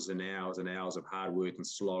hours and hours and hours of hard work and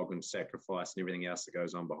slog and sacrifice and everything else that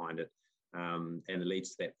goes on behind it. And it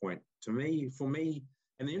leads to that point. For me,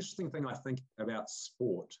 And the interesting thing I think about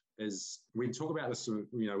sport is we talk about this,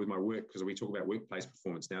 with my work, because we talk about workplace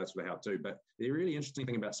performance now, that's how I do. But the really interesting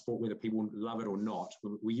thing about sport, whether people love it or not,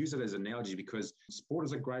 we use it as an analogy because sport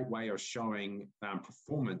is a great way of showing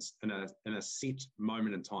performance in a set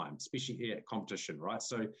moment in time, especially at competition, right?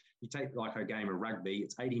 So you take like a game of rugby,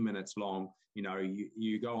 it's 80 minutes long.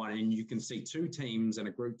 You go on and you can see two teams and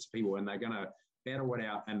a group of people, and they're going to battle it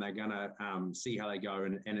out, and they're going to see how they go.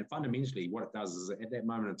 And fundamentally, what it does is at that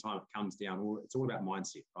moment in time, it comes down. It's all about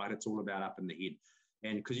mindset, right? It's all about up in the head.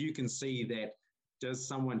 And because you can see that, does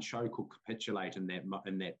someone choke or capitulate in that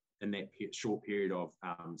short period of?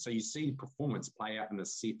 So you see performance play out in the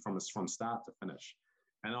set from start to finish.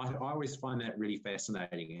 And I always find that really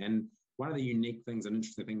fascinating. And one of the unique things and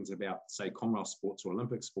interesting things about, say, Commonwealth sports or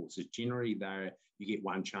Olympic sports is generally you get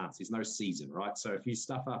one chance. There's no season, right? So if you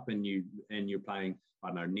stuff up and you're playing,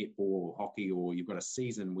 I don't know, netball or hockey, or you've got a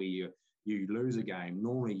season where you lose a game,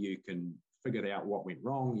 normally you can figure out what went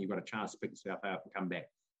wrong. You've got a chance to pick yourself up and come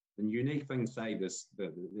back. The unique thing, say,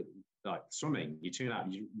 like swimming, you turn up,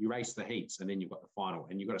 you race the heats, and then you've got the final,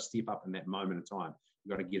 and you've got to step up in that moment of time.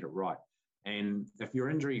 You've got to get it right. And if you're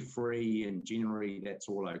injury-free and generally that's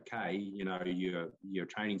all okay, your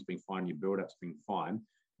training's been fine, your build-up's been fine.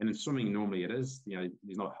 And in swimming, normally it is,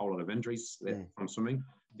 there's not a whole lot of injuries from swimming.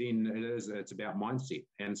 Then it's about mindset.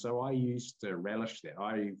 And so I used to relish that.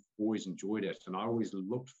 I always enjoyed it. And I always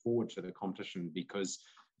looked forward to the competition because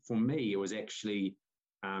for me, it was actually,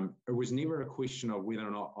 it was never a question of whether or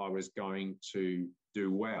not I was going to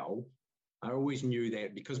do well. I always knew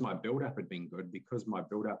that because my build-up had been good, because my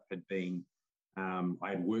build-up had been, I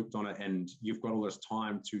had worked on it, and you've got all this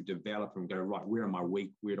time to develop and go, right, where am I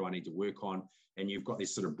weak? Where do I need to work on? And you've got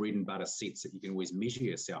these sort of bread and butter sets that you can always measure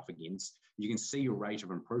yourself against. You can see your rate of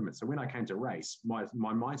improvement. So when I came to race, my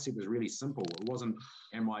mindset was really simple. It wasn't,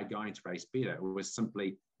 am I going to race better? It was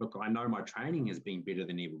simply, look, I know my training has been better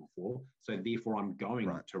than ever before, so therefore I'm going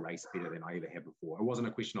to race better than I ever have before. It wasn't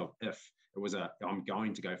a question of if, it was I'm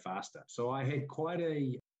going to go faster. So I had quite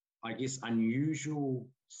a, I guess, unusual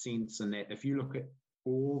sense in that if you look at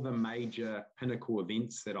all the major pinnacle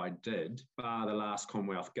events that I did, bar the last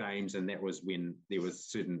Commonwealth Games, and that was when there was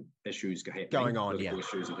certain issues going on,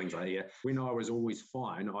 issues and things like that. When I was always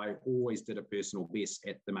fine, I always did a personal best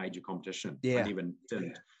at the major competition. I never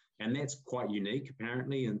didn't. And that's quite unique,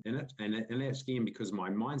 apparently, in it. And that's, again, because my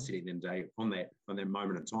mindset at the end of the day on that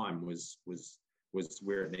moment in time was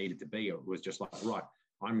where it needed to be. It was just like, right,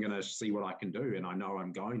 I'm going to see what I can do, and I know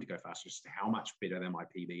I'm going to go faster. Just how much better than my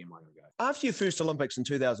PB am I going to go? After your first Olympics in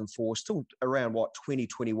 2004, still around,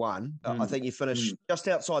 2021, I think you finished just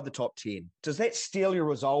outside the top 10. Does that steel your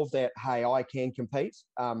resolve that, hey, I can compete,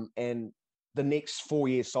 and the next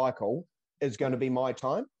 4-year cycle is going to be my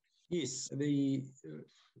time? Yes.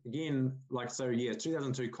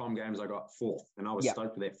 2002 Com Games, I got 4th, and I was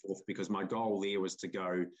stoked with that 4th because my goal there was to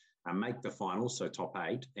go make the final, so top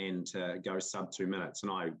 8, and go sub 2 minutes.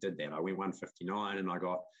 And I did that. I went 1:59 and I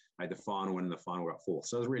made the final, and in the final got 4th.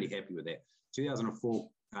 So I was really happy with that. 2004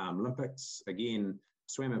 Olympics, again,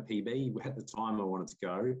 swam a PB. At the time I wanted to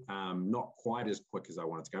go, not quite as quick as I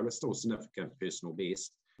wanted to go, but still significant personal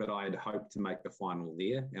best. But I had hoped to make the final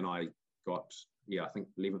there, and I got, I think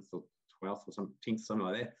 11th or 12th or 10th, something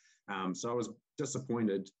like that. So I was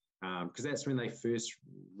disappointed because that's when they first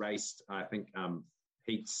raced, I think,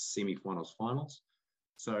 heats, semi-finals, finals.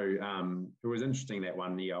 So it was interesting that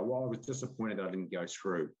one year. Well, I was disappointed that I didn't go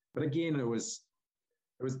through. But again, it was,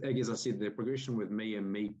 as I said, the progression with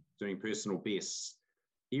me doing personal bests.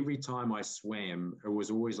 Every time I swam, it was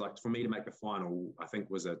always like, for me to make the final, I think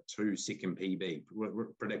was a 2-second PB,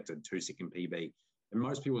 predicted 2-second PB. In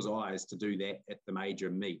most people's eyes, to do that at the major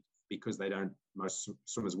meet, because most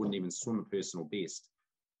swimmers wouldn't even swim a personal best,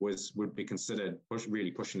 would be considered really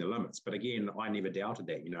pushing the limits. But again, I never doubted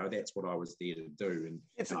that. That's what I was there to do, and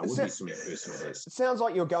I would be swimming a personal best. It sounds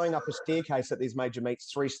like you're going up a staircase at these major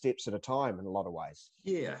meets 3 steps at a time in a lot of ways.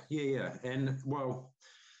 Yeah. And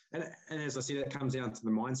as I said, it comes down to the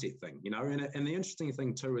mindset thing, and the interesting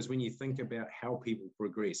thing too is when you think about how people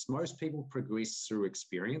progress, most people progress through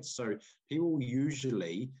experience. So people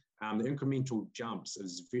usually, the incremental jumps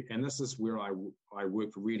and this is where I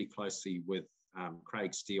work really closely with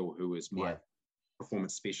Craig Steele, who is my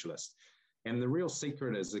performance specialist. And the real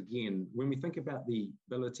secret is, again, when we think about the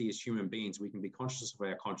ability as human beings, we can be conscious of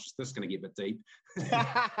our consciousness. This is going to get a bit deep.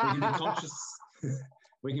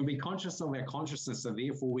 We can be conscious of our consciousness, so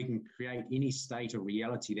therefore we can create any state of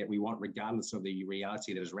reality that we want, regardless of the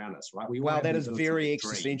reality that is around us, right? That is very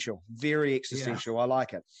existential. Very existential. I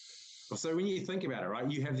like it. So when you think about it,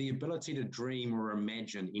 right, you have the ability to dream or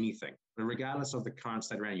imagine anything. regardless of the current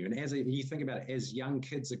state around you. And you think about it, as young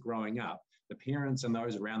kids are growing up, the parents and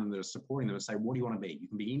those around them that are supporting them say, what do you want to be? You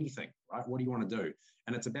can be anything, right? What do you want to do?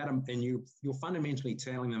 And it's about, and you're fundamentally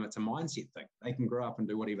telling them it's a mindset thing. They can grow up and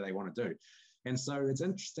do whatever they want to do. And so it's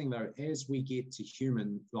interesting, though, as we get to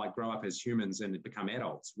grow up as humans and become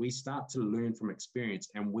adults, we start to learn from experience,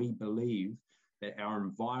 and we believe that our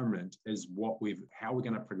environment is how we're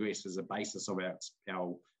going to progress as a basis of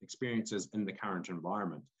our experiences in the current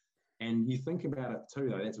environment. And you think about it too,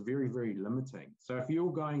 though, that's very, very limiting. So if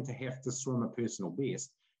you're going to have to swim a personal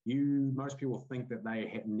best, most people think that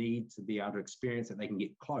they need to be able to experience that they can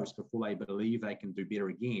get close before they believe they can do better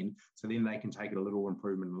again. So then they can take it a little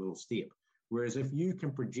improvement, a little step. Whereas if you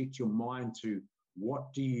can project your mind to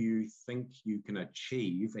what do you think you can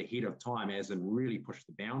achieve ahead of time, as in really push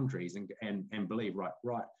the boundaries and believe,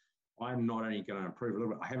 right, I'm not only going to improve a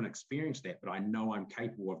little bit, I haven't experienced that, but I know I'm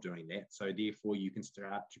capable of doing that. So therefore you can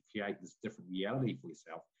start to create this different reality for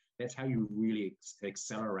yourself. That's how you really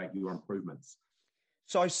accelerate your improvements.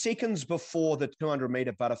 So seconds before the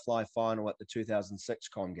 200-metre butterfly final at the 2006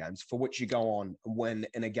 Com Games, for which you go on and win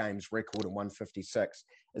in a games record in 1:56,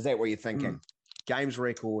 is that what you're thinking? Games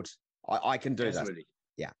record, I can do Absolutely.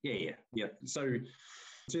 This. Yeah. So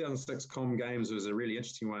 2006 Com Games was a really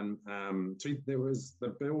interesting one. There was the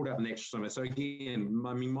build-up and extra summer. So again,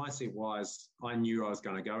 I mean, mindset-wise, I knew I was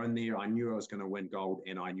going to go in there. I knew I was going to win gold,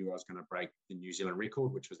 and I knew I was going to break the New Zealand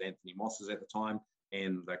record, which was Anthony Moss's at the time.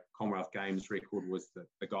 And the Commonwealth Games record was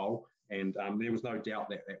the goal. And there was no doubt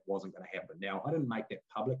that wasn't going to happen. Now, I didn't make that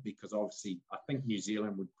public because obviously I think New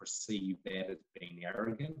Zealand would perceive that as being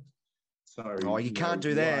arrogant. So you can't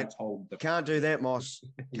do that. Can't do that, Moss.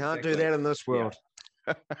 Exactly. Can't do that in this world.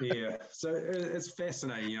 Yeah. So it's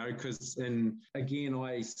fascinating, because, and again,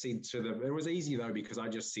 I said it was easy though, because I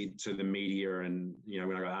just said to the media and,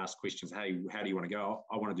 when I got asked questions, hey, how do you want to go?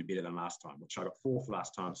 I want to do better than last time, which I got 4th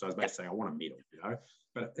last time. So I was basically saying I want a medal,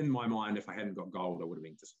 but in my mind, if I hadn't got gold, I would have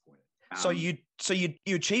been disappointed. So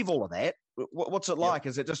you achieve all of that. What's it like?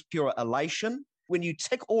 Is it just pure elation when you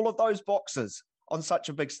tick all of those boxes on such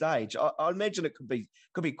a big stage? I imagine it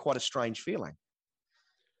could be quite a strange feeling.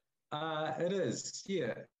 It is,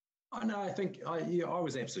 yeah. I think I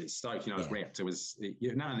was absolutely stoked. I was wrapped. It was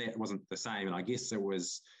none of that wasn't the same, and I guess it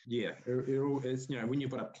was, it's when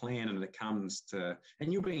you've got a plan and it comes to,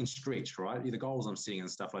 and you're being stretched, right? The goals I'm setting and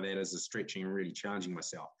stuff like that is stretching and really challenging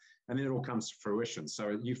myself, and then it all comes to fruition.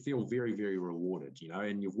 So you feel very, very rewarded,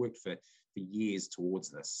 and you've worked for years towards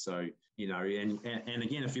this. So and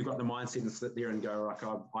again, if you've got the mindset and sit there and go, like,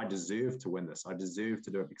 I deserve to win this. I deserve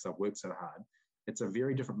to do it because I've worked so hard. It's a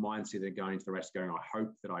very different mindset than going to the race going, I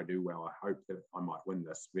hope that I do well. I hope that I might win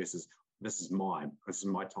this versus this is mine. This is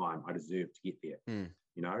my time. I deserve to get there.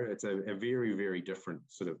 It's a very, very different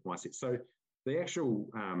sort of mindset. So the actual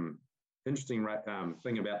interesting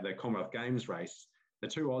thing about the Commonwealth Games race, the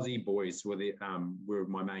 2 Aussie boys were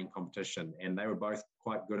my main competition, and they were both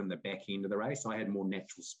quite good in the back end of the race. I had more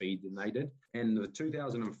natural speed than they did. And the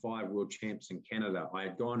 2005 World Champs in Canada, I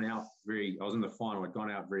was in the final, I'd gone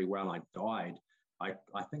out very well, I died.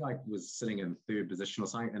 I think I was sitting in 3rd position or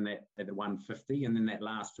something at the 150, and then that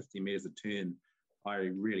last 50 metres of turn, I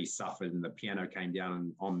really suffered, and the piano came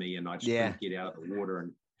down on me, and I just couldn't get out of the water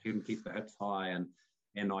and couldn't keep the hips high,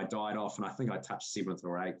 and I died off, and I think I touched 7th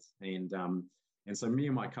or 8th, and so me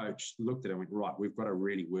and my coach looked at it and went, right, we've got to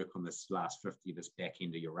really work on this last 50, this back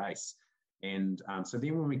end of your race. And so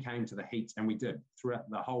then when we came to the heats, and we did throughout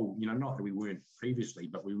the whole, not that we weren't previously,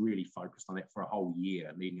 but we really focused on that for a whole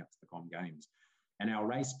year leading up to the Com Games. And our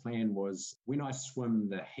race plan was, when I swim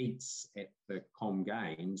the heats at the Com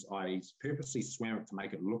Games, I purposely swam it to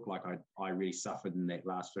make it look like I really suffered in that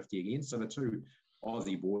last 50 again. So the 2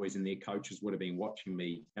 Aussie boys and their coaches would have been watching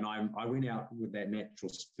me. And I went out with that natural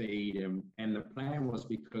speed. And the plan was,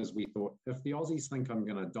 because we thought, if the Aussies think I'm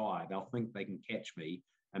going to die, they'll think they can catch me,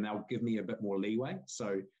 and they'll give me a bit more leeway.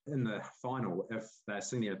 So in the final, if they're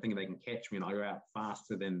sitting there thinking they can catch me and I go out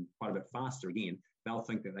quite a bit faster again, they'll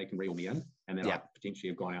think that they can reel me in, and then I potentially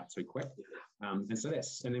have gone out too quick. And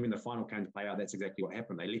then when the final came to play out, that's exactly what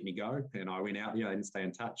happened. They let me go, and I went out, they didn't stay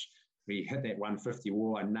in touch. We hit that 150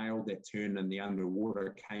 wall. I nailed that turn in the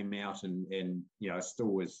underwater, came out, and still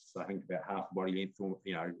was, I think, about half a body length.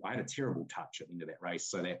 I had a terrible touch at the end of that race,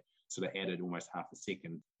 so that sort of added almost half a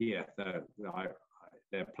second. Yeah,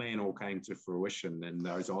 the plan all came to fruition, and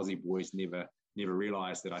those Aussie boys never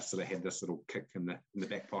realised that I sort of had this little kick in the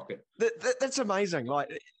back pocket. That's amazing. Like,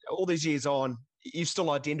 all these years on, you've still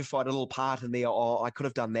identified a little part in there. Oh, I could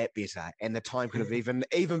have done that better, and the time could have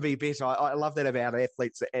even be better. I love that about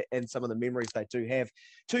athletes and some of the memories they do have.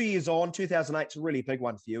 2 years on, 2008 is a really big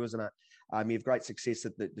one for you, isn't it? You have great success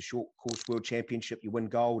at the short course world championship. You win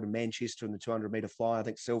gold in Manchester in the 200-meter fly. I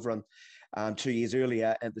think silver 2 years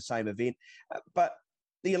earlier at the same event. But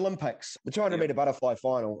the Olympics, the 200-meter butterfly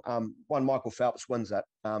final, one Michael Phelps wins it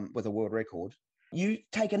with a world record. You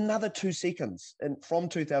take another 2 seconds, and from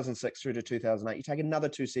 2006 through to 2008, you take another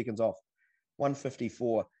 2 seconds off.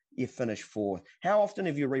 1:54, you finish fourth. How often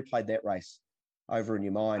have you replayed that race over in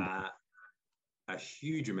your mind? A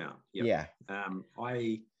huge amount. Yep. Yeah.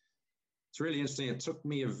 It's really interesting. It took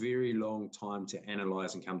me a very long time to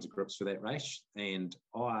analyse and come to grips with that race, and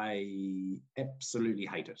I absolutely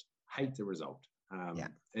hate it. Hate the result.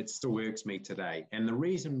 It still irks me today, and the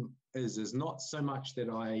reason is not so much that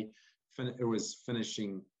it was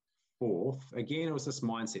finishing fourth. Again, it was this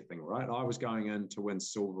mindset thing, right? I was going in to win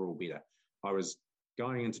silver or better. I was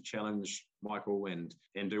going in to challenge Michael and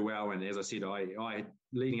do well. And as I said, I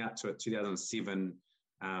leading up to it, 2007,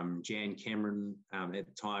 Jan Cameron at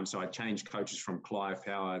the time. So I changed coaches from Clive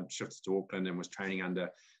Howard, shifted to Auckland, and was training under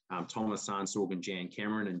Thomas Sansorg and Jan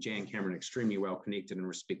Cameron. And Jan Cameron, extremely well connected and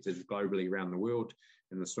respected globally around the world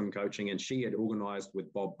in the swim coaching. And she had organised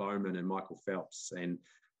with Bob Bowman and Michael Phelps and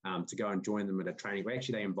to go and join them at a training.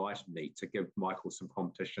 Actually, they invited me to give Michael some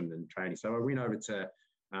competition and training. So I went over to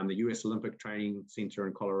the US Olympic Training Center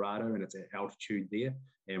in Colorado, and it's at altitude there.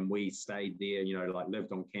 And we stayed there,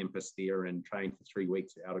 lived on campus there and trained for 3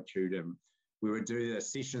 weeks at altitude. And we would do the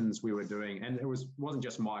sessions we were doing. And it wasn't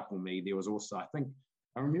just Michael and me. There was also,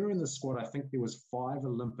 I remember in the squad, I think there was 5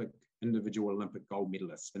 individual Olympic gold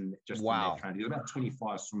medalists in that training. There were about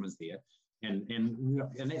 25 swimmers there. And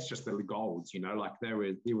that's just the golds,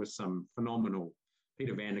 there was some phenomenal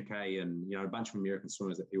Peter Vanderkay and, a bunch of American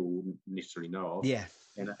swimmers that people wouldn't necessarily know of. Yeah.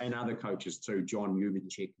 And other coaches too, John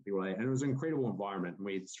Mubenchek, people like that. And it was an incredible environment. And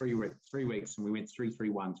we had 3 weeks and we went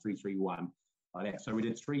 3-3-1, 3-3-1 like that. So we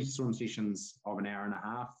did 3 swim sessions of an hour and a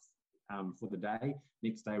half for the day.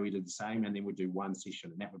 Next day we did the same, and then we'd do 1 session,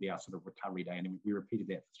 and that would be our sort of recovery day. And then we repeated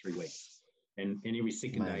that for 3 weeks. And every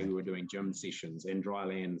second day we were doing gym sessions and dry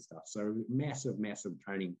land and stuff. So massive, massive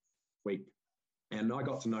training week. And I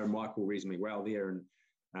got to know Michael reasonably well there and,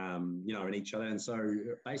 and each other. And so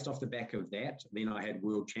based off the back of that, then I had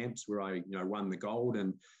world champs where I, won the gold.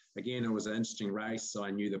 And again, it was an interesting race. So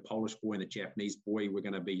I knew the Polish boy and the Japanese boy were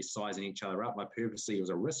going to be sizing each other up. It was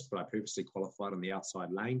a risk, but I purposely qualified on the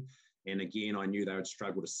outside lane. And again, I knew they would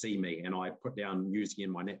struggle to see me. And I put down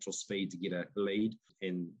using my natural speed to get a lead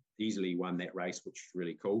and easily won that race, which was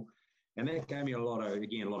really cool. And that gave me a lot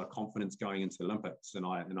of confidence going into the Olympics. And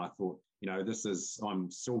I thought,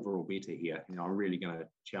 I'm silver or better here. I'm really going to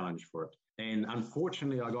challenge for it. And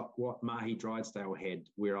unfortunately, I got what Mahi Drysdale had,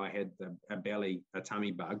 where I had a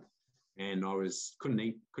tummy bug, and I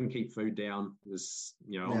couldn't keep food down. Was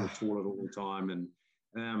on the toilet all the time. And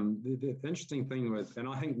the interesting thing with, and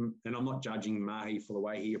I'm not judging Mahi for the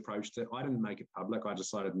way he approached it. I didn't make it public. I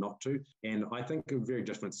decided not to. And I think of very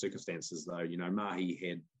different circumstances, though. Mahi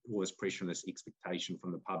had all this pressure and this expectation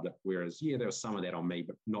from the public, whereas, there was some of that on me,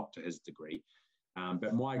 but not to his degree.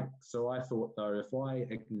 So I thought, though, if I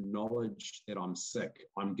acknowledge that I'm sick,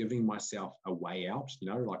 I'm giving myself a way out,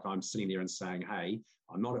 like I'm sitting there and saying, hey,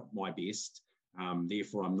 I'm not at my best.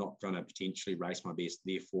 Therefore, I'm not going to potentially race my best.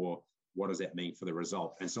 Therefore, what does that mean for the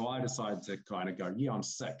result? And so I decided to kind of go, I'm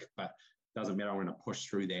sick, but it doesn't matter. I'm going to push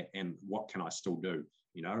through that. And what can I still do?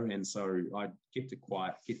 And so I kept it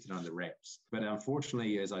quiet, kept it under wraps. But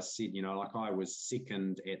unfortunately, as I said, I was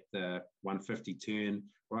second at the 150 turn,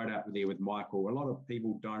 right up there with Michael. A lot of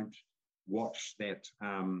people don't watch that,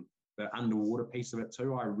 the underwater piece of it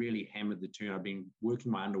too. I really hammered the turn. I've been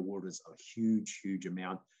working my underwaters a huge, huge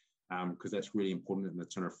amount because that's really important in the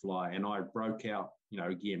turn of fly. And I broke out,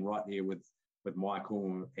 again, right there with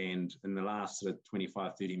Michael. And in the last sort of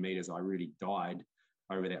 25, 30 meters, I really died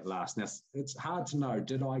over that last. Now, it's hard to know,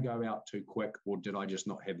 did I go out too quick or did I just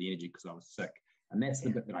not have the energy because I was sick? And that's the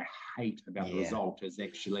bit that I hate about the result is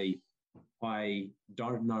actually I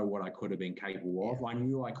don't know what I could have been capable of. I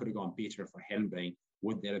knew I could have gone better if I hadn't been.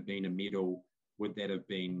 Would that have been a medal? Would that have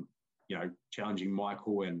been, challenging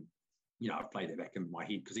Michael? And, I played that back in my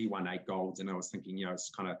head because he won 8 golds and I was thinking,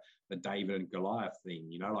 it's kind of the David and Goliath thing,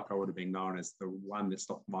 like I would have been known as the one that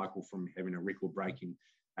stopped Michael from having a record-breaking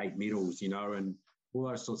 8 medals, and all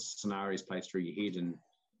those sorts of scenarios play through your head. And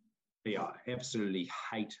I absolutely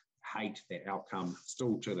hate that outcome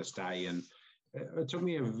still to this day. And it took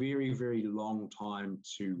me a very, very long time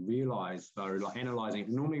to realise, though, like analysing it.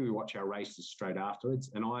 Normally we watch our races straight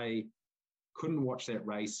afterwards, and I couldn't watch that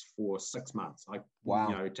race for 6 months.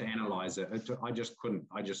 Wow. To analyze it. I just couldn't.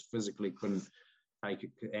 I just physically couldn't take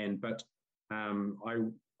it. But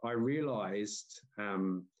I realized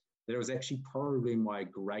that it was actually probably my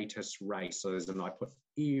greatest race. And I put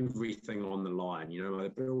everything on the line.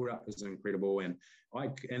 The build-up was incredible. And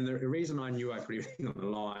the reason I knew I put everything on the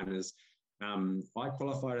line is I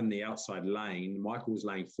qualified in the outside lane. Michael was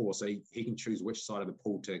lane 4, so he can choose which side of the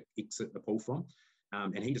pool to exit the pool from.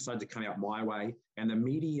 And he decided to come out my way. And the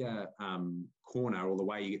media corner, or the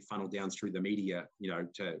way you get funneled down through the media,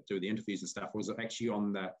 to do the interviews and stuff, was actually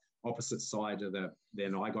on the opposite side of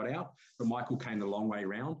then I got out. But Michael came the long way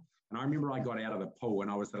round. And I remember I got out of the pool and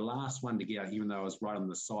I was the last one to get out, even though I was right on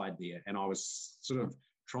the side there. And I was sort of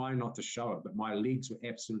trying not to show it, but my legs were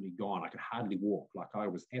absolutely gone. I could hardly walk. Like, I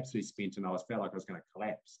was absolutely spent and I felt like I was going to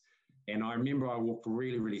collapse. And I remember I walked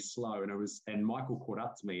really, really slow, and Michael caught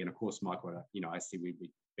up to me. And of course, Michael, I said we'd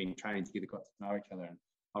been training together, got to know each other. And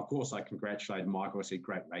of course, I congratulated Michael. I said,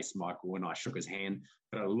 "Great race, Michael." And I shook his hand,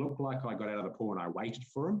 but it looked like I got out of the pool and I waited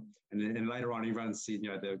for him. And then later on, everyone said,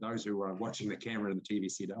 those who were watching the camera and the TV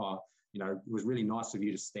said, "Oh, it was really nice of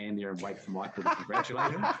you to stand there and wait for Michael to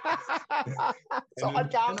congratulate him." I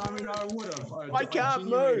would have. I can't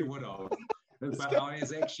move. Would have. But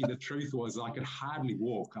the truth was I could hardly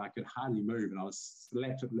walk. I could hardly move. And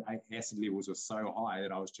lactic acid levels were so high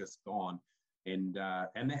that I was just gone. And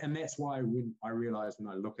that's why when I realized,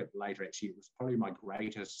 when I look at later, actually, it was probably my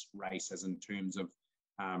greatest race as in terms of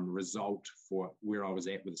result for where I was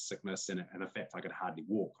at with the sickness. And in fact, I could hardly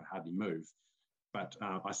walk. I could hardly move. But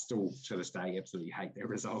I still, to this day, absolutely hate that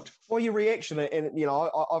result. Well, your reaction, and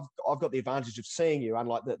I've got the advantage of seeing you,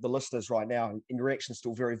 unlike the listeners right now, and your reaction is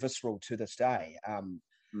still very visceral to this day.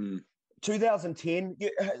 2010,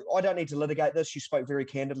 I don't need to litigate this. You spoke very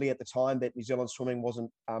candidly at the time that New Zealand swimming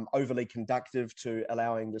wasn't overly conductive to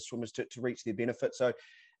allowing the swimmers to reach their benefit. So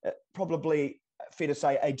probably fair to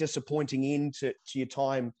say a disappointing end to your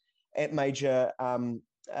time at major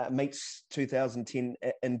meets 2010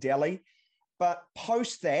 in Delhi. But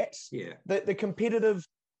post that, the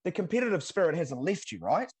competitive spirit hasn't left you,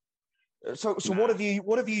 right? So what have you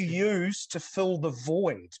used to fill the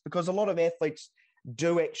void? Because a lot of athletes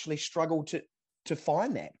do actually struggle to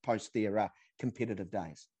find that post their competitive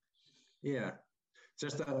days. Yeah,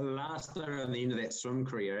 just the last year and the end of that swim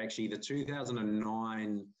career, actually, the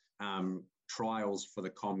 2009 trials for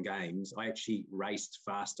the Com Games, I actually raced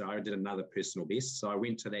faster. I did another personal best, so I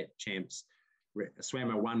went to that champs. I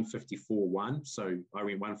swam a 154.1, so I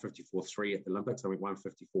went 154.3 at the Olympics. I went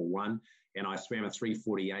 154.1, and I swam a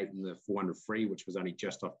 3:48 in the 400 free, which was only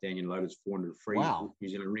just off Daniel Loader's 400 free New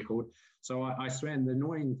Zealand record. So I swam. The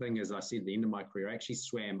annoying thing is, I said at the end of my career, I actually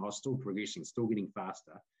swam. I was still progressing, still getting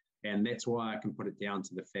faster, and that's why I can put it down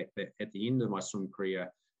to the fact that at the end of my swim career,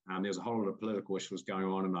 there was a whole lot of political issues going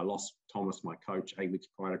on, and I lost Thomas, my coach, 8 weeks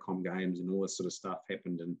prior to Com Games, and all this sort of stuff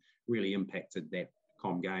happened and really impacted that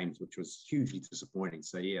Com Games, which was hugely disappointing.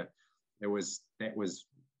 So that was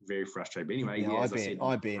very frustrating. But anyway,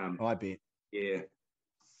 I bet. Yeah,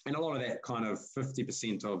 and a lot of that kind of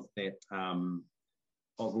 50% of that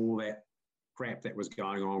of all that crap that was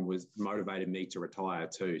going on was motivated me to retire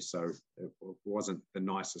too. So it wasn't the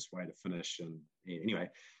nicest way to finish. And anyway,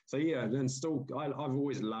 so and still, I've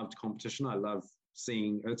always loved competition. I love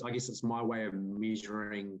seeing. I guess it's my way of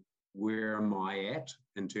measuring where am I at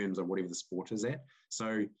in terms of whatever the sport is at.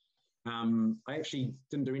 So I actually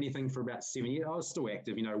didn't do anything for about 7 years. I was still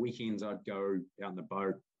active. Weekends I'd go out in the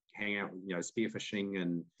boat, hang out, spearfishing,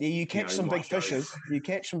 and you catch some big fishes. You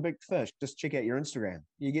catch some big fish. Just check out your Instagram.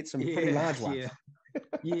 You get some pretty large ones.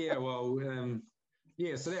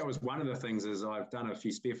 So that was one of the things. Is I've done a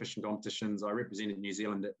few spearfishing competitions. I represented New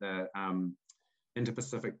Zealand at the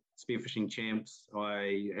Inter-Pacific Spearfishing Champs.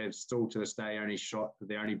 I have still to this day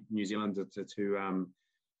the only New Zealander to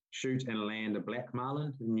shoot and land a black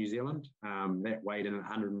marlin in New Zealand. That weighed in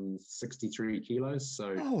 163 kilos.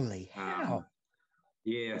 So holy hell!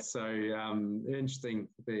 So interesting.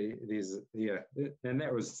 And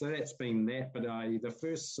that's been that. But the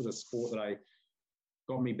first sort of sport that I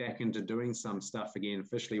got me back into doing some stuff again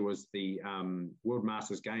officially was the World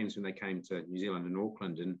Masters Games when they came to New Zealand in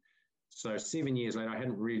Auckland. And so 7 years later, I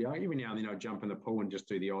hadn't really. Every now and then I'd jump in the pool and just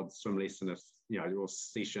do the odd swim lesson or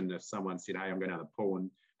session if someone said, "Hey, I'm going down the pool."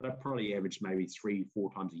 But I probably averaged maybe 3-4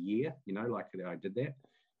 times a year. Like I did that.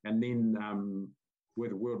 And then with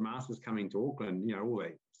the World Masters coming to Auckland, all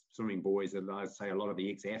the swimming boys, and I'd say a lot of the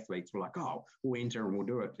ex-athletes were like, "Oh, we'll enter and we'll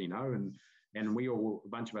do it," and we all, a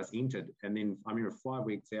bunch of us entered. And then I remember 5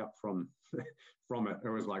 weeks out from it, it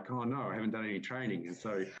was like, "Oh no, I haven't done any training." And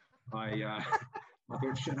so I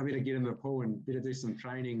thought, shit, I better get in the pool and better do some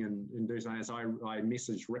training and do something. So I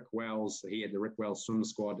messaged Rick Wells. He had the Rick Wells swim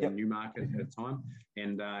squad in Newmarket at the time.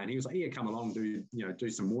 And he was like, yeah, come along, do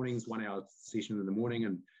some mornings, 1 hour session in the morning.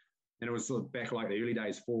 And it was sort of back like the early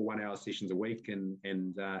days, 4 1 hour sessions a week.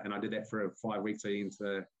 And I did that for 5 weeks leading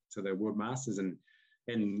to the World Masters. And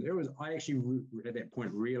it was, I actually at that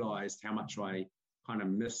point realized how much I kind of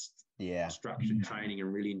missed structured training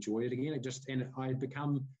and really enjoyed it again. And I had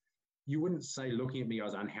become, you wouldn't say looking at me I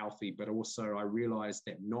was unhealthy, but also I realized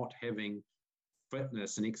that not having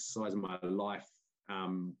fitness and exercise in my life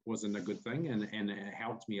wasn't a good thing, and it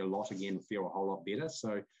helped me a lot again feel a whole lot better.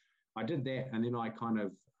 So I did that, and then I kind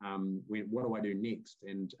of went, what do I do next?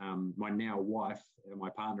 And my now wife, my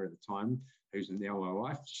partner at the time, who's now my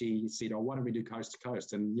wife, she said, oh, why don't we do coast to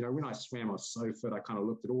coast? And, when I swam, I was so fit, I kind of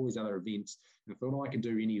looked at all these other events and thought, oh, I could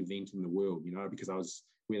do any event in the world, because I was,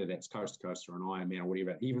 whether that's coast to coast or an Ironman or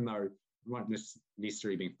whatever, even though it wasn't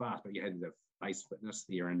necessarily being fast, but you had the base fitness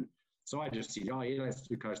there. And so I just said, oh, yeah, let's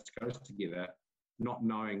do coast to coast together, not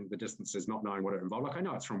knowing the distances, not knowing what it involved. Like, I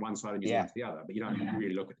know it's from one side of New Zealand to the other, but you don't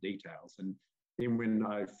really look at the details. And then when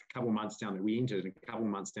a couple of months down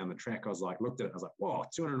the track, I was like, looked at it, I was like, whoa,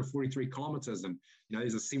 243 kilometers. And,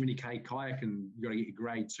 there's a 70K kayak and you got to get your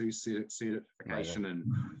grade 2 certification and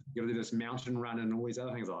you got to do this mountain run and all these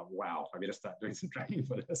other things. I'm like, wow, I better start doing some training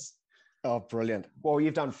for this. Oh, brilliant. Well,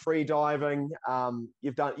 you've done free diving.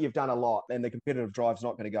 You've done a lot, and the competitive drive's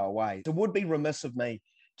not going to go away. It would be remiss of me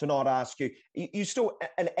to not ask you, you still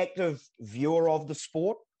an active viewer of the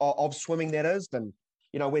sport, of swimming that is? And,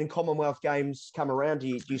 when Commonwealth Games come around, do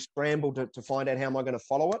you scramble to find out how am I going to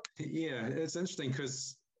follow it? Yeah, it's interesting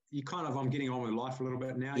because I'm getting on with life a little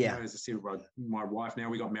bit now. Yeah. As I said, my wife now,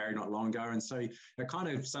 we got married not long ago. And so it kind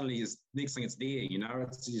of suddenly is, next thing it's there,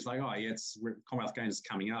 it's just like, oh, yeah, it's Commonwealth Games is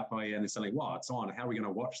coming up. Oh, yeah. And then suddenly, wow, it's on. How are we going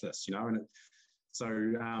to watch this? So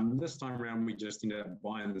this time around, we just ended up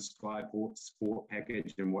buying the Sky Sport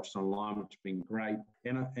package and watched online, which has been great.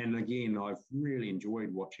 And again, I've really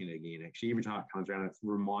enjoyed watching it again. Actually, every time it comes around, it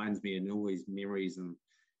reminds me of all these memories, and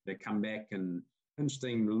they come back. And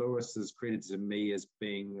interesting, Lewis is credited to me as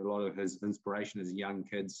being a lot of his inspiration as a young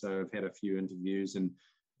kid. So I've had a few interviews, and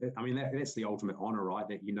I mean that's the ultimate honour, right?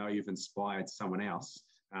 That you've inspired someone else,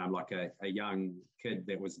 like a young kid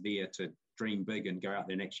that was there to dream big and go out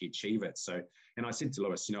there and actually achieve it. So, and I said to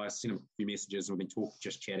Lewis, I sent him a few messages and we've been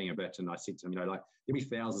just chatting a bit. And I said to him, there'll be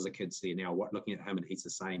thousands of kids there now looking at him, and he's the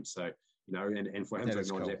same. So, and for him to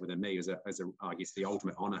acknowledge that within me is I guess the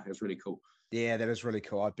ultimate honour. It was really cool. Yeah, that is really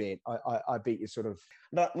cool. I bet. I bet you sort of,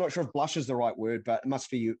 not sure if blush is the right word, but it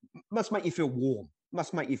must make you feel warm.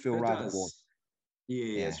 Must make you feel rather warm.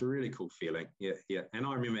 Yeah, it's a really cool feeling. Yeah. And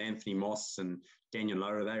I remember Anthony Moss and Daniel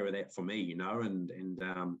Loda, they were that for me,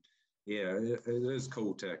 yeah, it is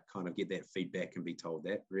cool to kind of get that feedback and be told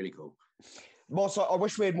that. Really cool. Moss, I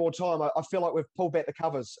wish we had more time. I feel like we've pulled back the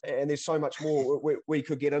covers and there's so much more we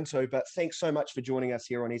could get into, but thanks so much for joining us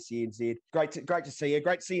here on SENZ. Great to see you.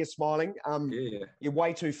 Great to see you smiling. You're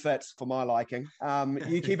way too fit for my liking.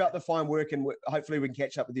 You keep up the fine work, and hopefully we can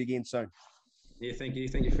catch up with you again soon. Yeah, thank you.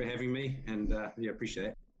 Thank you for having me, and appreciate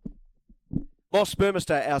it. Moss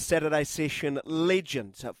Burmester, our Saturday session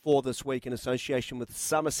legend for this week in association with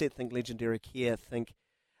Somerset. Think legendary care, think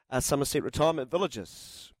Somerset Retirement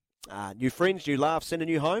Villages. New friends, new laughs, and a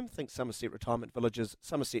new home. Think Somerset Retirement Villages,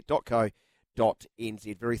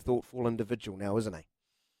 somerset.co.nz. Very thoughtful individual now, isn't he?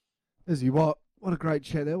 Is he? What a great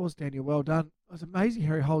chat that was, Daniel. Well done. It was amazing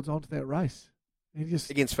how he holds on to that race. He just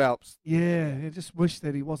against Phelps. Yeah, I just wish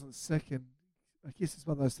that he wasn't sick, and I guess it's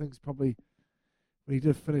one of those things probably. When he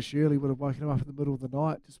did finish early, would have woken him up in the middle of the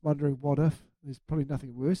night, just wondering what if. There's probably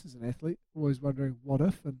nothing worse as an athlete, always wondering what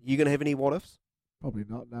if. And you going to have any what ifs? Probably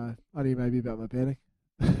not, no. Only maybe about my batting.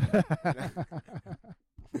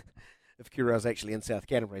 If Kura's actually in South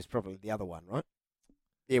Canterbury, it's probably the other one, right?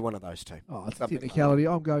 Yeah, one of those two. Oh, it's a technicality.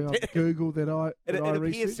 I'm going on Google that I It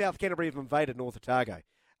appears South Canterbury have invaded North Otago,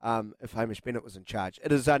 if Hamish Bennett was in charge.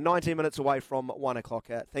 It is 19 minutes away from 1 o'clock.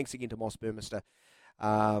 Thanks again to Moss Burmester.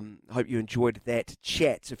 Hope you enjoyed that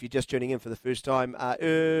chat. If you're just tuning in for the first time,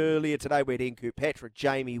 earlier today we had Ian Kirkpatrick,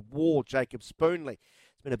 Jamie Ward, Jacob Spoonley.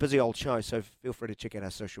 It's been a busy old show, so feel free to check out our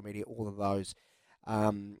social media. All of those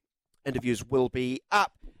interviews will be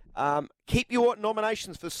up. Keep your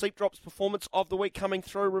nominations for Sleep Drops Performance of the Week coming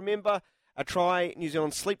through. Remember, try New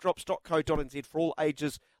Zealand sleepdrops.co.nz for all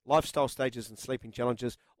ages, lifestyle stages and sleeping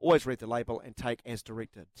challenges. Always read the label and take as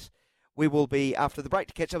directed. We will be after the break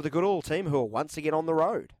to catch up with the Good All team, who are once again on the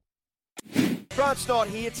road. Grant's not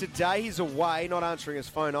here today. He's away, not answering his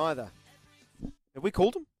phone either. Have we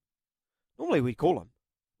called him? Normally we call him.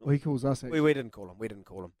 Well, he calls us, actually. We didn't call him.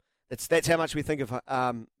 That's how much we think of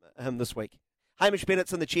him this week. Hamish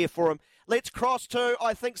Bennett's in the chair for him. Let's cross to,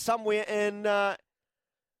 I think, somewhere in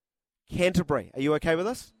Canterbury. Are you okay with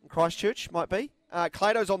this? Christchurch, might be.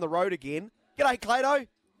 Clado's on the road again. G'day, Clado.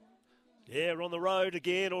 Yeah, we're on the road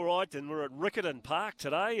again, all right, and we're at Riccarton Park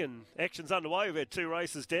today, and action's underway. We've had 2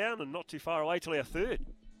 races down and not too far away till our 3rd.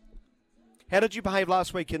 How did you behave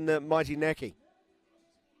last week in the Mighty Naki?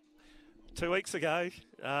 2 weeks ago,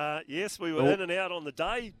 yes, we were in and out on the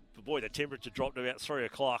day. But boy, the temperature dropped to about 3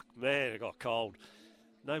 o'clock. Man, it got cold.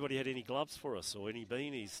 Nobody had any gloves for us or any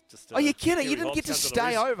beanies. Just, you kidding? You didn't get to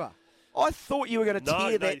stay over. I thought you were going to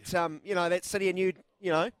tear that, that city and you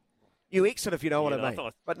exit, if you know what I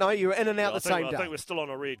mean. But no, you were in and out the same day. I think we're still on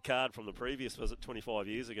a red card from the previous visit 25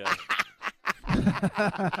 years ago.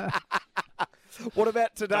 What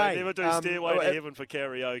about today? Never do Stairway to Heaven for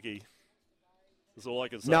karaoke. That's all I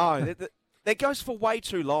can say. No, that goes for way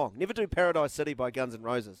too long. Never do Paradise City by Guns N'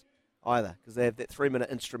 Roses either, because they have that 3-minute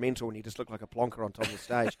instrumental and you just look like a plonker on top of the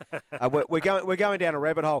stage. We're going down a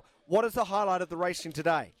rabbit hole. What is the highlight of the racing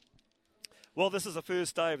today? Well, this is the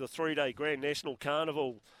first day of the 3-day Grand National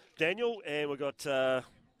Carnival, Daniel, and we've got the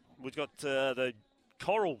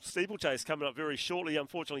Coral Steeplechase coming up very shortly.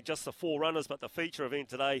 Unfortunately, just the 4 runners, but the feature event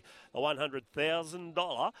today, the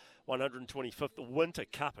 $100,000 125th Winter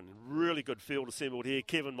Cup, and really good field assembled here.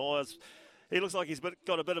 Kevin Myers, he looks like he's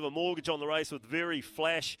got a bit of a mortgage on the race with Very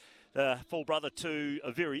Flash, the full brother to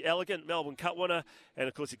a Very Elegant Melbourne Cup winner, and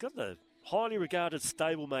of course he's got the highly regarded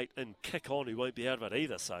stablemate in Kick On, who won't be out of it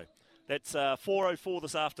either. So that's 4:04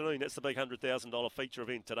 this afternoon. That's the big $100,000 feature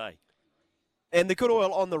event today. And the Good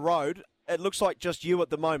Oil on the road, it looks like just you at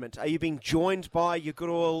the moment. Are you being joined by your Good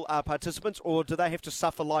Oil participants, or do they have to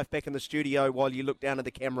suffer life back in the studio while you look down at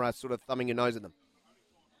the camera, sort of thumbing your nose at them?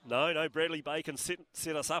 No, Bradley Bacon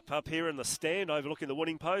set us up here in the stand overlooking the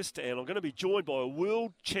winning post, and I'm going to be joined by a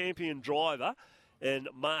world champion driver in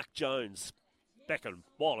Mark Jones. Back a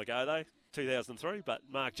while ago, though, 2003, but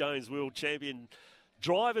Mark Jones, world champion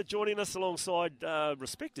driver, joining us alongside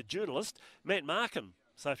respected journalist Matt Markham.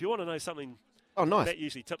 So if you want to know something, nice. Matt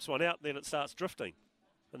usually tips one out, then it starts drifting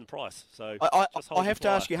in price. So I have to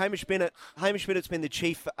ask you, Hamish Bennett's been the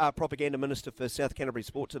chief propaganda minister for South Canterbury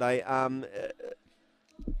Sport today.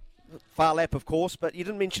 Far lap, of course, but you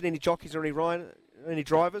didn't mention any jockeys or any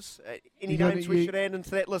drivers. Any names we should add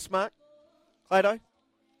into that list, Mark? Clado?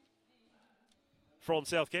 From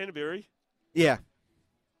South Canterbury? Yeah.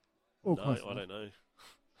 No, I don't know.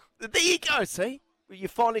 There you go, see? You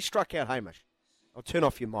finally struck out, Hamish. I'll turn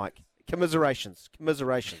off your mic. Commiserations.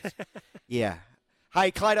 Yeah.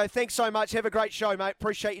 Hey, Clado, thanks so much. Have a great show, mate.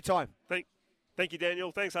 Appreciate your time. Thank you,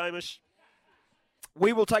 Daniel. Thanks, Hamish.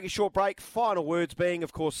 We will take a short break. Final words being,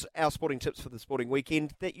 of course, our sporting tips for the sporting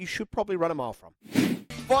weekend that you should probably run a mile from.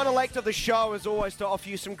 Final act of the show is always to offer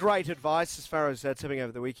you some great advice as far as tipping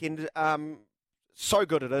over the weekend. So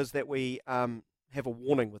good it is that we have a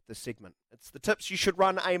warning with this segment. It's the tips you should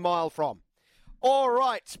run a mile from. All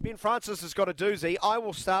right, Ben Francis has got a doozy. I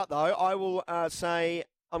will start, though. I will say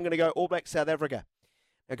I'm going to go All Blacks South Africa.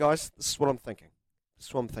 Now, guys, this is what I'm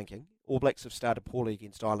thinking. All Blacks have started poorly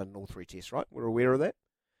against Ireland in all 3 tests, right? We're aware of that.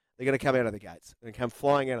 They're going to come out of the gates. They're going to come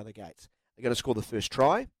flying out of the gates. They're going to score the first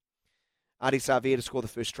try. Ardie Savea to score the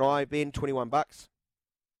first try. Ben, $21.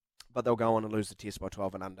 But they'll go on and lose the test by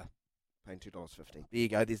 12 and under, paying $2.50. There you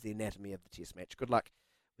go. There's the anatomy of the test match. Good luck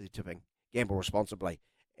with your tipping. Gamble responsibly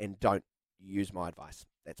and don't use my advice.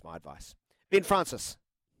 That's my advice. Ben Francis.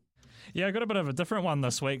 Yeah, I got a bit of a different one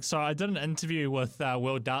this week. So I did an interview with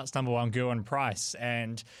World Darts #1 Gerwyn Price,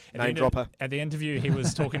 and at the interview he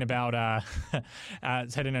was talking about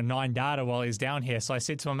hitting a 9 darter while he's down here. So I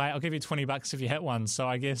said to him, mate, I'll give you $20 if you hit one. So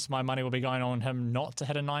I guess my money will be going on him not to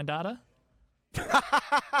hit a 9 darter.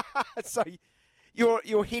 So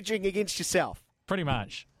you're hedging against yourself. Pretty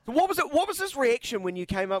much. What was his reaction when you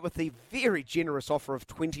came up with the very generous offer of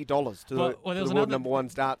 $20 to the world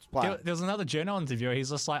 #1 darts player? There was another journal interviewer. He's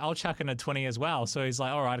just like, I'll chuck in a 20 as well. So he's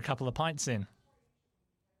like, all right, a couple of pints in.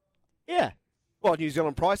 Yeah. Well, New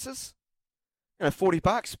Zealand prices,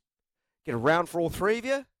 $40. Get a round for all 3 of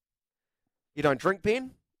you. You don't drink,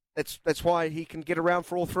 Ben. That's why he can get around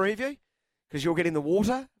for all 3 of you, because you're getting the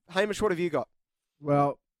water. Hamish, what have you got?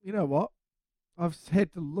 Well, you know what? I've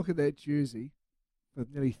had to look at that jersey for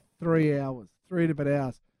nearly 3 hours, 3 and a bit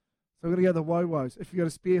hours. So I'm going to go the Wowoes. If you've got a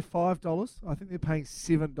spare $5, I think they're paying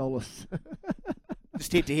 $7.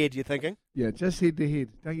 Just head to head, you're thinking? Yeah, just head to head.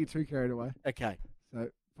 Don't get too carried away. Okay. So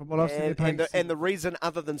from what I've seen, they're paying and the reason,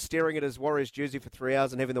 other than staring at his Warriors jersey for 3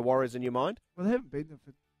 hours and having the Warriors in your mind? Well, they haven't been there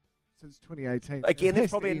since 2018. Again,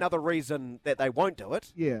 there's probably another reason that they won't do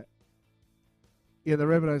it. Yeah. Yeah, the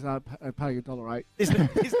Rabbitohs are paying $1.08.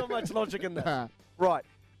 There's not much logic in that. Right.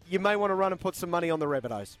 You may want to run and put some money on the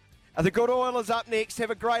Rabbitohs. The Good Oilers up next.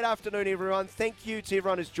 Have a great afternoon, everyone. Thank you to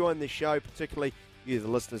everyone who's joined the show, particularly you, the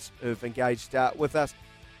listeners who've engaged with us.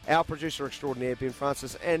 Our producer extraordinaire, Ben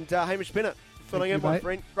Francis, and Hamish Bennett filling in, my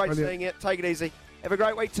friend. Great seeing you. Take it easy. Have a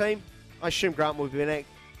great week, team. I assume Grant will be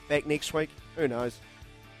back next week. Who knows?